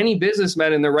don't know any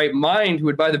businessman in their right mind who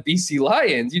would buy the BC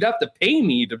Lions. You'd have to pay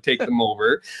me to take them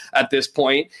over at this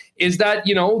point. Is that,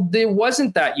 there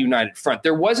wasn't that united front.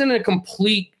 There wasn't a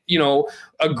complete,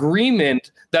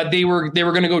 agreement that they were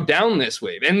going to go down this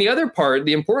wave. And the other part,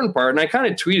 the important part, and I kind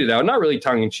of tweeted out, not really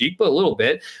tongue in cheek, but a little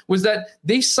bit, was that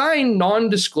they signed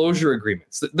non-disclosure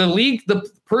agreements. The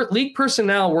league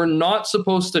personnel were not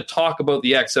supposed to talk about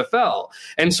the XFL.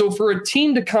 And so for a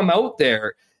team to come out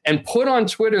there and put on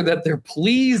Twitter that they're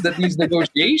pleased that these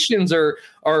negotiations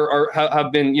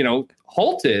have been,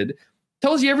 halted,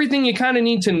 tells you everything you kind of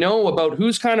need to know about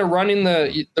who's kind of running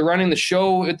the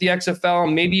show at the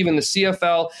XFL, maybe even the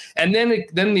CFL. And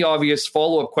then the obvious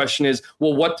follow-up question is,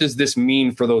 well, what does this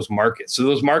mean for those markets? So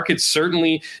those markets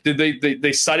certainly, did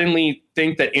they suddenly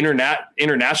think that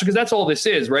international, because that's all this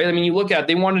is, right? I mean, you look at,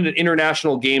 they wanted an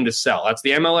international game to sell. That's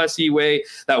the MLSE way.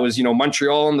 That was,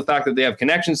 Montreal and the fact that they have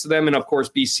connections to them. And of course,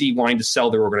 BC wanting to sell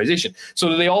their organization. So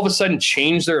do they all of a sudden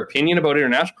change their opinion about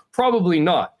international? Probably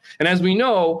not. And as we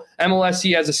know,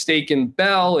 MLSE has a stake in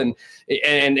Bell and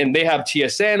they have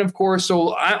TSN, of course.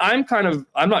 So I'm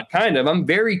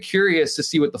very curious to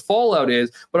see what the fallout is,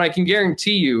 but I can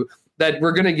guarantee you that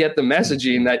we're going to get the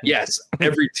messaging that, yes,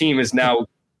 every team is now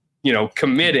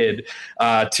committed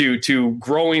to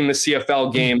growing the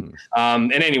CFL game.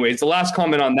 And anyways, the last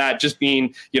comment on that just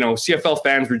being, CFL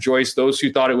fans rejoice. Those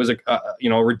who thought it was a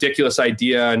ridiculous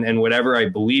idea and whatever, I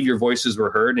believe your voices were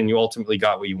heard and you ultimately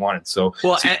got what you wanted. So,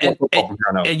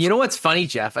 and you know what's funny,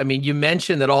 Jeff? I mean, you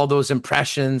mentioned that all those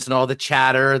impressions and all the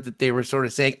chatter that they were sort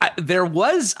of saying, there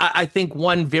was, I think,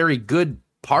 one very good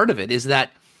part of it is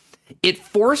that it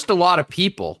forced a lot of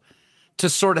people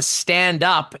to sort of stand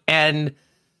up and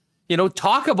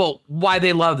talk about why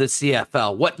they love the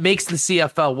CFL, what makes the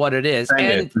CFL what it is,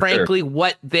 and frankly,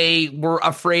 what they were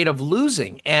afraid of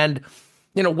losing. And,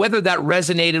 whether that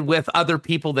resonated with other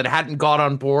people that hadn't got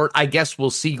on board, I guess we'll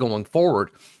see going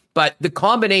forward. But the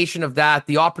combination of that,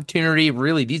 the opportunity,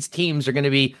 really, these teams are going to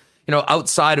be,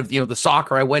 outside of, the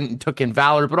soccer. I went and took in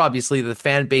Valor, but obviously the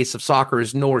fan base of soccer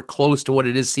is nowhere close to what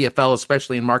it is CFL,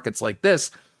 especially in markets like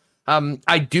this.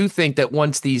 I do think that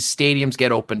once these stadiums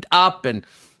get opened up and,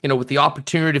 with the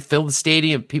opportunity to fill the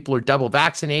stadium, people are double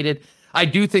vaccinated. I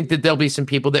do think that there'll be some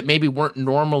people that maybe weren't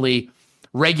normally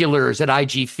regulars at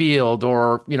IG Field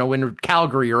or, in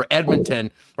Calgary or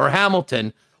Edmonton or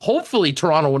Hamilton. Hopefully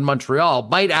Toronto and Montreal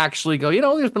might actually go,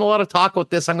 there's been a lot of talk about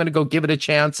this. I'm going to go give it a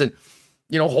chance and,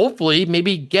 hopefully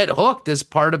maybe get hooked as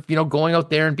part of, going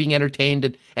out there and being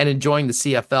entertained and enjoying the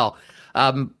CFL.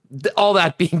 All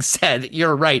that being said,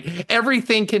 you're right.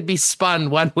 Everything can be spun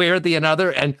one way or the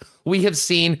other, and we have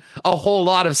seen a whole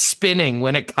lot of spinning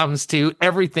when it comes to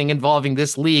everything involving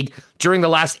this league during the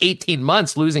last 18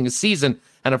 months, losing a season,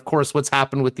 and of course what's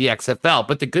happened with the XFL.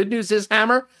 But the good news is,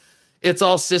 Hammer, it's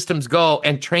all systems go,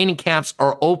 and training camps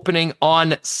are opening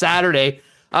on Saturday.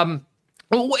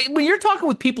 When you're talking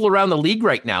with people around the league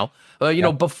right now,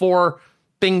 before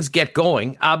things get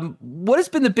going, what has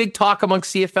been the big talk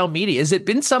amongst CFL media? Has it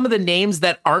been some of the names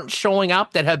that aren't showing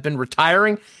up that have been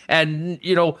retiring and,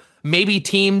 maybe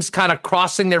teams kind of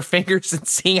crossing their fingers and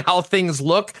seeing how things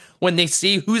look when they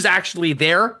see who's actually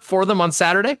there for them on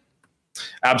Saturday?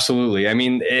 Absolutely. I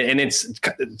mean, and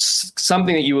it's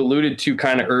something that you alluded to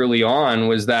kind of early on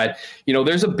was that,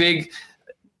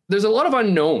 there's a lot of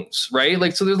unknowns, right?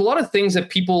 Like, so there's a lot of things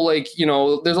that people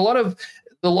there's a lot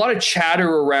of chatter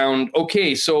around,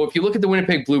 okay, so if you look at the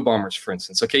Winnipeg Blue Bombers, for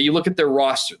instance, okay, you look at their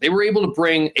roster, they were able to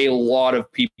bring a lot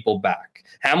of people back.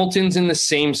 Hamilton's in the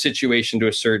same situation to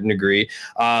a certain degree.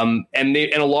 And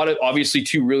a lot of, obviously,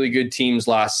 two really good teams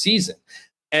last season.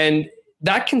 And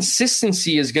that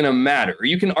consistency is going to matter.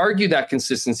 You can argue that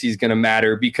consistency is going to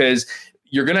matter because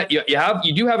you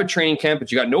do have a training camp,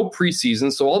 but you got no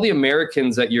preseason. So all the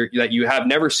Americans that you have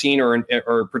never seen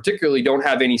or particularly don't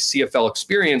have any CFL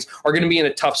experience are going to be in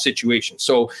a tough situation.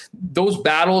 So those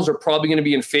battles are probably going to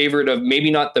be in favor of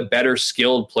maybe not the better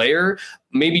skilled player,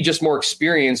 maybe just more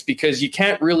experienced, because you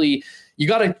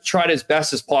got to try as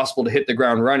best as possible to hit the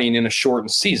ground running in a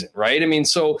shortened season, right? I mean,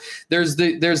 so there's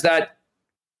that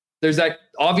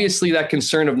obviously that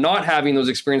concern of not having those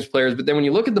experienced players. But then when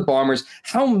you look at the Bombers,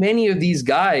 how many of these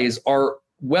guys are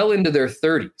well into their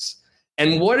 30s?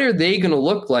 And what are they going to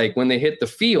look like when they hit the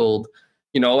field?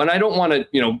 And I don't want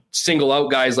to, single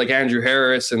out guys like Andrew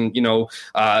Harris and,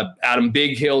 Adam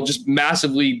Bighill, just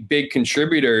massively big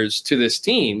contributors to this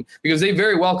team, because they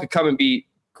very well could come and be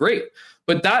great.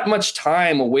 But that much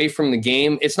time away from the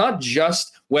game, it's not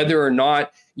just whether or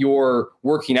not you're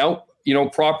working out,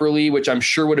 properly, which I'm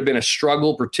sure would have been a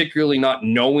struggle, particularly not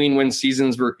knowing when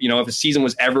seasons were, if a season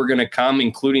was ever going to come,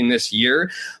 including this year,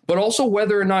 but also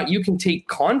whether or not you can take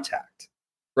contact,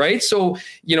 right? So,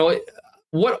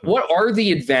 what are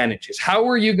the advantages? How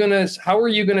are you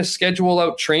gonna schedule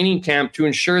out training camp to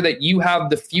ensure that you have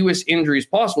the fewest injuries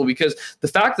possible? Because the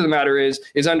fact of the matter is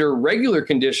under regular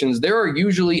conditions, there are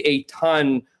usually a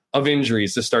ton of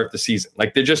injuries to start the season.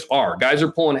 Like there just are. Guys are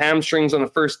pulling hamstrings on the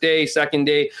first day, second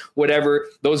day, whatever.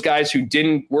 Those guys who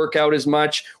didn't work out as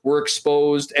much were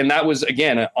exposed. And that was,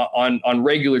 again, on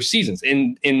regular seasons.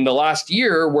 In the last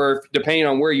year, where depending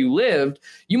on where you lived,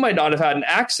 you might not have had an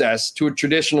access to a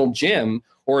traditional gym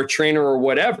or a trainer or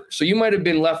whatever. So you might have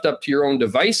been left up to your own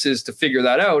devices to figure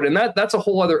that out. And that's a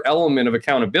whole other element of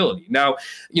accountability. Now,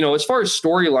 as far as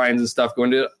storylines and stuff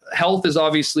going to, health is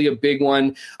obviously a big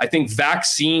one. I think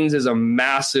vaccines is a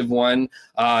massive one.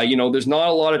 There's not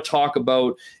a lot of talk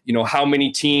about, how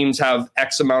many teams have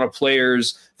X amount of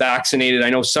players vaccinated. I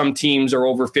know some teams are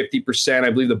over 50%. I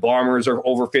believe the Bombers are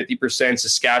over 50%.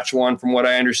 Saskatchewan, from what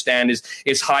I understand,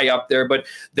 is high up there. But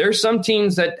there's some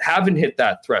teams that haven't hit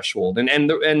that threshold.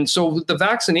 And so the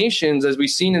vaccinations, as we've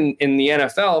seen in the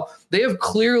NFL, they have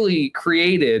clearly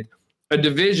created a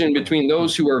division between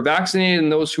those who are vaccinated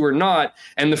and those who are not,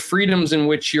 and the freedoms in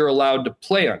which you're allowed to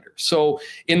play under. So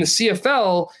in the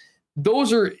CFL,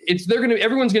 everyone's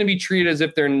going to be treated as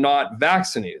if they're not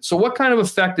vaccinated. So what kind of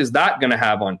effect is that going to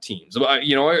have on teams?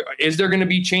 Is there going to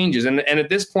be changes? And at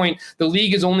this point, the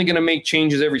league is only going to make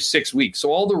changes every 6 weeks. So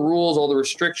all the rules, all the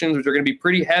restrictions, which are going to be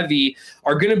pretty heavy,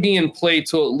 are going to be in play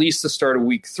till at least the start of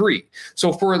week 3.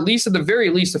 So for at the very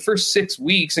least, the first 6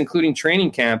 weeks, including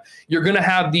training camp, you're going to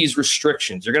have these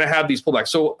restrictions. You're going to have these pullbacks.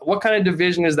 So what kind of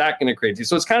division is that going to create?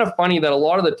 So it's kind of funny that a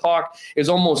lot of the talk is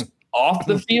almost off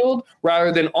the field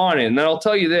rather than on it. And then I'll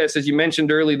tell you this, as you mentioned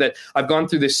earlier, that I've gone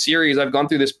through this series, I've gone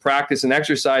through this practice and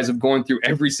exercise of going through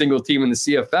every single team in the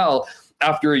CFL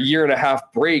after a year and a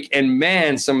half break. And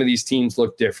man, some of these teams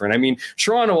look different. I mean,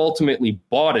 Toronto ultimately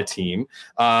bought a team,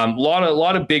 a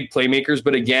lot of big playmakers,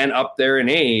 but again, up there in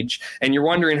age. And you're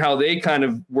wondering how they kind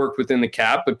of worked within the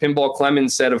cap. But Pinball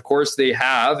Clemens said, of course they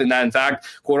have, and that in fact,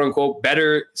 quote unquote,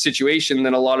 better situation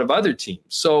than a lot of other teams.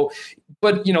 So,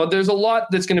 but there's a lot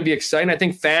that's going to be exciting. I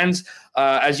think fans,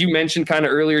 as you mentioned kind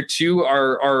of earlier too,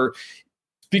 are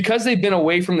because they've been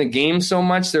away from the game so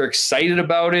much, they're excited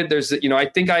about it. There's, I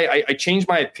think I changed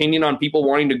my opinion on people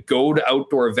wanting to go to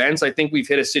outdoor events. I think we've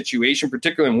hit a situation,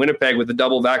 particularly in Winnipeg with the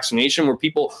double vaccination, where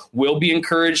people will be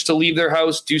encouraged to leave their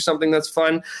house, do something that's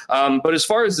fun. But as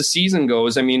far as the season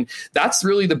goes, I mean, that's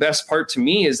really the best part to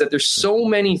me, is that there's so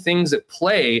many things at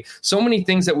play, so many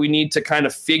things that we need to kind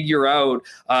of figure out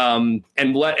and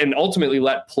ultimately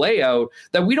let play out,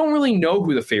 that we don't really know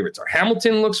who the favorites are.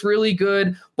 Hamilton looks really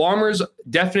good. Bombers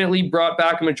definitely brought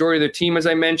back a majority of their team, as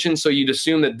I mentioned, so you'd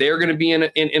assume that they're going to be in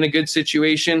a good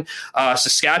situation.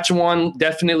 Saskatchewan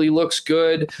definitely looks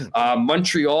good.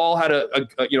 Montreal had a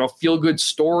feel-good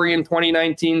story in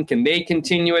 2019. Can they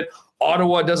continue it?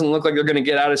 Ottawa doesn't look like they're going to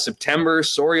get out of September.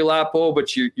 Sorry, Lapo,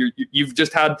 but you've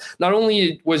just had, not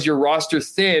only was your roster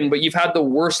thin, but you've had the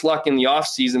worst luck in the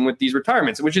offseason with these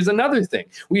retirements, which is another thing.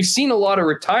 We've seen a lot of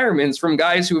retirements from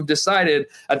guys who have decided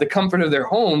at the comfort of their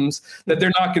homes that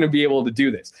they're not going to be able to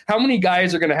do this. How many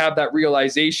guys are going to have that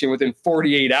realization within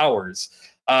 48 hours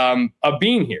of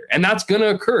being here? And that's going to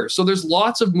occur. So there's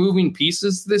lots of moving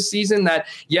pieces this season that,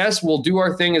 yes, we'll do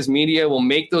our thing as media. We'll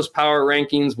make those power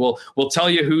rankings. We'll tell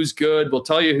you who's good. We'll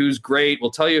tell you who's great.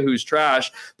 We'll tell you who's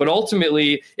trash. But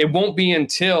ultimately, it won't be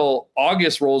until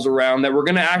August rolls around that we're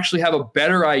going to actually have a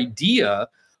better idea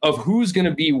of who's going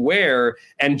to be where,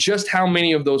 and just how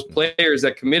many of those players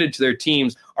that committed to their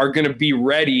teams are going to be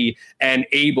ready and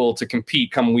able to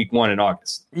compete come week 1 in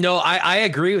August. No, I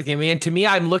agree with you. I mean, to me,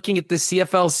 I'm looking at the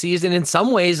CFL season in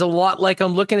some ways a lot like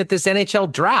I'm looking at this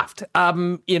NHL draft.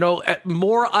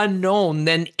 More unknown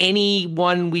than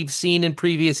anyone we've seen in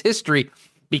previous history,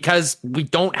 because we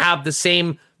don't have the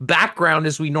same background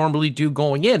as we normally do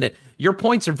going in. And your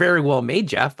points are very well made,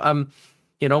 Jeff.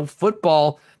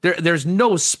 Football, there's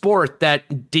no sport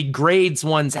that degrades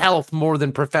one's health more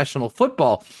than professional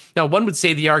football. Now, one would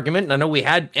say the argument, and I know we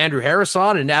had Andrew Harris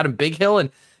on and Adam Bighill,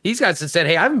 and these guys have said,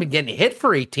 hey, I haven't been getting hit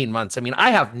for 18 months. I mean, I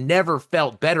have never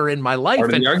felt better in my life.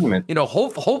 Part of the argument.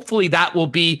 Hopefully that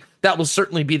will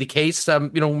certainly be the case,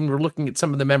 when we're looking at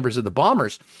some of the members of the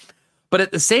Bombers. But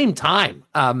at the same time,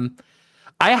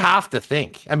 I have to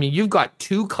think, I mean, you've got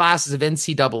 2 classes of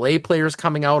NCAA players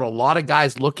coming out, a lot of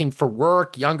guys looking for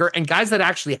work, younger, and guys that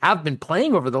actually have been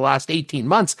playing over the last 18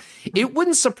 months. It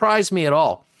wouldn't surprise me at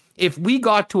all if we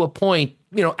got to a point,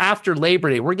 after Labor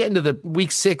Day, we're getting to the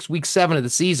week 6, week 7 of the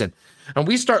season, and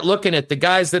we start looking at the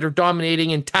guys that are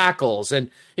dominating in tackles and,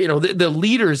 the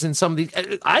leaders in some of these,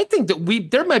 I think that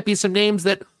there might be some names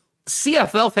that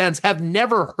CFL fans have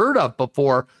never heard of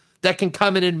before that can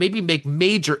come in and maybe make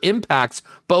major impacts,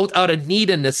 both out of need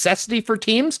and necessity for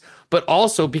teams, but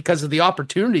also because of the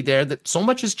opportunity there that so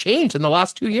much has changed in the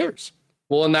last 2 years.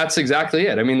 Well, and that's exactly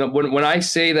it. I mean, when I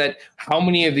say that how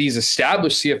many of these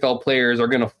established CFL players are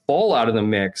going to fall out of the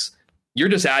mix, you're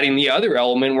just adding the other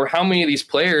element where how many of these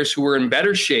players who are in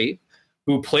better shape,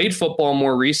 who played football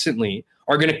more recently,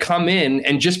 are going to come in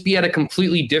and just be at a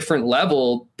completely different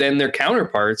level than their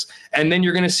counterparts. And then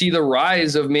you're going to see the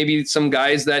rise of maybe some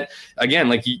guys that, again,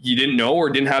 like you didn't know or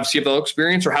didn't have CFL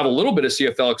experience or have a little bit of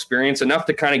CFL experience enough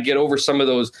to kind of get over some of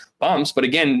those bumps, but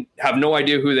again, have no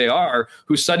idea who they are,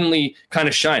 who suddenly kind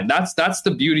of shine. That's the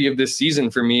beauty of this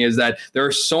season for me, is that there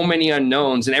are so many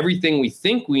unknowns, and everything we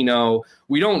think we know,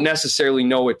 we don't necessarily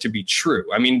know it to be true.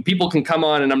 I mean, people can come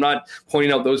on, and I'm not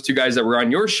pointing out those two guys that were on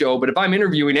your show, but if I'm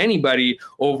interviewing anybody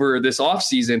over this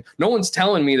offseason, no one's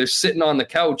telling me they're sitting on the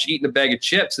couch eating a bag of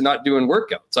chips and not doing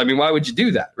workouts. I mean, why would you do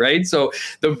that, right? So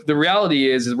the reality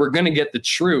is we're going to get the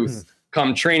truth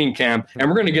come training camp, and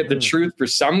we're going to get the truth for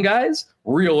some guys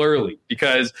real early,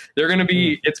 because they're going to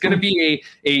be, it's going to be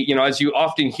a, as you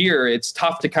often hear, it's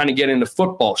tough to kind of get into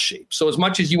football shape. So as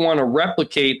much as you want to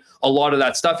replicate a lot of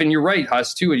that stuff, and you're right,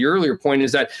 Huss, too, at your earlier point,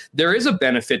 is that there is a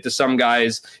benefit to some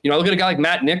guys. I look at a guy like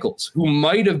Matt Nichols, who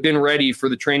might have been ready for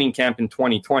the training camp in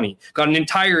 2020, got an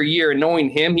entire year, and knowing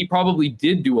him, he probably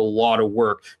did do a lot of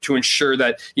work to ensure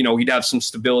that, he'd have some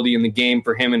stability in the game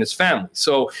for him and his family.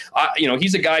 So,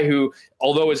 he's a guy who,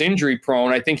 although is injury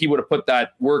prone, I think he would have put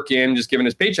that work in, just given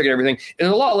his paycheck and everything.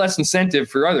 There's a lot less incentive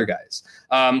for other guys.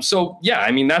 So yeah,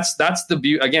 I mean, that's the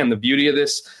beauty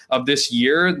of this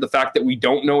year, the fact that we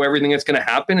don't know everything that's going to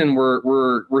happen, and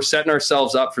we're setting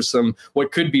ourselves up for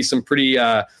what could be some pretty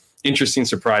interesting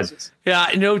surprises.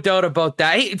 Yeah, no doubt about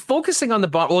that. Hey, focusing on the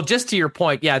bottom, well, just to your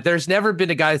point, yeah, there's never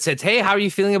been a guy that says, hey, how are you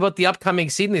feeling about the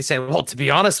upcoming season? They say, well, to be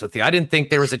honest with you, I didn't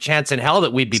think there was a chance in hell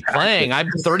that we'd be playing.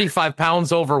 I'm 35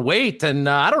 pounds overweight, and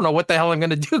I don't know what the hell I'm going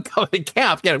to do coming to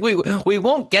camp. Yeah, we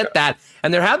won't get that.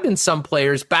 And there have been some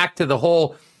players, back to the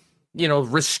whole,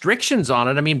 restrictions on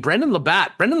it. I mean, Brendan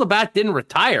Labatt didn't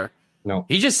retire. No,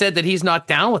 he just said that he's not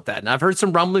down with that. And I've heard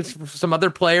some rumblings from some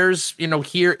other players,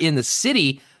 here in the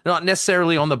city, not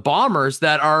necessarily on the Bombers,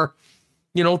 that are,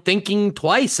 thinking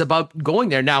twice about going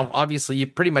there. Now, obviously, you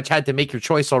pretty much had to make your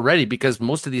choice already, because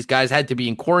most of these guys had to be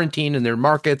in quarantine in their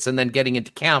markets and then getting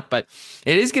into camp. But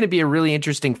it is going to be a really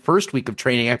interesting first week of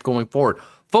training going forward.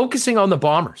 Focusing on the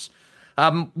Bombers,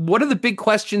 what are the big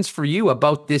questions for you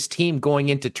about this team going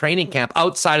into training camp,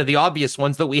 outside of the obvious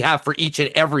ones that we have for each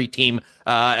and every team,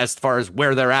 as far as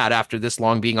where they're at after this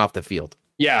long being off the field?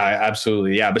 Yeah,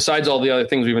 absolutely. Yeah. Besides all the other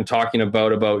things we've been talking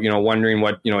about, wondering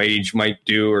what, age might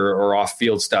do or off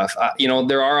field stuff,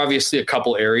 there are obviously a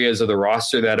couple areas of the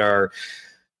roster that are,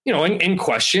 in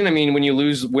question. I mean, when you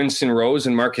lose Winston Rose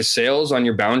and Marcus Sales on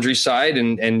your boundary side,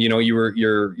 and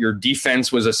your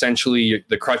defense was essentially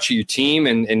the crutch of your team,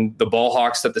 and the ball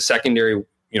hawks that the secondary,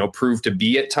 proved to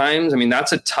be at times. I mean,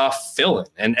 that's a tough fill-in.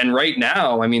 And right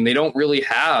now, I mean, they don't really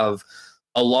have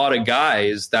a lot of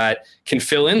guys that can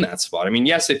fill in that spot. I mean,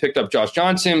 yes, they picked up Josh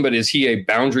Johnson, but is he a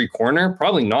boundary corner?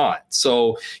 Probably not.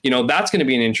 So, that's going to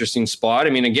be an interesting spot. I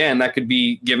mean, again, that could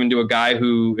be given to a guy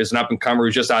who is an up and comer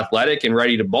who's just athletic and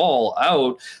ready to ball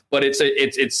out, but it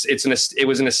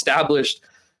was an established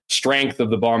strength of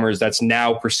the Bombers that's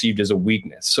now perceived as a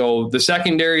weakness. So the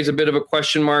secondary is a bit of a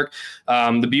question mark.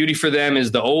 The beauty for them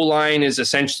is the O-line is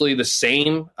essentially the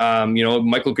same.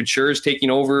 Michael Couture is taking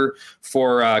over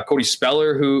for Cody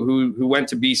Speller, who went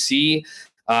to BC.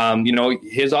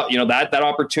 That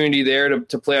opportunity there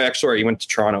to play. Sorry, he went to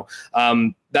Toronto.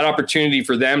 That opportunity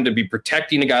for them to be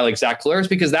protecting a guy like Zach Collaros,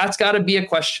 because that's got to be a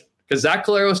question, because Zach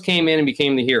Collaros came in and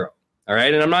became the hero. All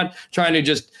right. And I'm not trying to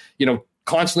just,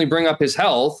 constantly bring up his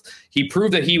health. He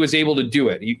proved that he was able to do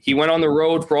it. He went on the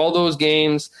road for all those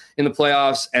games in the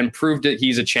playoffs and proved that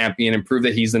he's a champion and proved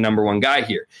that he's the number one guy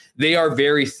here. They are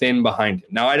very thin behind him.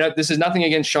 Now, this is nothing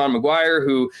against Sean McGuire,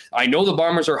 who I know the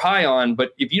Bombers are high on,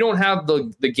 but if you don't have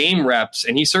the game reps,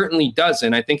 and he certainly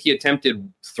doesn't, I think he attempted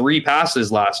 3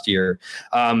 passes last year,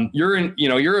 you're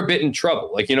a bit in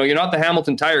trouble. Like, you're not the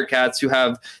Hamilton Tiger Cats who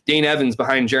have Dane Evans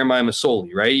behind Jeremiah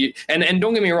Masoli, right? And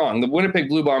don't get me wrong, the Winnipeg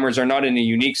Blue Bombers are not in a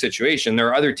unique situation. There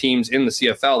are other teams in the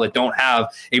CFL that don't have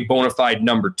a bona fide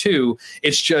number 2.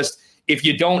 It's just, if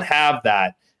you don't have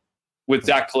that with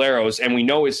Zach Collaros, and we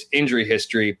know his injury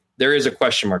history, there is a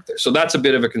question mark there. So that's a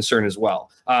bit of a concern as well.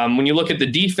 When you look at the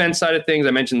defense side of things,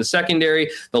 I mentioned the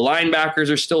secondary, the linebackers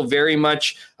are still very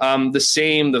much the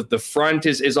same. The front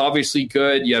is obviously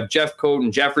good. You have Jeff Coat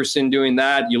and Jefferson doing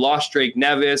that. You lost Drake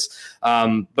Nevis,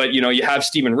 but you have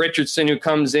Steven Richardson who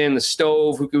comes in, the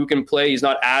stove who can play. He's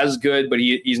not as good, but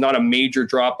he's not a major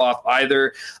drop off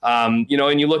either. And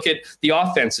you look at the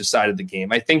offensive side of the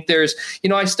game. I think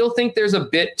I still think there's a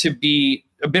bit to be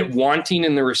a bit wanting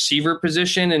in the receiver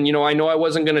position. And, I know I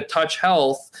wasn't going to touch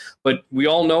health, but we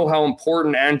all know how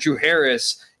important Andrew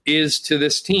Harris is to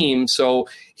this team. So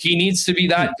he needs to be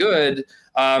that good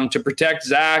to protect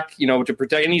Zach,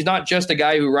 and he's not just a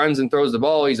guy who runs and throws the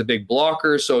ball. He's a big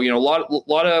blocker. So, a lot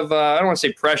of, I don't want to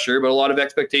say pressure, but a lot of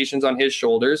expectations on his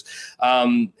shoulders.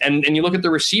 And you look at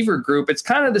the receiver group, it's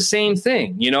kind of the same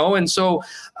thing, and so,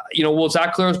 will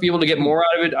Zach Collaros be able to get more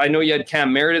out of it? I know you had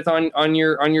Cam Meredith on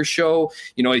your show.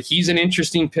 He's an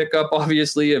interesting pickup,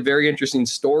 obviously, a very interesting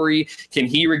story. Can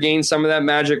he regain some of that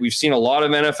magic? We've seen a lot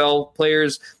of NFL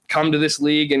players come to this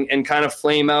league and kind of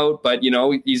flame out, but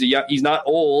he's not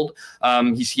old.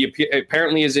 He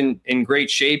apparently is in great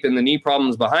shape, and the knee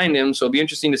problems behind him. So it'll be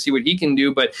interesting to see what he can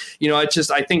do. But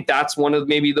I think that's one of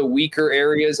maybe the weaker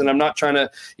areas. And I'm not trying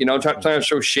to trying to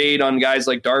show shade on guys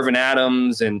like Darvin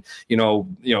Adams and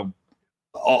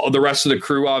all the rest of the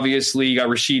crew. Obviously, you got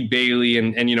Rasheed Bailey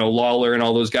and Lawler and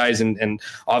all those guys, and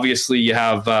obviously you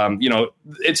have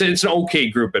it's an okay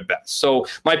group at best. So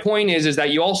my point is that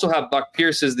you also have Buck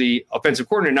Pierce as the offensive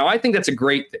coordinator. Now I think that's a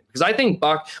great thing, because I think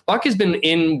Buck has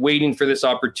been waiting for this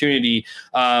opportunity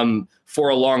for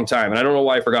a long time. And I don't know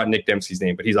why I forgot Nick Dempsey's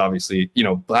name, but he's obviously,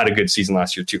 had a good season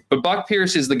last year too. But Buck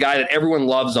Pierce is the guy that everyone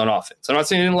loves on offense. I'm not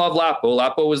saying I didn't love Lapo.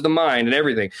 Lapo was the mind and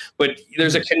everything, but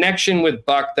there's a connection with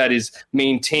Buck that is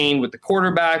maintained with the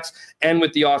quarterbacks and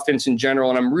with the offense in general.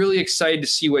 And I'm really excited to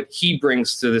see what he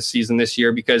brings to the season this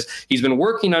year, because he's been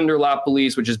working under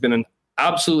LaPolice, which has been an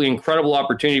absolutely incredible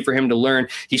opportunity for him to learn.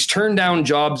 He's turned down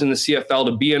jobs in the CFL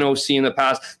to be an OC in the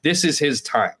past. This is his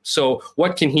time. So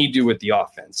what can he do with the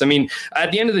offense? I mean,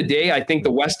 at the end of the day, I think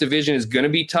the West Division is going to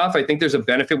be tough. I think there's a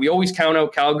benefit. We always count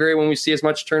out Calgary when we see as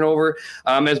much turnover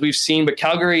as we've seen, but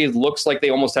Calgary looks like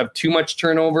they almost have too much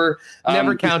turnover.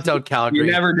 Never count out Calgary.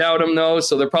 You never doubt them, though.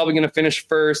 So they're probably going to finish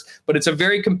first, but it's a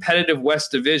very competitive West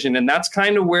Division. And that's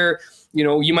kind of where,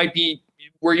 you might be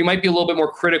a little bit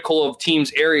more critical of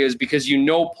teams' areas, because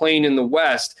playing in the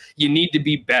West, you need to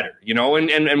be better,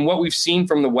 and what we've seen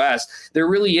from the West, there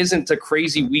really isn't a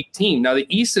crazy weak team. Now the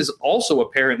East has also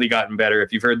apparently gotten better,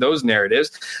 if you've heard those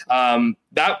narratives.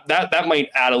 That might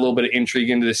add a little bit of intrigue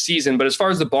into the season. But as far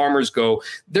as the Bombers go,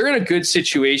 they're in a good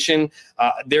situation.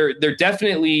 They're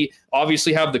definitely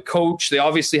obviously have the coach. They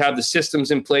obviously have the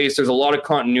systems in place. There's a lot of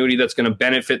continuity that's going to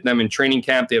benefit them in training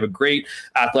camp. They have a great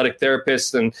athletic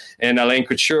therapist and Alain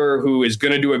Couture, who is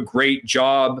going to do a great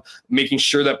job making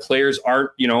sure that players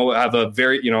aren't, have a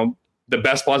very, the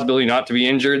best possibility not to be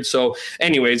injured. So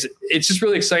anyways, it's just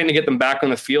really exciting to get them back on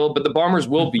the field. But the Bombers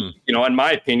will be, in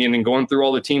my opinion, and going through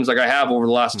all the teams like I have over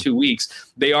the last 2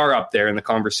 weeks, they are up there in the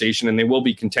conversation, and they will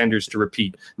be contenders to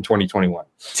repeat in 2021.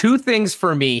 Two things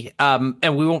for me,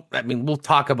 and we'll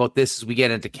talk about this as we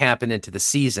get into camp and into the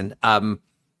season.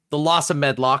 The loss of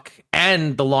Medlock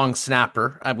and the long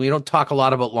snapper. We don't talk a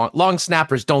lot about long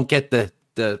snappers don't get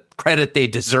the credit they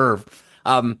deserve.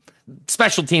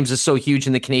 Special teams is so huge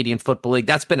in the Canadian Football League.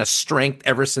 That's been a strength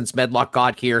ever since Medlock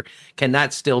got here. Can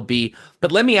that still be?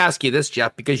 But let me ask you this,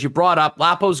 Jeff, because you brought up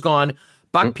Lapo's gone.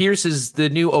 Buck Pierce is the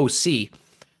new OC.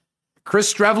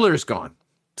 Chris Streveler's gone.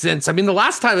 The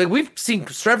last time we've seen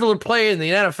Streveler play in the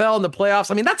NFL in the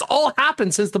playoffs, that's all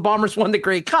happened since the Bombers won the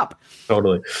Grey Cup.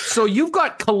 Totally. So you've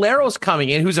got Collaros coming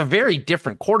in, who's a very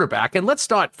different quarterback. And let's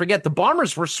not forget, the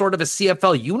Bombers were sort of a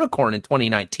CFL unicorn in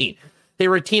 2019. They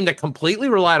were a team that completely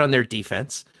relied on their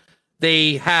defense.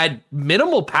 They had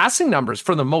minimal passing numbers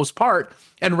for the most part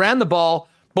and ran the ball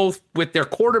both with their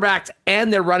quarterbacks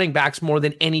and their running backs more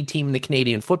than any team in the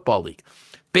Canadian Football League.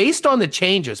 Based on the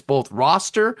changes, both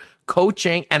roster,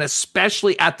 coaching, and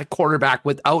especially at the quarterback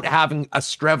without having a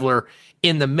Streveler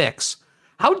in the mix,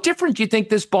 how different do you think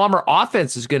this Bomber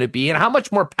offense is going to be, and how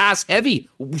much more pass heavy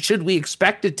should we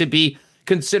expect it to be,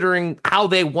 considering how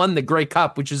they won the Grey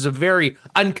Cup, which is a very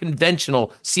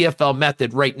unconventional CFL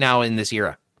method right now in this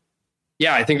era?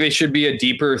 Yeah, I think they should be a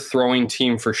deeper throwing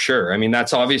team for sure.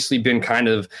 That's obviously been kind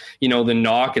of, the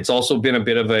knock. It's also been a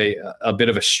bit of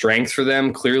a strength for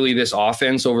them. Clearly, this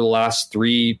offense over the last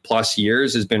 3+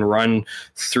 years has been run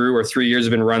through, or 3 years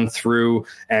have been run through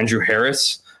Andrew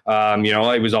Harris.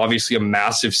 It was obviously a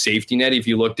massive safety net. If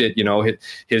you looked at,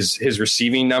 his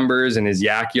receiving numbers and his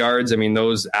yak yards, I mean,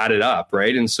 those added up,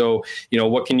 right? And so,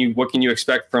 what can you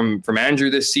expect from Andrew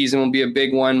this season will be a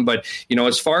big one. But,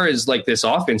 as far as like this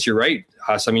offense, you're right,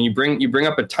 Huss. I mean, you bring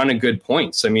up a ton of good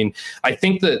points. I mean, I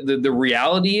think the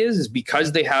reality is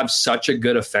because they have such a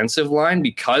good offensive line,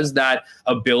 because that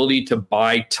ability to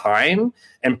buy time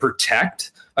and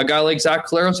protect a guy like Zach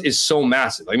Collaros is so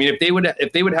massive. I mean, if they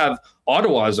would have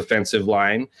Ottawa's offensive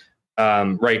line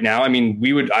right now, I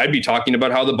mean, I'd be talking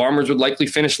about how the Bombers would likely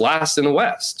finish last in the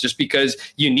West, just because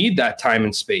you need that time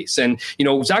and space. And,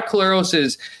 Zach Collaros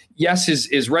is, yes,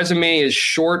 his resume is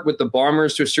short with the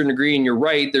Bombers to a certain degree. And you're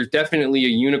right, there's definitely a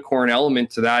unicorn element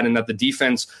to that, and that the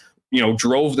defense,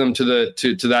 drove them to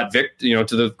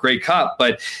the Grey Cup.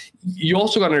 But you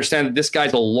also got to understand that this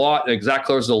guy's Zach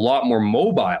Collaros is a lot more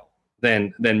mobile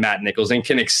than Matt Nichols and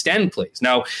can extend plays.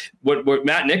 Now, what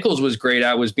Matt Nichols was great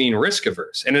at was being risk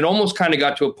averse. And it almost kind of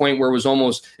got to a point where it was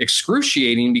almost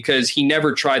excruciating because he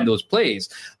never tried those plays.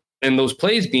 And those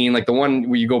plays being like the one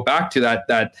where you go back to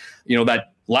that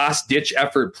last ditch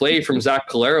effort play from Zach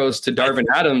Collaros to Darvin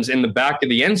Adams in the back of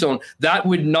the end zone, that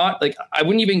would not, I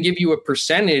wouldn't even give you a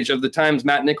percentage of the times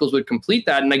Matt Nichols would complete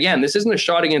that. And again, this isn't a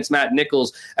shot against Matt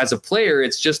Nichols as a player.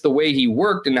 It's just the way he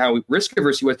worked and how risk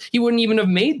averse he was. He wouldn't even have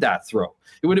made that throw.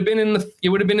 It would have been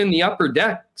in the upper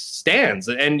deck stands.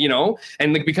 And,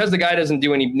 because the guy doesn't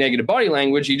do any negative body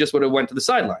language, he just would have went to the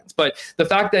sidelines. But the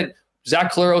fact that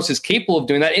Zach Collaros is capable of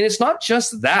doing that, and it's not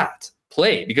just that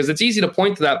play, because it's easy to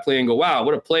point to that play and go, wow,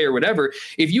 what a play or whatever.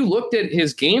 If you looked at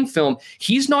his game film,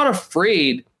 he's not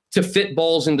afraid to fit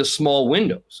balls into small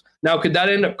windows. Now, could that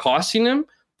end up costing him?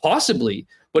 Possibly,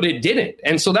 but it didn't.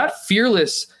 And so that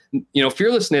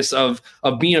fearlessness of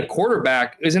being a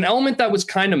quarterback is an element that was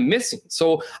kind of missing.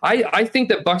 So I think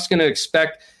that Buck's going to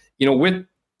expect, with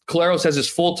Collaros as his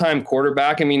full-time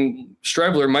quarterback, I mean,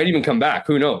 Strebler might even come back.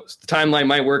 Who knows? The timeline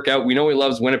might work out. We know he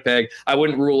loves Winnipeg. I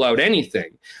wouldn't rule out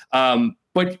anything.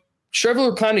 But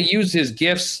Strebler kind of used his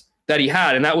gifts that he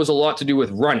had, and that was a lot to do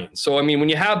with running. So, I mean, when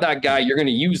you have that guy, you're going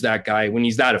to use that guy when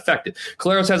he's that effective.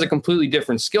 Collaros has a completely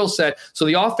different skill set, so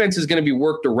the offense is going to be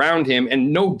worked around him,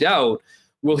 and no doubt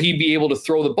will he be able to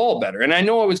throw the ball better. And I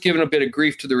know I was giving a bit of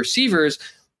grief to the receivers,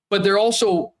 but they're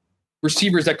also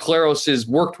receivers that Collaros has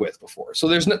worked with before. So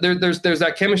there's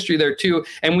that chemistry there too.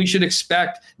 And we should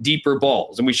expect deeper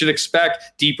balls and we should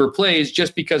expect deeper plays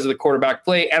just because of the quarterback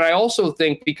play. And I also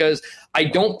think because I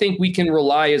don't think we can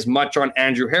rely as much on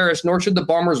Andrew Harris, nor should the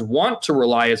Bombers want to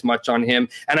rely as much on him.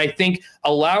 And I think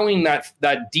allowing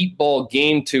that deep ball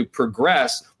game to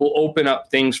progress will open up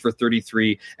things for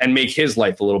 33 and make his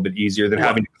life a little bit easier than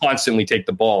having to constantly take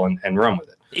the ball and run with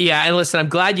it. Yeah, and listen, I'm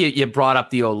glad you brought up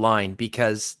the O-line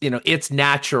because, it's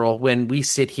natural when we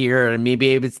sit here, and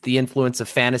maybe it's the influence of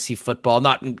fantasy football,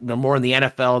 not more in the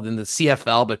NFL than the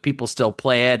CFL, but people still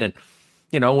play it. And,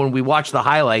 when we watch the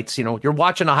highlights, you're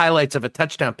watching the highlights of a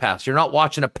touchdown pass. You're not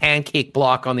watching a pancake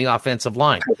block on the offensive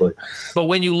line. Totally. But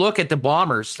when you look at the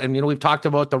Bombers, and, we've talked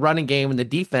about the running game and the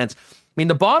defense, I mean,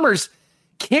 the Bombers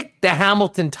kicked the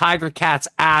Hamilton Tiger Cats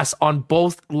ass on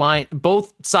both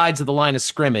sides of the line of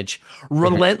scrimmage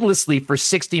relentlessly for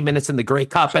 60 minutes in the Grey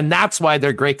Cup, and that's why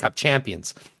they're Grey Cup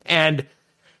champions. And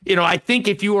I think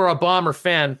if you are a Bomber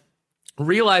fan,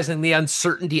 realizing the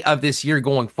uncertainty of this year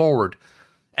going forward,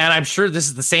 and I'm sure this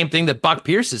is the same thing that Buck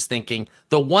Pierce is thinking,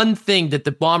 the one thing that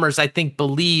the Bombers, I think,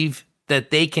 believe that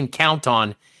they can count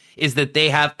on is that they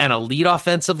have an elite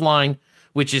offensive line,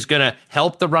 which is going to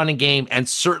help the running game and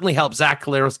certainly help Zach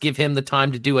Collaros, give him the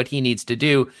time to do what he needs to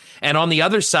do. And on the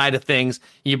other side of things,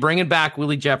 you bringing back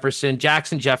Willie Jefferson,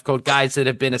 Jackson Jeffcoat, guys that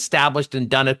have been established and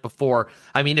done it before.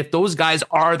 I mean, if those guys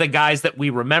are the guys that we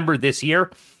remember this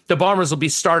year, the Bombers will be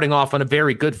starting off on a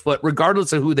very good foot,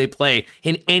 regardless of who they play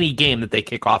in any game that they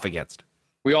kick off against.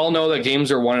 We all know that games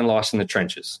are won and lost in the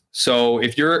trenches. So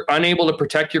if you're unable to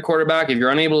protect your quarterback, if you're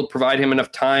unable to provide him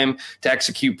enough time to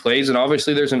execute plays, and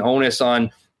obviously there's an onus on,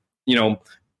 the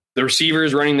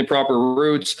receivers running the proper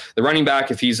routes, the running back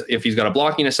if he's got a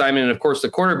blocking assignment, and of course the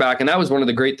quarterback. And that was one of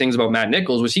the great things about Matt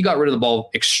Nichols was he got rid of the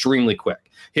ball extremely quick.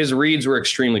 His reads were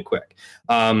extremely quick.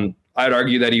 I'd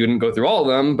argue that he wouldn't go through all of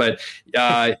them, but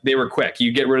they were quick.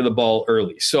 You get rid of the ball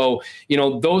early. So,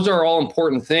 those are all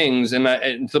important things. And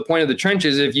to the point of the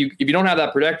trenches, if you don't have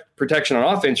that protection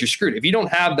on offense, you're screwed. If you don't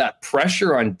have that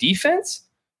pressure on defense,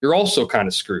 you're also kind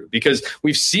of screwed because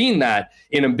we've seen that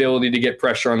inability to get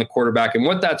pressure on the quarterback and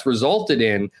what that's resulted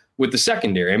in with the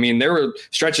secondary. I mean, there were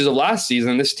stretches of last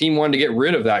season, this team wanted to get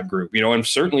rid of that group, and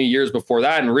certainly years before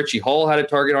that. And Richie Hall had a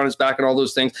target on his back and all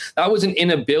those things. That was an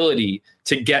inability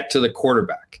to get to the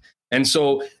quarterback. And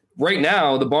so right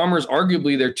now, the Bombers,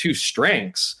 arguably their two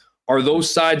strengths are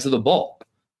those sides of the ball.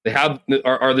 They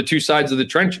are the two sides of the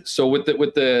trenches. So with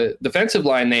the defensive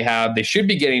line they should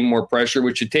be getting more pressure,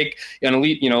 which should take and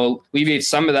alleviate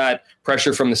some of that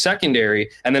pressure from the secondary.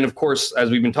 And then, of course,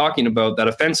 as we've been talking about, that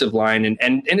offensive line, and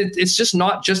it's just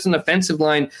not just an offensive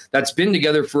line that's been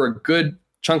together for a good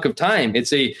chunk of time.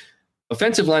 It's a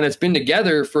offensive line that's been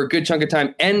together for a good chunk of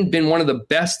time and been one of the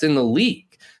best in the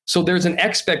league. So there's an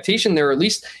expectation there, at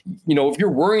least, if you're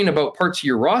worrying about parts of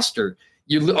your roster,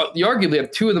 you arguably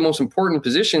have two of the most important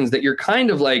positions that you're kind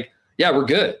of like, yeah, we're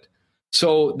good.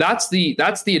 So that's the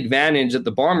advantage that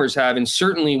the Bombers have, and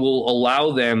certainly will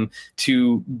allow them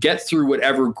to get through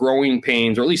whatever growing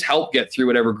pains, or at least help get through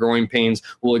whatever growing pains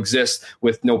will exist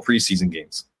with no preseason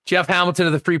games. Jeff Hamilton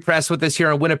of the Free Press with us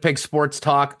here on Winnipeg Sports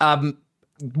Talk.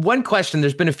 One question,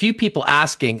 there's been a few people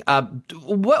asking,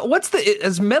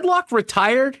 has Medlock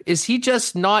retired? Is he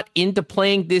just not into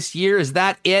playing this year? Is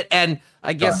that it? And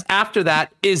I guess after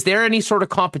that, is there any sort of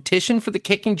competition for the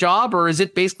kicking job, or is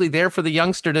it basically there for the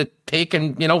youngster to take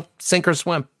and, sink or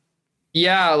swim?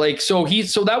 Yeah, so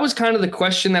that was kind of the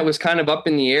question that was kind of up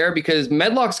in the air, because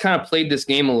Medlock's kind of played this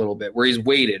game a little bit where he's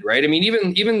waited, right? I mean,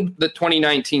 even the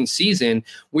 2019 season,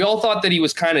 we all thought that he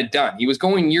was kind of done. He was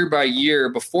going year by year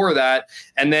before that,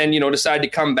 and then, decided to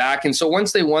come back. And so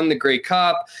once they won the Grey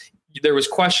Cup, there was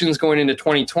questions going into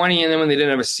 2020. And then when they didn't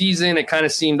have a season, it kind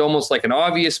of seemed almost like an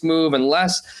obvious move,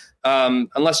 unless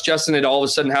Justin had all of a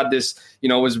sudden had this,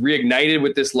 was reignited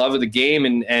with this love of the game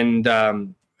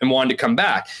and wanted to come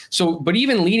back. So, but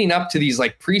even leading up to these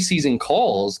preseason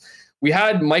calls, we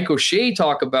had Mike O'Shea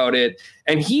talk about it,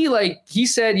 and he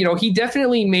said, he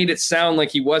definitely made it sound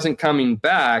like he wasn't coming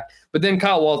back, but then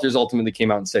Kyle Walters ultimately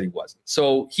came out and said he wasn't.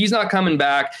 So he's not coming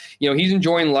back. He's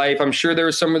enjoying life. I'm sure there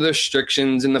were some of the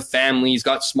restrictions in the family. He's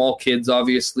got small kids,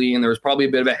 obviously, and there was probably a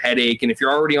bit of a headache. And if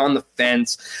you're already on the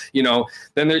fence,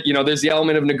 then there's the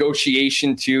element of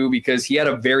negotiation too, because he had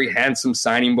a very handsome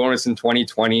signing bonus in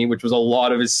 2020, which was a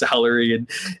lot of his salary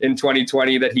in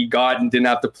 2020 that he got and didn't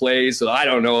have to play. So I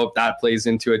don't know if that plays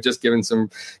into it, just giving some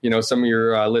of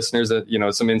your listeners,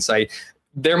 some insight.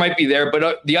 There might be there,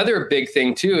 but the other big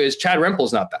thing too is Chad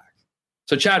Rempel's not back.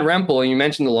 So Chad Rempel, and you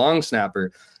mentioned the long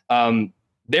snapper,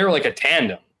 they're like a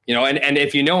tandem, and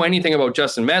if you know anything about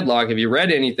Justin Medlock, if you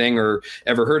read anything or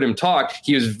ever heard him talk,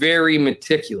 he was very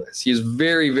meticulous. He is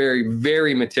very, very,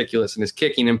 very meticulous in his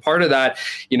kicking. And part of that,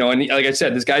 and like I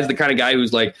said, this guy's the kind of guy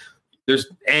who's like, there's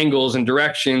angles and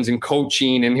directions and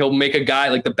coaching, and he'll make a guy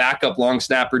like the backup long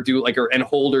snapper do and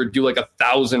holder do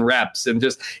 1,000 reps, and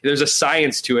just there's a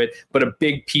science to it. But a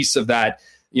big piece of that,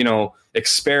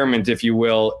 experiment, if you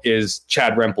will, is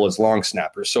Chad Rempel as long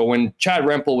snapper. So when Chad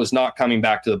Rempel was not coming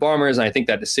back to the Bombers, and I think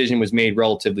that decision was made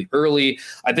relatively early,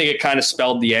 I think it kind of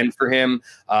spelled the end for him.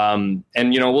 And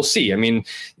we'll see. I mean,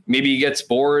 maybe he gets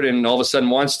bored and all of a sudden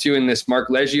wants to. And this Mark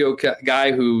Leggio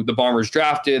guy who the Bombers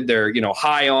drafted, they're,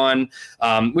 high on,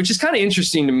 which is kind of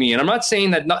interesting to me. And I'm not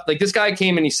saying that this guy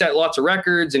came and he set lots of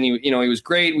records and he was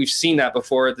great. We've seen that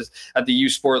before at the U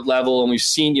Sport level. And we've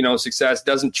seen, success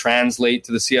doesn't translate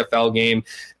to the CFL game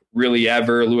really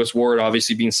ever. Lewis Ward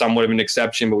obviously being somewhat of an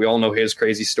exception, but we all know his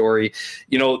crazy story,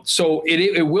 so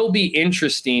it will be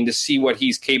interesting to see what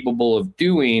he's capable of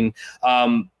doing.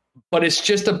 But it's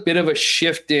just a bit of a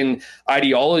shift in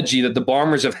ideology that the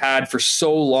Bombers have had for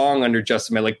so long under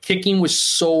Justin Medlock. Kicking was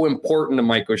so important to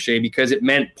Mike O'Shea because it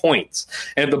meant points.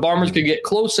 And if the Bombers could get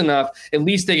close enough, at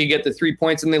least they could get the 3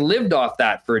 points. And they lived off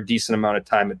that for a decent amount of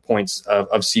time at points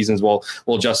of seasons while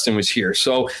Justin was here.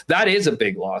 So that is a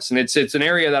big loss. And it's an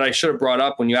area that I should have brought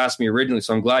up when you asked me originally.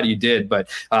 So I'm glad you did. But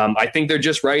I think they're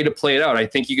just ready to play it out. I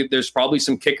think there's probably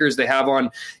some kickers they have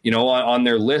on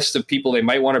their list of people they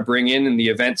might want to bring in the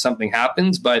event something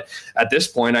happens, but at this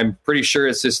point, I'm pretty sure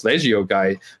it's this Leggio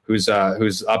guy who's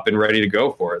up and ready to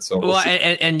go for it. So we'll see.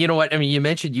 And you know what? I mean, you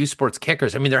mentioned U Sports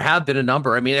kickers. I mean, there have been a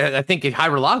number. I mean, I think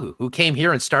Hairolahu, who came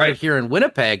here and started here in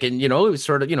Winnipeg, and it was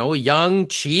sort of a young,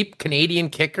 cheap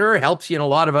Canadian kicker, helps you in a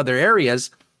lot of other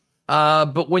areas.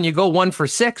 But when you go 1 for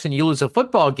 6 and you lose a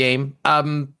football game,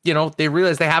 they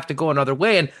realize they have to go another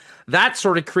way, and that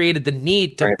sort of created the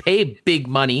need to pay big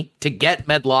money to get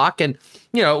Medlock. And,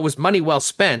 it was money well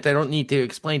spent. I don't need to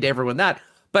explain to everyone that.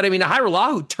 But I mean,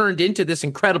 Hairolahu turned into this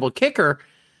incredible kicker,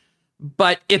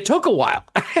 but it took a while.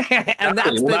 And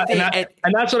that's what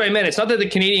I meant. It's not that the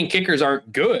Canadian kickers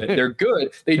aren't good. They're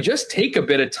good. They just take a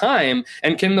bit of time.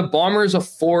 And can the Bombers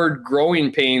afford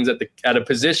growing pains at a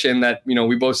position that,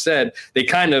 we both said they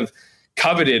kind of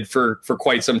coveted for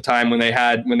quite some time when they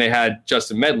had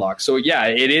Justin Medlock. So yeah,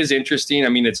 it is interesting. I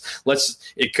mean,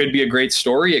 it could be a great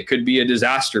story. It could be a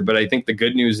disaster, but I think the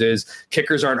good news is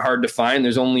kickers aren't hard to find.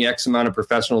 There's only X amount of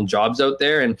professional jobs out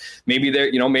there. And maybe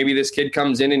maybe this kid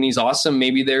comes in and he's awesome.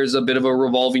 Maybe there's a bit of a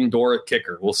revolving door at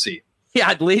kicker. We'll see.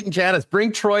 Yeah, Leighton Janice,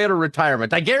 bring Troy out of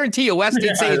retirement. I guarantee you, West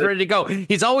did say he's ready to go.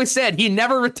 He's always said he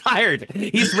never retired.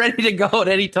 He's ready to go at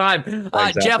any time.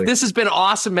 Exactly. Jeff, this has been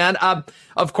awesome, man.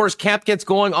 Of course, camp gets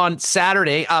going on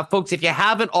Saturday. Folks, if you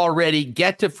haven't already,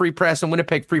 get to Free Press and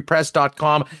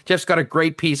winnipegfreepress.com. Jeff's got a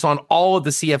great piece on all of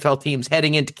the CFL teams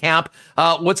heading into camp.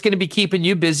 What's going to be keeping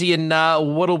you busy, and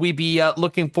what'll we be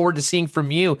looking forward to seeing from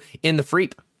you in the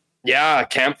Freep? Yeah,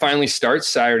 camp finally starts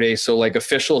Saturday, so like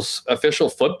official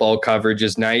football coverage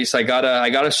is nice. I got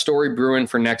a story brewing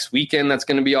for next weekend that's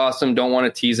going to be awesome. Don't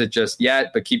want to tease it just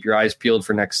yet, but keep your eyes peeled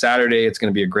for next Saturday. It's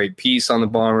going to be a great piece on the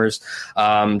Bombers.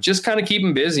 Just kind of keep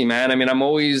them busy, man. I mean, I'm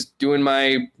always doing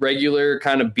my regular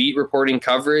kind of beat reporting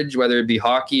coverage, whether it be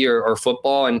hockey or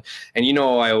football, and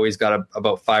I always got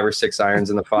about 5 or 6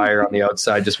 irons in the fire on the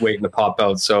outside, just waiting to pop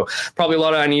out. So probably a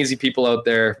lot of uneasy people out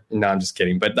there. No, I'm just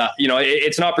kidding, but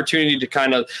it's an opportunity to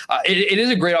kind of it is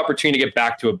a great opportunity to get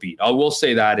back to a beat. I will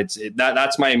say that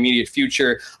that's my immediate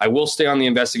future. I will stay on the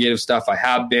investigative stuff. I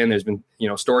have been. There's been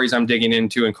stories I'm digging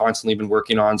into and constantly been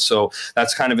working on. So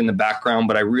that's kind of in the background,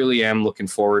 but I really am looking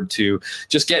forward to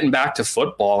just getting back to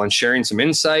football and sharing some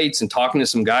insights and talking to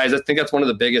some guys. I think that's one of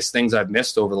the biggest things I've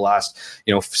missed over the last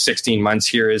 16 months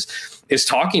here is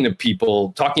talking to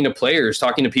people, talking to players,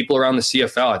 talking to people around the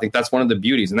CFL. I think that's one of the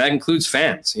beauties, and that includes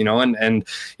fans, and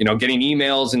getting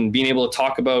emails and being able to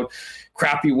talk about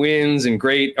crappy losses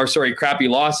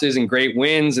and great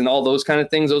wins and all those kind of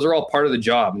things. Those are all part of the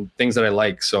job and things that I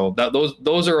like. So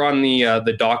those are on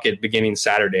the docket beginning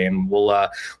Saturday, and we'll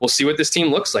see what this team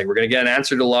looks like. We're going to get an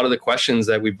answer to a lot of the questions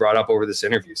that we brought up over this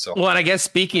interview. So, well, and I guess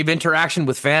speaking of interaction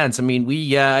with fans, I mean,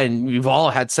 we've all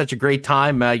had such a great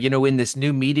time, in this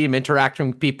new medium, interacting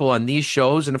with people on these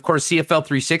shows. And of course, CFL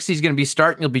 360 is going to be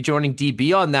starting. You'll be joining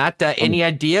DB on that. Any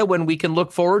idea when we can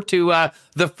look forward to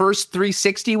the first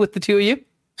 360 with the two of you?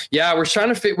 Yeah, we're trying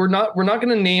to fit. We're not going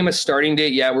to name a starting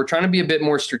date yet. We're trying to be a bit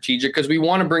more strategic because we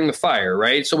want to bring the fire,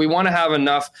 right? So we want to have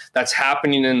enough that's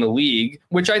happening in the league,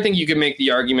 which I think you could make the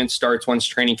argument starts once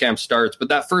training camp starts. But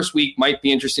that first week might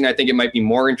be interesting. I think it might be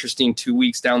more interesting 2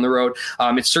 weeks down the road.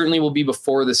 It certainly will be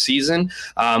before the season,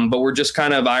 but we're just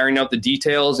kind of ironing out the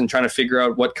details and trying to figure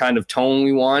out what kind of tone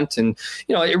we want. And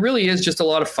it really is just a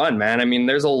lot of fun, man. I mean,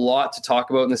 there's a lot to talk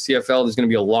about in the CFL. There's going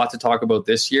to be a lot to talk about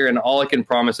this year, and all I can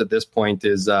promise at this point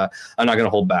is I'm not going to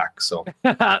hold back. So,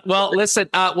 well, listen,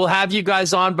 we'll have you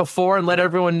guys on before and let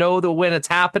everyone know when it's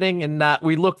happening, and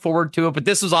we look forward to it. But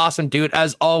this was awesome, dude,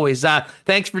 as always.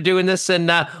 Thanks for doing this,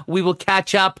 and we will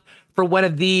catch up for one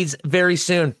of these very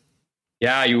soon.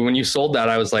 Yeah, when you sold that,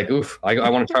 I was like, oof, I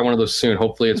want to try one of those soon.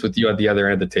 Hopefully it's with you at the other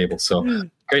end of the table. So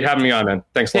great having me on, man.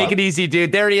 Thanks a lot. Take it easy,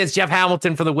 dude. There he is, Jeff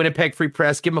Hamilton for the Winnipeg Free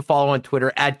Press. Give him a follow on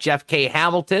Twitter at Jeff K.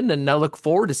 Hamilton. And I look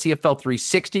forward to CFL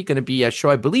 360. Going to be a show,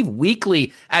 I believe,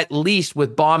 weekly at least,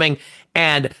 with Bombing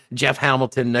and Jeff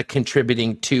Hamilton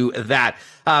contributing to that.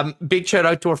 Big shout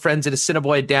out to our friends at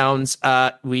Assiniboia Downs.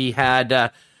 We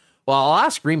had... Well, I'll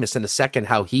ask Remus in a second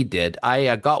how he did.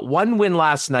 I got one win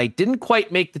last night. Didn't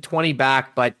quite make the 20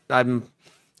 back, but now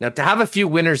to have a few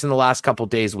winners in the last couple of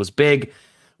days was big.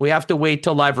 We have to wait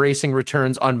till live racing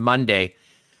returns on Monday.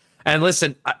 And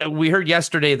listen, we heard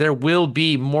yesterday there will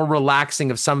be more relaxing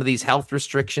of some of these health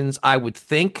restrictions, I would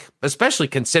think, especially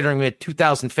considering we had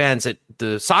 2,000 fans at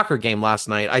the soccer game last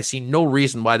night. I see no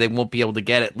reason why they won't be able to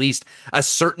get at least a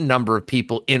certain number of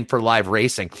people in for live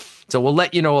racing. So we'll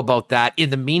let you know about that.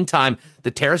 In the meantime,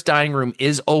 the Terrace Dining Room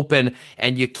is open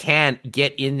and you can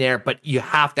get in there, but you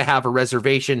have to have a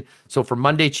reservation. So for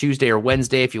Monday, Tuesday, or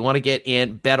Wednesday, if you want to get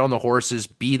in, bet on the horses,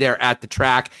 be there at the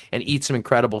track and eat some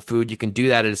incredible food, you can do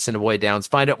that at Assiniboia Downs.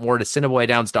 Find out more at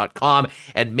assiniboiadowns.com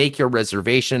and make your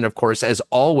reservation. Of course, as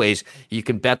always, you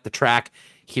can bet the track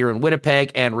here in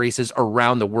Winnipeg and races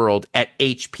around the world at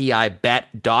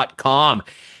hpibet.com.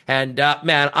 And,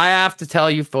 man, I have to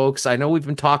tell you, folks, I know we've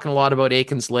been talking a lot about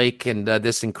Aikens Lake and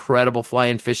this incredible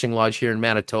fly-in fishing lodge here in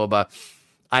Manitoba.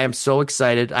 I am so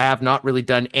excited. I have not really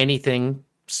done anything,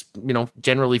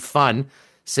 generally fun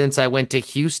since I went to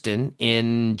Houston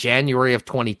in January of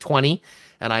 2020.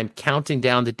 And I'm counting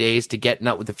down the days to getting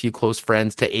out with a few close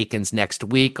friends to Aikens next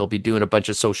week. I'll be doing a bunch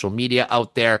of social media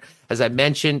out there. As I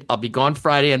mentioned, I'll be gone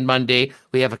Friday and Monday.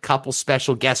 We have a couple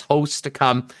special guest hosts to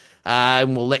come.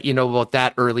 And we'll let you know about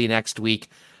that early next week.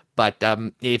 But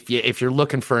if you're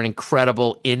looking for an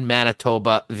incredible in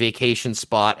Manitoba vacation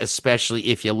spot, especially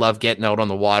if you love getting out on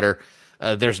the water,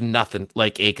 there's nothing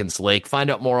like Aikens Lake. Find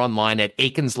out more online at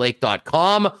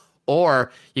aikenslake.com,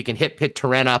 or you can hit Pitt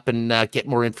Turan up and get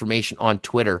more information on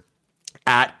Twitter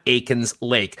at Aikens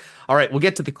Lake. All right, we'll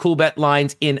get to the cool bet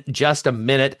lines in just a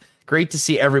minute. Great to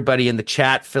see everybody in the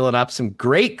chat filling up some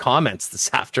great comments this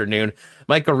afternoon.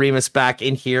 Michael Remus back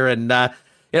in here, and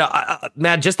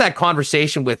man, just that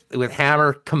conversation with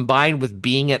Hammer combined with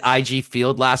being at IG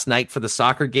Field last night for the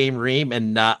soccer game, Reem,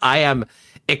 and I am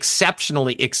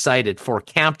exceptionally excited for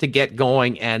camp to get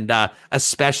going, and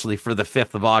especially for the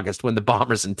 5th of August when the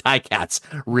Bombers and Ticats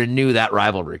renew that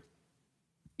rivalry.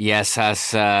 Yes,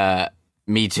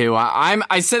 me too.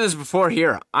 I said this before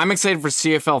here. I'm excited for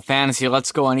CFL fantasy.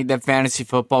 Let's go. I need that fantasy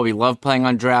football. We love playing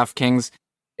on DraftKings.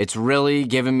 It's really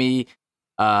given me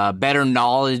better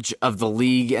knowledge of the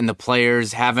league and the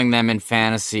players, having them in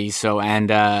fantasy. And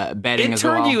betting as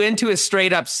well. It turned you into a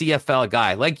straight up CFL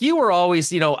guy. Like, you were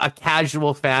always, a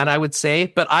casual fan, I would say.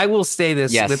 But I will say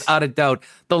this without a doubt.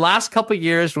 The last couple of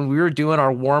years when we were doing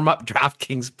our warm up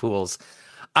DraftKings pools,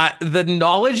 the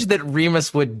knowledge that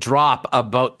Remus would drop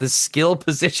about the skill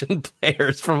position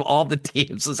players from all the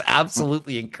teams was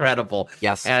absolutely incredible.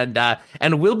 Yes. And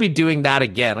we'll be doing that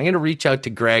again. I'm going to reach out to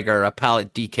Greg, our pal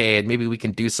at DK, and maybe we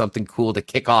can do something cool to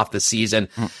kick off the season.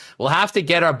 We'll have to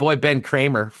get our boy Ben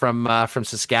Kramer from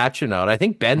Saskatchewan out. I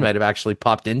think Ben might have actually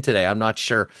popped in today. I'm not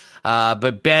sure.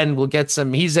 But Ben will get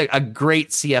he's a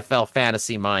great CFL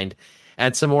fantasy mind.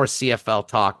 And some more CFL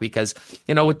talk, because,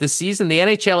 with the season, the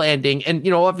NHL ending, and,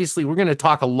 obviously we're going to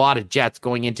talk a lot of Jets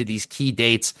going into these key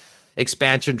dates: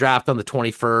 expansion draft on the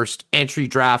 21st, entry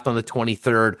draft on the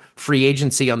 23rd, free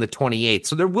agency on the 28th.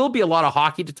 So there will be a lot of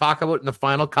hockey to talk about in the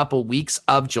final couple weeks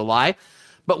of July.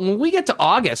 But when we get to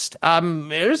August,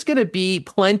 there's going to be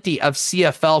plenty of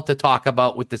CFL to talk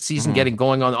about with the season getting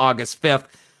going on August 5th.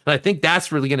 And I think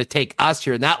that's really going to take us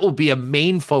here. And that will be a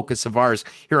main focus of ours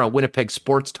here on Winnipeg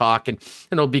Sports Talk. And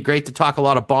it'll be great to talk a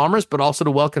lot of Bombers, but also to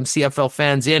welcome CFL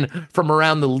fans in from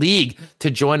around the league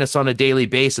to join us on a daily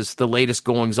basis, the latest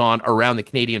goings on around the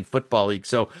Canadian Football League.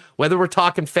 So whether we're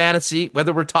talking fantasy,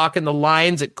 whether we're talking the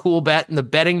lines at Cool Bet and the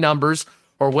betting numbers,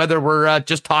 or whether we're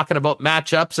just talking about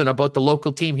matchups and about the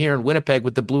local team here in Winnipeg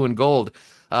with the blue and gold,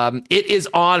 it is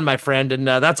on, my friend, and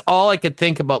that's all I could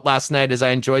think about last night as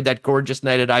I enjoyed that gorgeous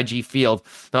night at IG Field.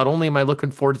 Not only am I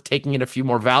looking forward to taking in a few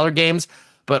more Valor games,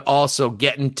 but also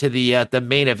getting to the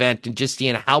main event and just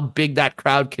seeing how big that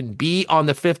crowd can be on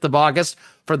the 5th of August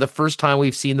for the first time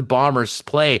we've seen the Bombers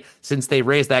play since they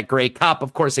raised that Grey Cup,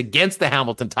 of course, against the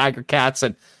Hamilton Tiger Cats.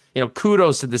 And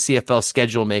kudos to the CFL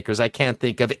schedule makers. I can't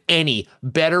think of any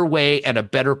better way and a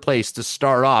better place to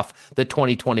start off the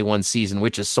 2021 season,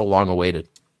 which is so long awaited.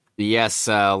 Yes,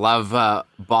 love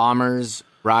Bombers,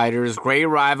 Riders. Great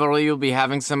rivalry. You'll be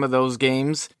having some of those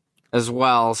games as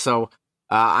well. So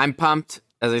I'm pumped.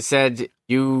 As I said,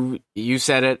 you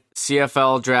said it.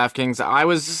 CFL, DraftKings. I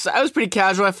was pretty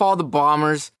casual. I followed the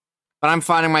Bombers, but I'm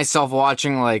finding myself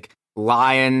watching like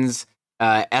Lions,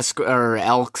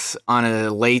 Elks on a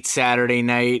late Saturday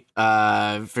night.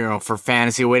 For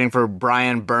fantasy, waiting for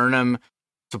Brian Burnham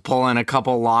to pull in a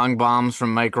couple long bombs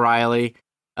from Mike Riley.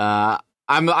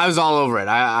 I was all over it.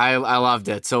 I loved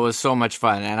it. So it was so much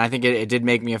fun. And I think it did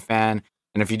make me a fan.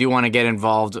 And if you do want to get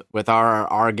involved with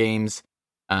our games,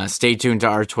 stay tuned to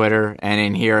our Twitter and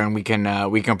in here, and we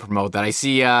can promote that. I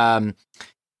see,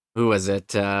 who was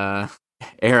it?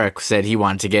 Eric said he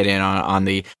wanted to get in on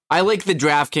the, I like the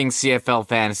DraftKings CFL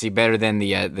fantasy better than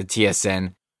the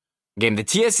TSN game. The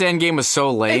TSN game was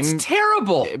so lame. It's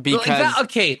terrible. Because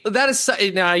that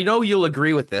is now, I know you'll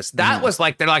agree with this. That was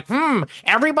like, they're like,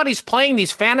 everybody's playing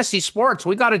these fantasy sports.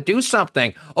 We got to do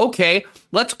something. Okay,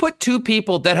 let's put two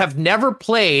people that have never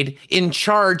played in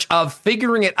charge of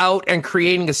figuring it out and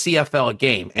creating a CFL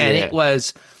game. And it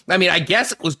was, I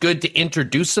guess it was good to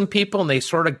introduce some people, and they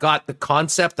sort of got the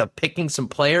concept of picking some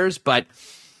players, but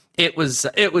it was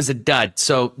a dud.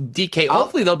 So DK,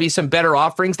 hopefully there'll be some better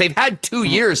offerings. They've had 2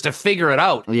 years to figure it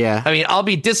out. Yeah. I'll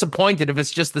be disappointed if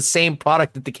it's just the same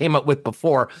product that they came up with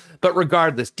before. But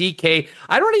regardless, DK,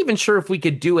 I'm not even sure if we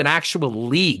could do an actual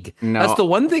league. No. That's the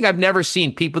one thing I've never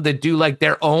seen, people that do like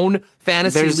their own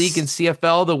fantasy league in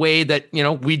CFL the way that,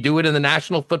 we do it in the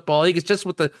National Football League. It's just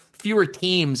with the fewer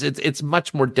teams, it's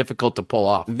much more difficult to pull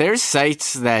off. There's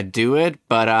sites that do it,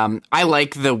 but I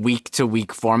like the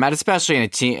week-to-week format, especially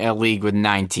in a league with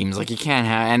 9 teams. Like, you can't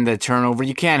have, and the turnover,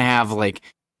 you can't have, like,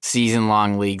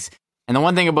 season-long leagues. And the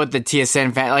one thing about the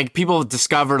TSN, like, people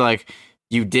discovered, like,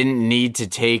 you didn't need to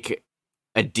take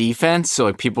a defense, so,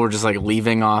 like, people were just, like,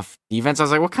 leaving off defense. I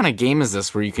was like, what kind of game is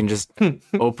this where you can just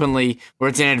openly, where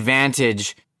it's an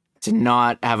advantage to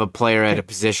not have a player at a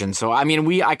position. So, I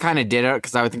mean, I kind of did it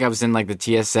because I think I was in like the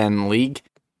TSN league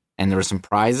and there were some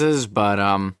prizes, but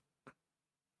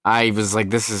I was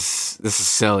like, this is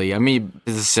silly. I mean,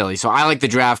 this is silly. So I like the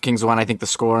DraftKings one. I think the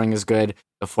scoring is good.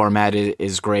 The format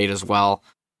is great as well.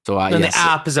 So and the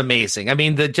app is amazing. I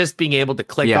mean, just being able to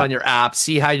click on your app,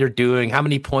 see how you're doing, how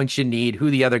many points you need, who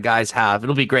the other guys have.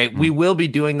 It'll be great. We will be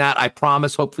doing that. I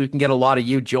promise. Hopefully we can get a lot of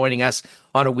you joining us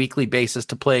on a weekly basis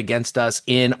to play against us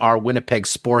in our Winnipeg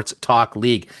Sports Talk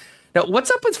League. Now, what's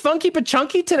up with Funky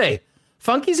Pachunky today?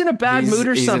 Funky's in a bad mood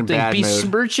or something.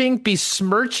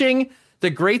 Besmirching the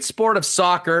great sport of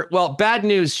soccer. Well, bad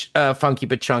news, Funky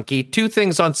Pachunky. Two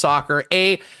things on soccer.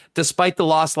 A, despite the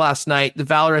loss last night, the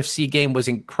Valor FC game was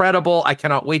incredible. I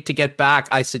cannot wait to get back.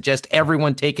 I suggest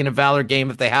everyone taking a Valor game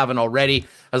if they haven't already.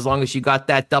 As long as you got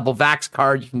that double vax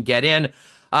card, you can get in.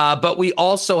 But we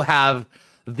also have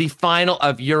the final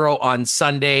of Euro on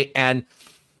Sunday. And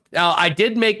now I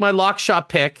did make my lock shot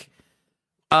pick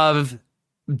of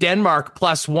Denmark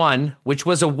 +1, which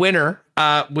was a winner,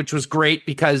 which was great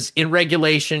because in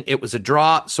regulation, it was a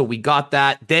draw. So we got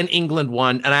that. Then England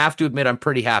won. And I have to admit, I'm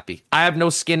pretty happy. I have no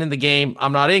skin in the game.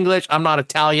 I'm not English. I'm not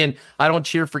Italian. I don't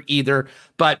cheer for either.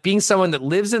 But being someone that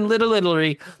lives in Little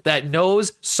Italy, that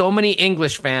knows so many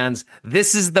English fans,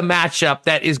 this is the matchup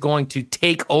that is going to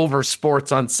take over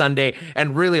sports on Sunday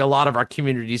and really a lot of our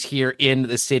communities here in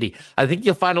the city. I think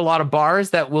you'll find a lot of bars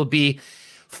that will be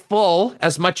full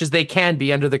as much as they can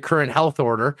be under the current health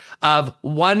order of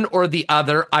one or the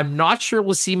other. I'm not sure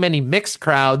we'll see many mixed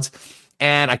crowds.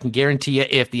 And I can guarantee you,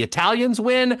 if the Italians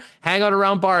win, hang out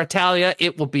around Bar Italia,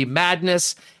 it will be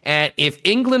madness. And if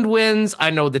England wins, I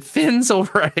know that Finn's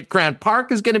over at Grant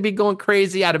Park is going to be going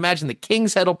crazy. I'd imagine the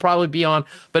King's Head will probably be on,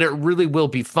 but it really will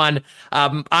be fun.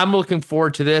 I'm looking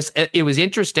forward to this. It was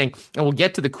interesting, and we'll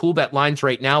get to the cool bet lines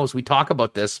right now as we talk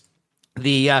about this.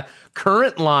 The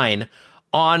current line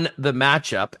on the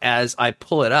matchup, as I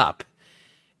pull it up,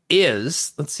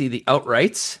 is, let's see, the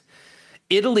outrights.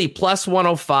 Italy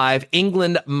 +105,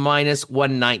 England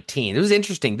 -119. It was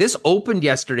interesting. This opened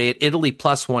yesterday at Italy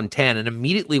 +110 and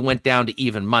immediately went down to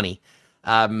even money.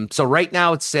 So right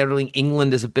now it's settling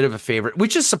England as a bit of a favorite,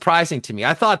 which is surprising to me.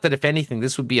 I thought that if anything,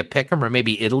 this would be a pick'em, or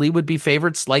maybe Italy would be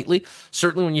favored slightly.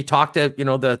 Certainly when you talk to,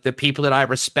 the people that I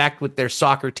respect with their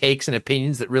soccer takes and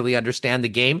opinions that really understand the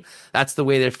game, that's the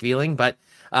way they're feeling. But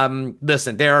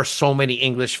listen, there are so many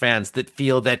English fans that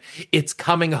feel that it's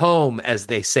coming home, as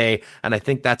they say, and I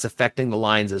think that's affecting the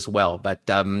lines as well. But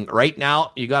right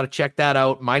now, you got to check that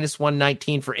out.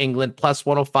 -119 for England,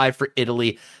 +105 for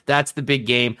Italy. That's the big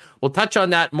game. We'll touch on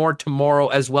that more tomorrow,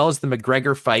 as well as the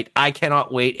McGregor fight. I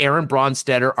cannot wait. Aaron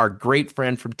Bronstetter, our great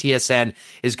friend from TSN,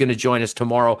 is going to join us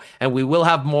tomorrow, and we will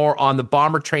have more on the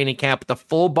Bomber training camp, the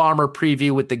full Bomber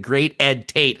preview with the great Ed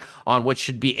Tate on what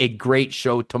should be a great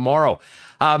show tomorrow.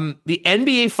 The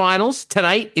NBA Finals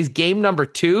tonight is game number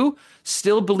 2.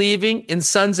 Still believing in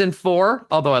Suns in 4,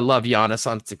 although I love Giannis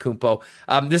Antetokounmpo.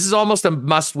 This is almost a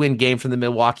must-win game for the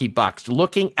Milwaukee Bucks.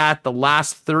 Looking at the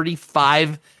last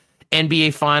 35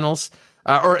 NBA Finals,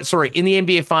 in the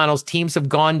NBA Finals, teams have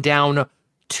gone down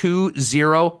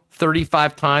 2-0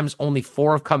 35 times. Only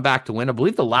 4 have come back to win. I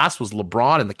believe the last was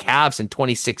LeBron and the Cavs in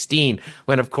 2016,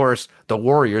 when, of course, the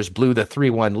Warriors blew the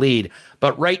 3-1 lead.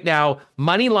 But right now,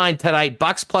 money line tonight,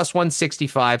 Bucks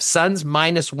 +165, Suns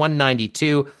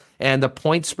 -192, and the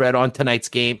point spread on tonight's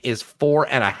game is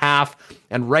 4.5.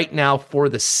 And right now, for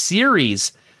the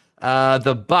series,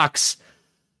 the Bucks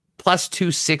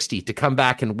 +260 to come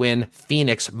back and win.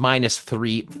 Phoenix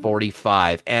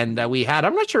 -345. And we had,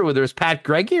 I'm not sure whether it was Pat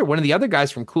Greggy or one of the other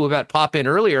guys from Coolbet pop in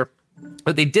earlier,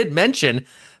 but they did mention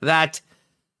that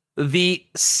the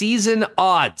season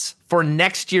odds for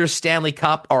next year's Stanley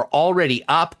Cup are already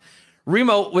up.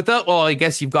 Remo, I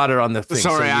guess you've got it on the thing.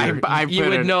 Sorry, so you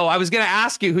would know. I was going to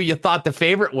ask you who you thought the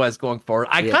favorite was going forward.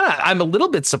 I'm a little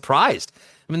bit surprised.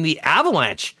 I mean, the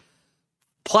Avalanche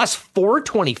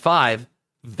 +425,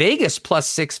 Vegas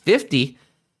 +650,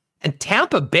 and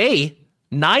Tampa Bay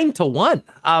 9-1.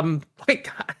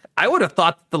 I would have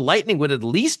thought the Lightning would at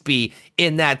least be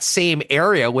in that same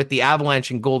area with the Avalanche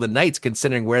and Golden Knights,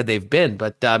 considering where they've been.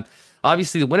 But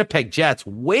obviously, the Winnipeg Jets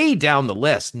way down the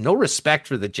list. No respect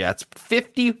for the Jets.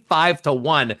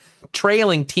 55-1,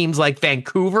 trailing teams like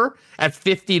Vancouver at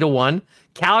 50-1,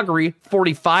 Calgary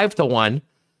 45-1,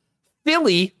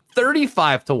 Philly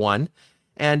 35-1.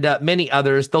 And many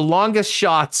others. The longest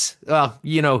shots,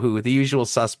 you know who, the usual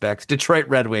suspects, Detroit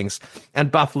Red Wings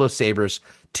and Buffalo Sabres,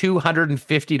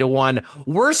 250-1.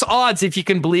 Worse odds, if you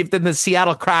can believe, than the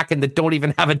Seattle Kraken that don't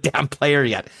even have a damn player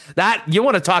yet. That, you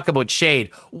want to talk about shade.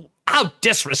 How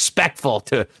disrespectful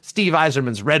to Steve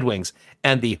Yzerman's Red Wings.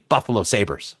 and the Buffalo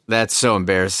Sabres. That's so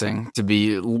embarrassing to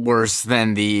be worse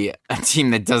than a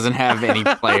team that doesn't have any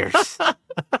players.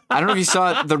 I don't know if you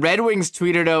saw it. The Red Wings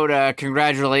tweeted out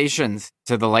congratulations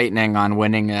to the Lightning on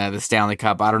winning the Stanley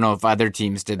Cup. I don't know if other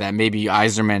teams did that. Maybe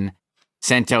Yzerman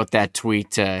sent out that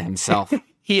tweet himself.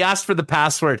 He asked for the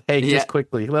password. Hey, just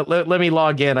quickly, let me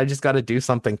log in. I just got to do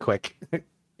something quick.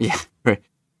 Yeah,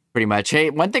 pretty much. Hey,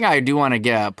 one thing I do want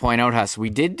to point out, Huss, we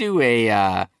did do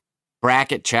a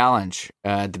bracket challenge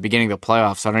at the beginning of the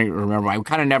playoffs. I don't even remember. I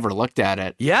kind of never looked at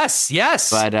it. Yes.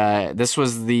 But this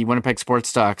was the Winnipeg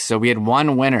Sports Talk. So we had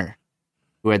one winner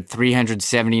who had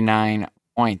 379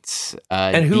 points.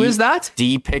 And who is that?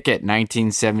 D. Pickett,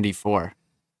 1974.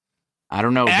 I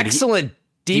don't know. Excellent.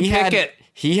 D. Pickett.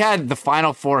 He had the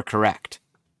final four correct.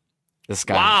 This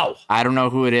guy. Wow. I don't know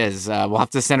who it is. We'll have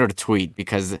to send out a tweet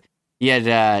because he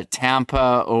had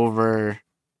Tampa over.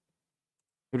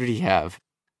 Who did he have?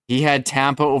 He had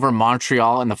Tampa over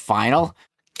Montreal in the final.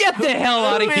 Get the hell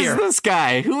out of here. Who is this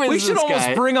guy? We should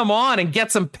almost bring him on and get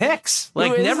some picks.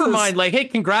 Like, never mind. Like, hey,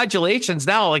 congratulations.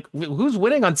 Now, like, who's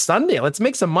winning on Sunday? Let's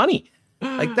make some money.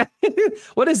 Like that.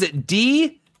 What is it?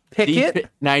 D. Pickett?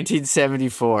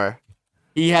 1974.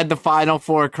 He had the final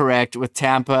four correct with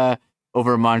Tampa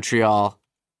over Montreal.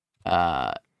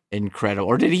 Incredible.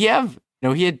 Or did he have?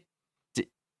 No, he had.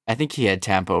 I think he had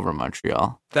Tampa over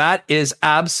Montreal. That is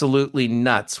absolutely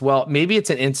nuts. Well, maybe it's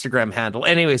an Instagram handle.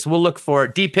 Anyways, we'll look for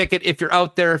it. D. Pickett, if you're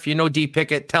out there, if you know D.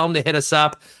 Pickett, tell him to hit us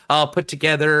up. I'll put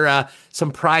together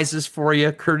some prizes for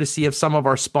you, courtesy of some of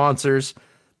our sponsors.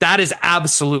 That is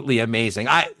absolutely amazing.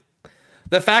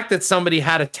 The fact that somebody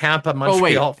had a Tampa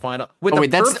Montreal final with the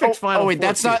perfect final.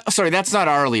 That's not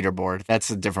our leaderboard. That's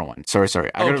a different one. Sorry.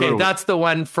 Okay, that's the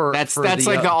one for. That's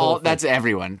that's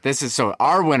everyone. This is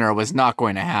our winner was not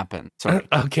going to happen. Sorry.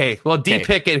 Okay, well, D.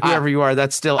 Pickett, whoever you are,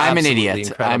 that's still. I'm an idiot.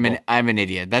 Incredible. I'm an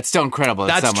idiot. That's still incredible.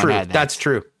 That's true. That's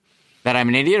true. That I'm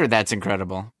an idiot, or that's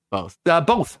incredible. Both.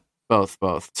 Both.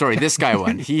 Sorry, this guy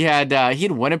won. He had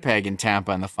Winnipeg and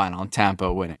Tampa in the final, and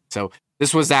Tampa winning. So.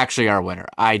 This was actually our winner.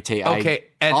 Okay,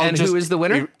 and who is the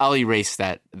winner? I'll erase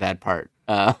that part.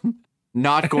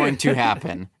 Not going to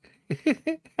happen.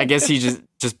 I guess he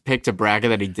just picked a bracket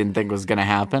that he didn't think was going to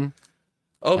happen.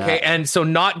 Okay, and so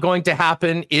not going to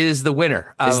happen is the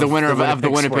winner. Is the winner of the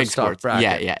Winnipeg Sports.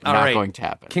 Yeah, not going to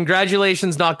happen.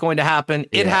 Congratulations, not going to happen.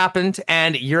 It happened,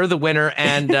 and you're the winner,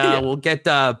 and we'll get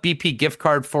a BP gift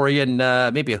card for you, and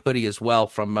maybe a hoodie as well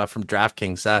from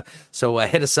DraftKings. So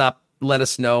hit us up. Let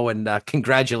us know, and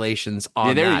congratulations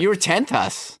on that. You were 10th,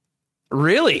 Huss.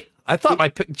 Really? I thought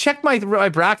check my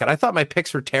bracket. I thought my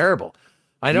picks were terrible.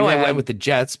 I know I went with the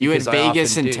Jets. You had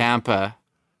Vegas and Tampa.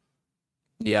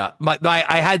 Yeah,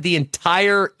 I had the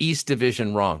entire East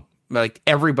Division wrong. Like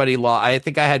everybody lost. I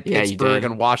think I had Pittsburgh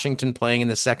and Washington playing in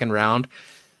the second round.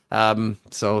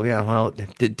 So yeah, well,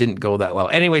 it didn't go that well.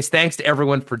 Anyways, thanks to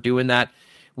everyone for doing that.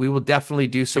 We will definitely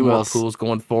do some more pools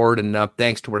going forward, and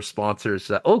thanks to our sponsors.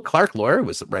 Clark Lawyer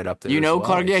was right up there.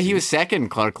 Clark? Yeah, he was second.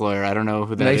 Clark Lawyer. I don't know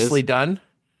who that is. Nicely done.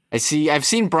 I've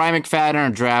seen Brian McFadden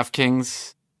on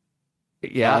DraftKings.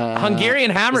 Yeah, Hungarian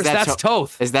Hammers. That's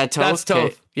Toth. Is that Toth? That's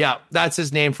Toth. Yeah, that's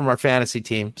his name from our fantasy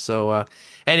team. So,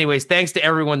 anyways, thanks to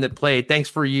everyone that played. Thanks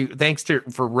for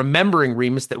remembering,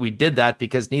 Remus, that we did that,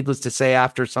 because needless to say,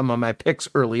 after some of my picks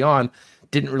early on.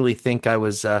 Didn't really think I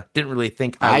was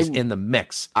in the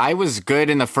mix. I was good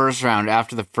in the first round.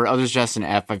 After the first, there's Justin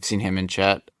F. I've seen him in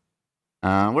chat.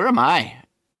 Where am I?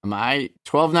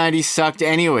 1290 sucked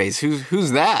anyways.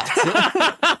 Who's that?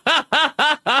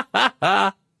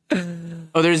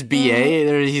 There's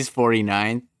BA. He's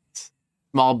 49.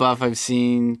 Small Buff I've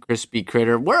seen. Crispy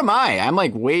Critter. Where am I? I'm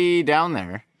like way down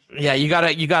there. Yeah, you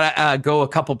gotta go a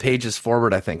couple pages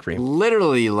forward, I think, Reem.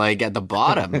 Literally, like at the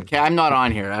bottom. Okay, I'm not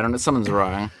on here. I don't know. Someone's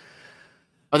wrong.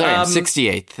 Oh, there I am.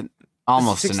 68th.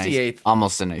 Almost 68th.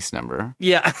 Almost a nice number.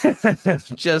 Yeah,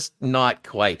 just not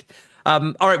quite.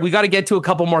 All right, we got to get to a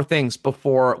couple more things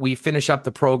before we finish up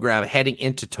the program heading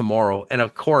into tomorrow, and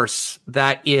of course,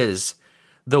 that is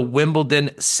the Wimbledon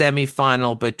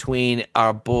semifinal between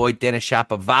our boy Denis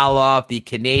Shapovalov, the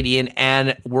Canadian,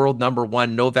 and world number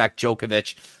one Novak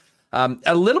Djokovic.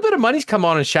 A little bit of money's come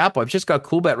on in Shapo. I've just got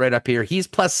Coolbet right up here. He's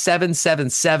plus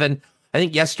 777. I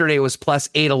think yesterday it was plus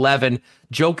 811.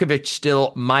 Djokovic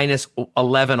still minus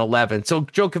 1111. So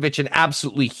Djokovic an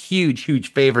absolutely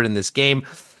huge favorite in this game.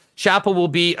 Shapo will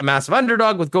be a massive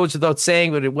underdog, with goes without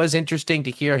saying, but it was interesting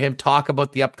to hear him talk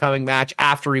about the upcoming match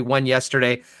after he won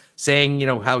yesterday, saying,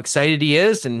 how excited he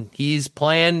is, and he's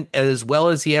playing as well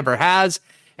as he ever has.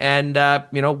 And,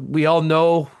 we all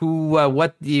know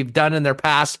what they've done in their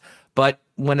past, but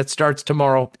when it starts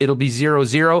tomorrow, it'll be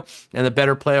 0-0 and the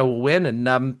better player will win.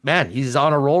 And man, he's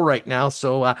on a roll right now.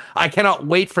 So I cannot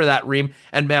wait for that, Reem.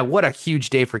 And man, what a huge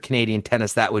day for Canadian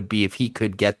tennis that would be if he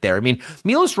could get there. I mean,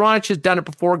 Milos Raonic has done it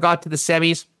before, got to the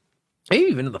semis, maybe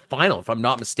even to the final, if I'm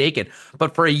not mistaken.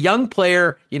 But for a young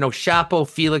player, Shapo,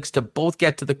 Felix, to both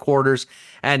get to the quarters,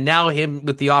 and now him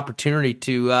with the opportunity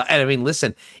to, and I mean,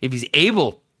 listen, if he's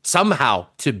able somehow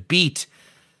to beat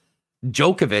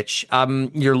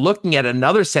Djokovic, you're looking at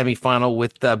another semifinal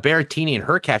with Berrettini and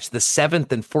Hurkacz, the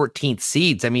 7th and 14th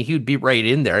seeds. I mean, he would be right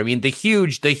in there. I mean, the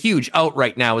huge out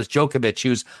right now is Djokovic,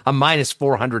 who's a minus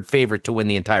 400 favorite to win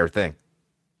the entire thing.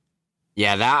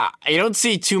 Yeah, that you don't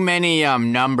see too many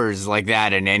numbers like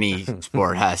that in any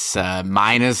sport, Huss.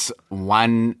 Minus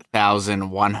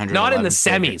 1,100. Not in the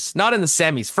semis. Not in the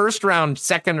semis. First round,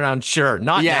 second round, sure.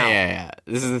 Not now. Yeah.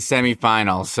 This is the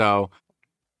semifinal, so.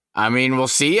 I mean, we'll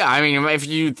see. I mean, if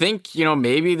you think,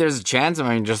 maybe there's a chance,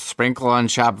 I mean, just sprinkle on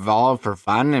Shapovalov for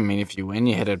fun. I mean, if you win,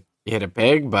 you hit a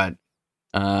pig. But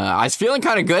I was feeling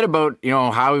kind of good about,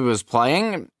 how he was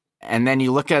playing. And then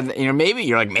you look at, maybe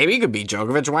he could beat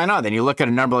Djokovic. Why not? Then you look at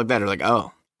a number like that, you're like,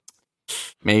 oh,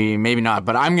 maybe not.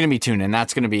 But I'm going to be tuned in.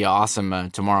 That's going to be awesome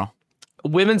tomorrow.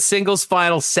 Women's singles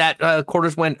final set,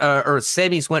 quarters went, or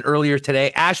semis went earlier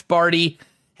today. Ash Barty,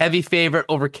 heavy favorite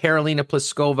over Karolina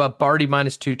Pliskova. Barty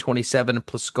minus 227 and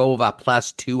Pliskova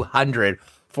plus 200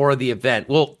 for the event.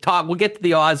 We'll get to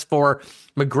the odds for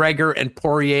McGregor and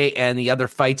Poirier and the other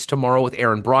fights tomorrow with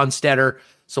Aaron Bronstetter.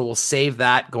 So we'll save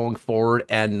that going forward.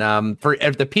 And for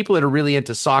the people that are really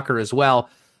into soccer as well,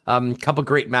 a couple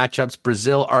great matchups,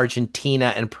 Brazil,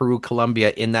 Argentina, and Peru,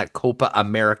 Colombia in that Copa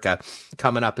America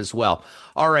coming up as well.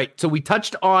 All right, so we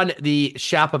touched on the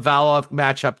Shapovalov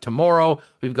matchup tomorrow.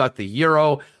 We've got the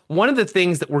Euro. One of the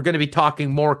things that we're going to be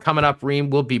talking more coming up,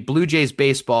 Reem, will be Blue Jays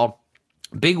baseball.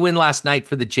 Big win last night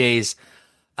for the Jays.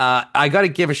 I got to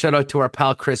give a shout out to our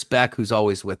pal Chris Beck, who's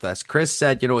always with us. Chris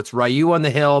said, it's Ryu on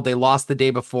the hill. They lost the day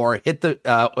before, hit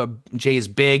the Jays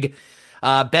big.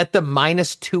 Bet the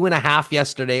minus 2.5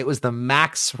 yesterday. It was the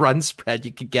max run spread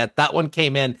you could get. That one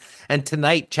came in. And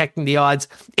tonight, checking the odds,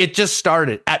 it just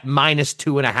started at minus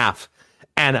 2.5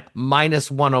 and minus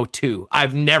 102.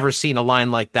 I've never seen a line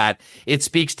like that. It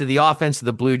speaks to the offense of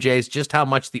the Blue Jays, just how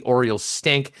much the Orioles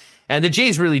stink. And the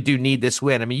Jays really do need this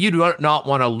win. I mean, you do not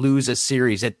want to lose a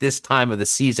series at this time of the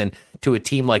season to a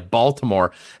team like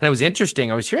Baltimore. And it was interesting.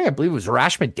 I was hearing, I believe it was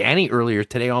Rashmon Danny earlier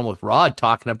today on with Rod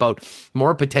talking about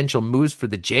more potential moves for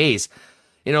the Jays.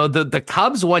 The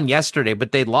Cubs won yesterday,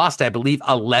 but they lost, I believe,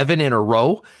 11 in a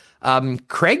row.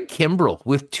 Craig Kimbrell,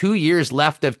 with 2 years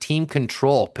left of team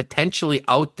control, potentially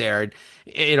out there,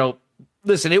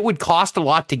 listen, it would cost a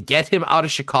lot to get him out of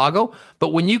Chicago,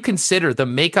 but when you consider the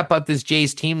makeup of this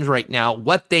Jays teams right now,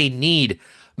 what they need,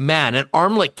 man, an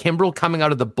arm like Kimbrell coming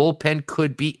out of the bullpen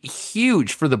could be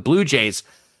huge for the Blue Jays.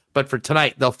 But for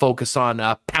tonight, they'll focus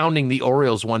on pounding the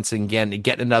Orioles once again to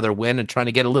get another win and trying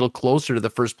to get a little closer to the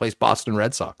first place Boston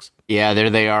Red Sox. Yeah, there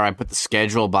they are. I put the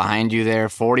schedule behind you there,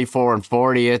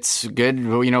 44-40. It's good.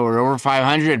 We're over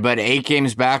 500, but 8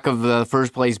 games back of the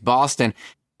first place Boston.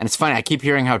 And it's funny, I keep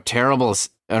hearing how terrible.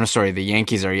 The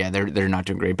Yankees are. Yeah, they're not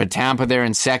doing great. But Tampa, they're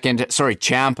in second. Sorry,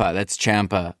 Champa. That's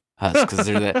Champa Huss because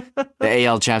they're the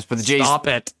AL champs. But the Jays, stop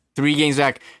it. 3 games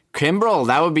back. Kimbrell,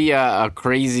 that would be a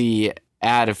crazy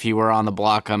ad if he were on the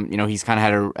block. He's kind of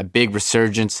had a big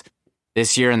resurgence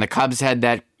this year, and the Cubs had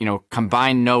that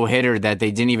combined no hitter that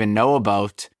they didn't even know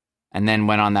about, and then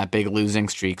went on that big losing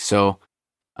streak. So.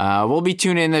 We'll be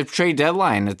tuning in the trade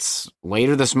deadline. It's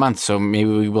later this month, so maybe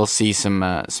we will see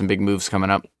some big moves coming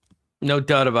up. No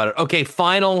doubt about it. Okay,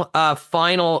 final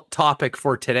topic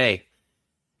for today.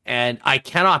 And I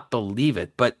cannot believe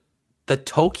it, but the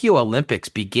Tokyo Olympics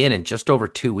begin in just over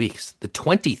 2 weeks, the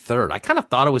 23rd. I kind of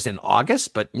thought it was in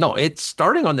August, but no, it's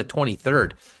starting on the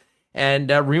 23rd. And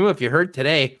Remo, if you heard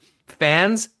today,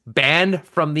 fans banned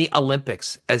from the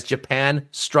Olympics as Japan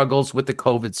struggles with the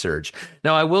COVID surge.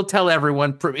 Now, I will tell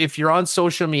everyone, if you're on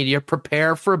social media,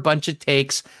 prepare for a bunch of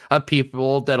takes of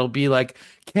people that'll be like,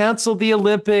 cancel the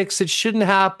Olympics, it shouldn't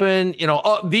happen.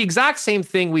 The exact same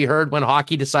thing we heard when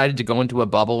hockey decided to go into a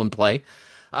bubble and play.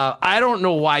 I don't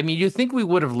know why. I mean, you think we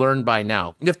would have learned by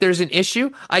now. If there's an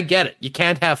issue, I get it. You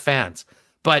can't have fans.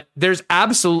 But there's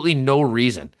absolutely no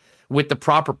reason with the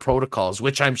proper protocols,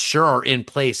 which I'm sure are in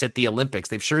place at the Olympics.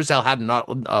 They've sure as hell had not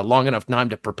long enough time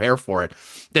to prepare for it,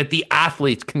 that the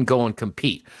athletes can go and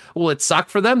compete. Will it suck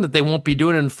for them that they won't be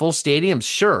doing it in full stadiums?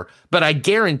 Sure. But I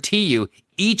guarantee you,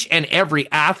 each and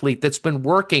every athlete that's been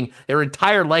working their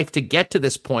entire life to get to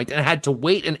this point and had to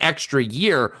wait an extra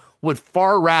year would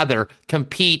far rather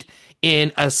compete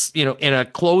in a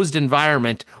closed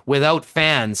environment without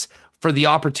fans for the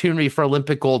opportunity for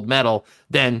Olympic gold medal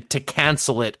than to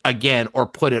cancel it again or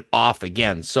put it off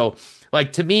again. So,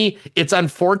 like, to me, it's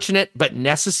unfortunate but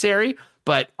necessary.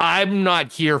 But I'm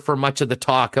not here for much of the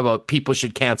talk about people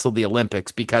should cancel the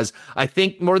Olympics, because I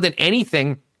think more than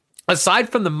anything, aside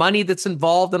from the money that's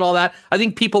involved and all that, I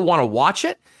think people want to watch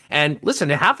it. And listen,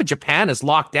 half of Japan is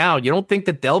locked down. You don't think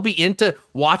that they'll be into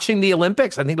watching the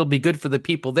Olympics? I think it'll be good for the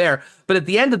people there. But at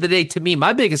the end of the day, to me,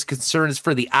 my biggest concern is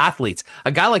for the athletes.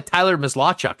 A guy like Tyler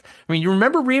Mislachuk. I mean, you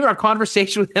remember, Reem, our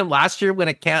conversation with him last year when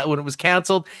it was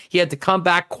canceled? He had to come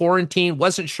back, quarantine,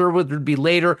 wasn't sure whether it would be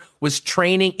later, was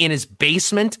training in his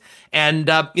basement. And,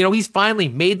 he's finally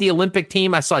made the Olympic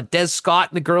team. I saw Des Scott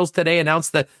and the girls today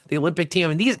announce the Olympic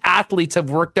team. And these athletes have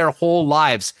worked their whole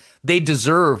lives. They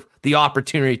deserve the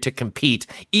opportunity to compete,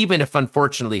 even if,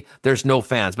 unfortunately, there's no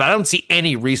fans. But I don't see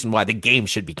any reason why the game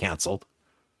should be canceled.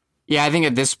 Yeah, I think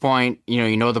at this point,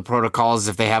 you know the protocols.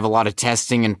 If they have a lot of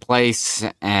testing in place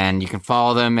and you can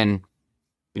follow them, and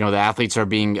the athletes are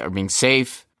being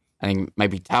safe, I think it might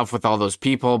be tough with all those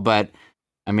people, but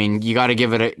I mean, you got to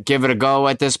give it a go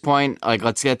at this point. Like,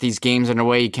 let's get these games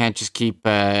underway. You can't just keep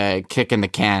kicking the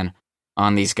can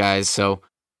on these guys. So,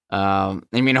 I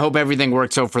hope everything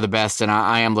works out for the best, and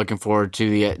I am looking forward to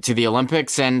the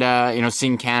Olympics and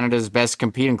seeing Canada's best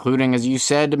compete, including, as you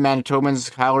said,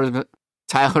 Manitobans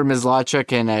Tyler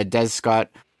Mislachuk and Des Scott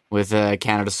with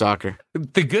Canada Soccer.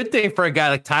 The good thing for a guy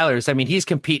like Tyler is, he's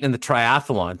competing in the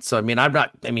triathlon. So,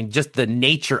 just the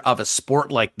nature of a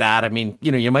sport like that.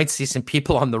 You might see some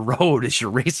people on the road as you're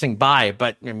racing by,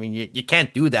 but you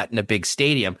can't do that in a big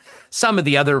stadium. Some of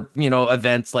the other,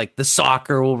 events like the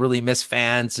soccer will really miss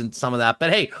fans and some of that.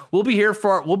 But hey, we'll be here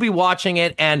for it. We'll be watching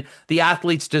it, and the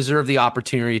athletes deserve the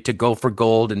opportunity to go for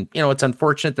gold. And, it's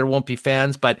unfortunate there won't be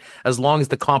fans, but as long as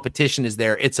the competition is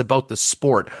there, it's about the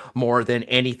sport more than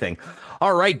anything.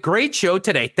 All right, great show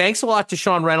today. Thanks a lot to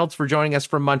Sean Reynolds for joining us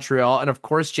from Montreal, and of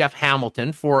course, Jeff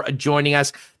Hamilton for joining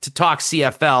us to talk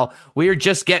CFL. We are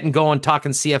just getting going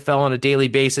talking CFL on a daily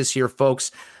basis here,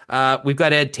 folks. We've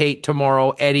got Ed Tate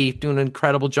tomorrow. Eddie doing an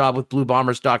incredible job with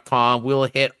BlueBombers.com. We'll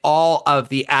hit all of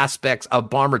the aspects of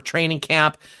Bomber training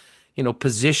camp,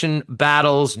 position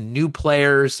battles, new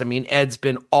players. Ed's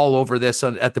been all over this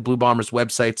at the Blue Bombers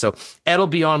website. So Ed will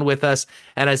be on with us.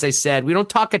 And as I said, we don't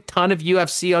talk a ton of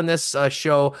UFC on this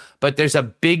show, but there's a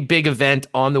big event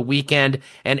on the weekend.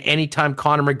 And anytime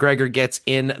Conor McGregor gets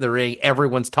in the ring,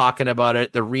 everyone's talking about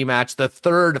it. The rematch, the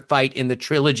third fight in the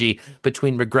trilogy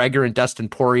between McGregor and Dustin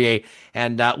Poirier.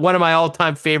 And one of my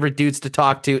all-time favorite dudes to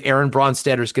talk to, Aaron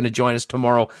Bronstetter, is going to join us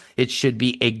tomorrow. It should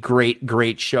be a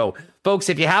great show. Folks,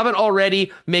 if you haven't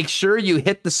already, make sure you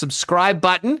hit the subscribe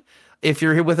button if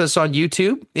you're here with us on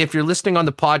YouTube. If you're listening on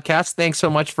the podcast, thanks so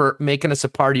much for making us a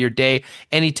part of your day.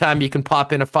 Anytime you can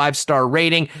pop in a 5-star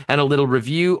rating and a little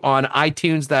review on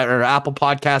iTunes or Apple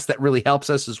Podcasts, that really helps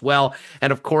us as well.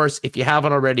 And of course, if you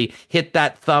haven't already, hit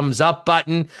that thumbs up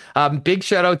button. Big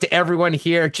shout out to everyone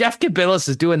here. Jeff Cabillas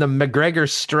is doing the McGregor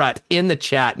strut in the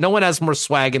chat. No one has more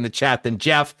swag in the chat than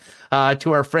Jeff.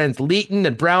 To our friends Leighton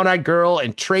and Brown Eyed Girl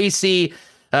and Tracy,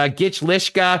 Gitch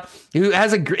Lishka, who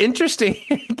has an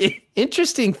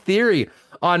interesting theory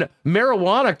on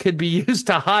marijuana could be used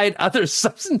to hide other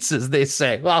substances, they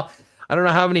say. Well, I don't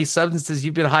know how many substances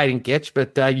you've been hiding, Gitch,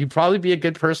 but you'd probably be a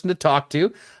good person to talk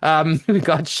to. We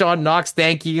got Sean Knox.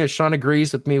 Thank you. Sean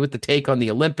agrees with me with the take on the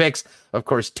Olympics. Of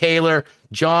course, Taylor,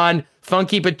 John,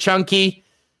 Funky but Chunky.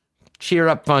 Cheer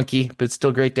up, Funky, but it's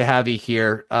still great to have you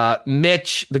here.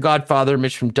 Mitch, the Godfather,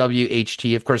 Mitch from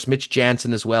WHT, of course, Mitch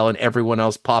Jansen as well, and everyone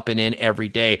else popping in every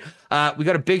day. We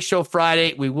got a big show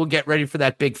Friday. We will get ready for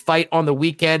that big fight on the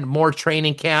weekend, more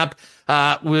training camp.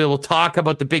 We will talk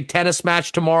about the big tennis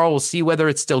match tomorrow. We'll see whether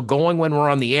it's still going when we're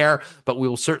on the air, but we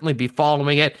will certainly be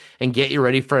following it and get you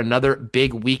ready for another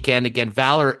big weekend. Again,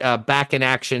 Valor back in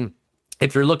action.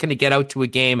 If you're looking to get out to a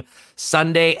game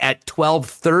Sunday at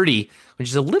 12:30, which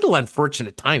is a little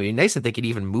unfortunate timing. It'd be nice if they could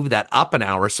even move that up an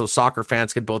hour so soccer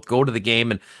fans could both go to the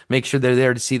game and make sure they're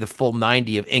there to see the full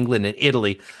 90 of England and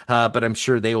Italy. But I'm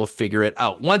sure they will figure it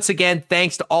out. Once again,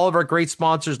 thanks to all of our great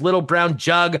sponsors, Little Brown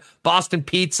Jug, Boston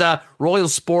Pizza, Royal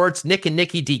Sports, Nick and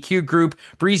Nicky DQ Group,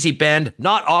 Breezy Bend,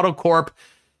 Not AutoCorp,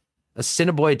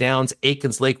 Assiniboia Downs,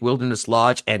 Aikens Lake Wilderness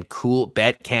Lodge, and Cool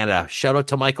Bet Canada. Shout out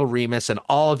to Michael Remus and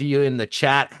all of you in the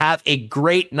chat. Have a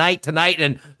great night tonight,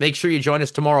 and make sure you join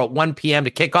us tomorrow at 1 p.m.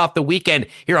 to kick off the weekend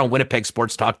here on Winnipeg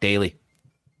Sports Talk Daily.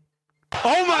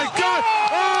 Oh my God!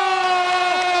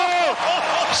 Oh!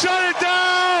 Shut it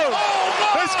down!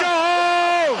 Let's go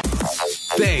home!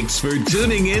 Thanks for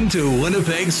tuning in to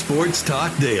Winnipeg Sports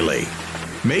Talk Daily.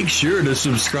 Make sure to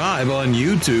subscribe on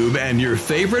YouTube and your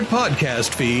favorite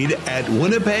podcast feed at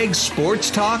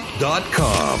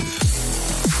winnipegsportstalk.com.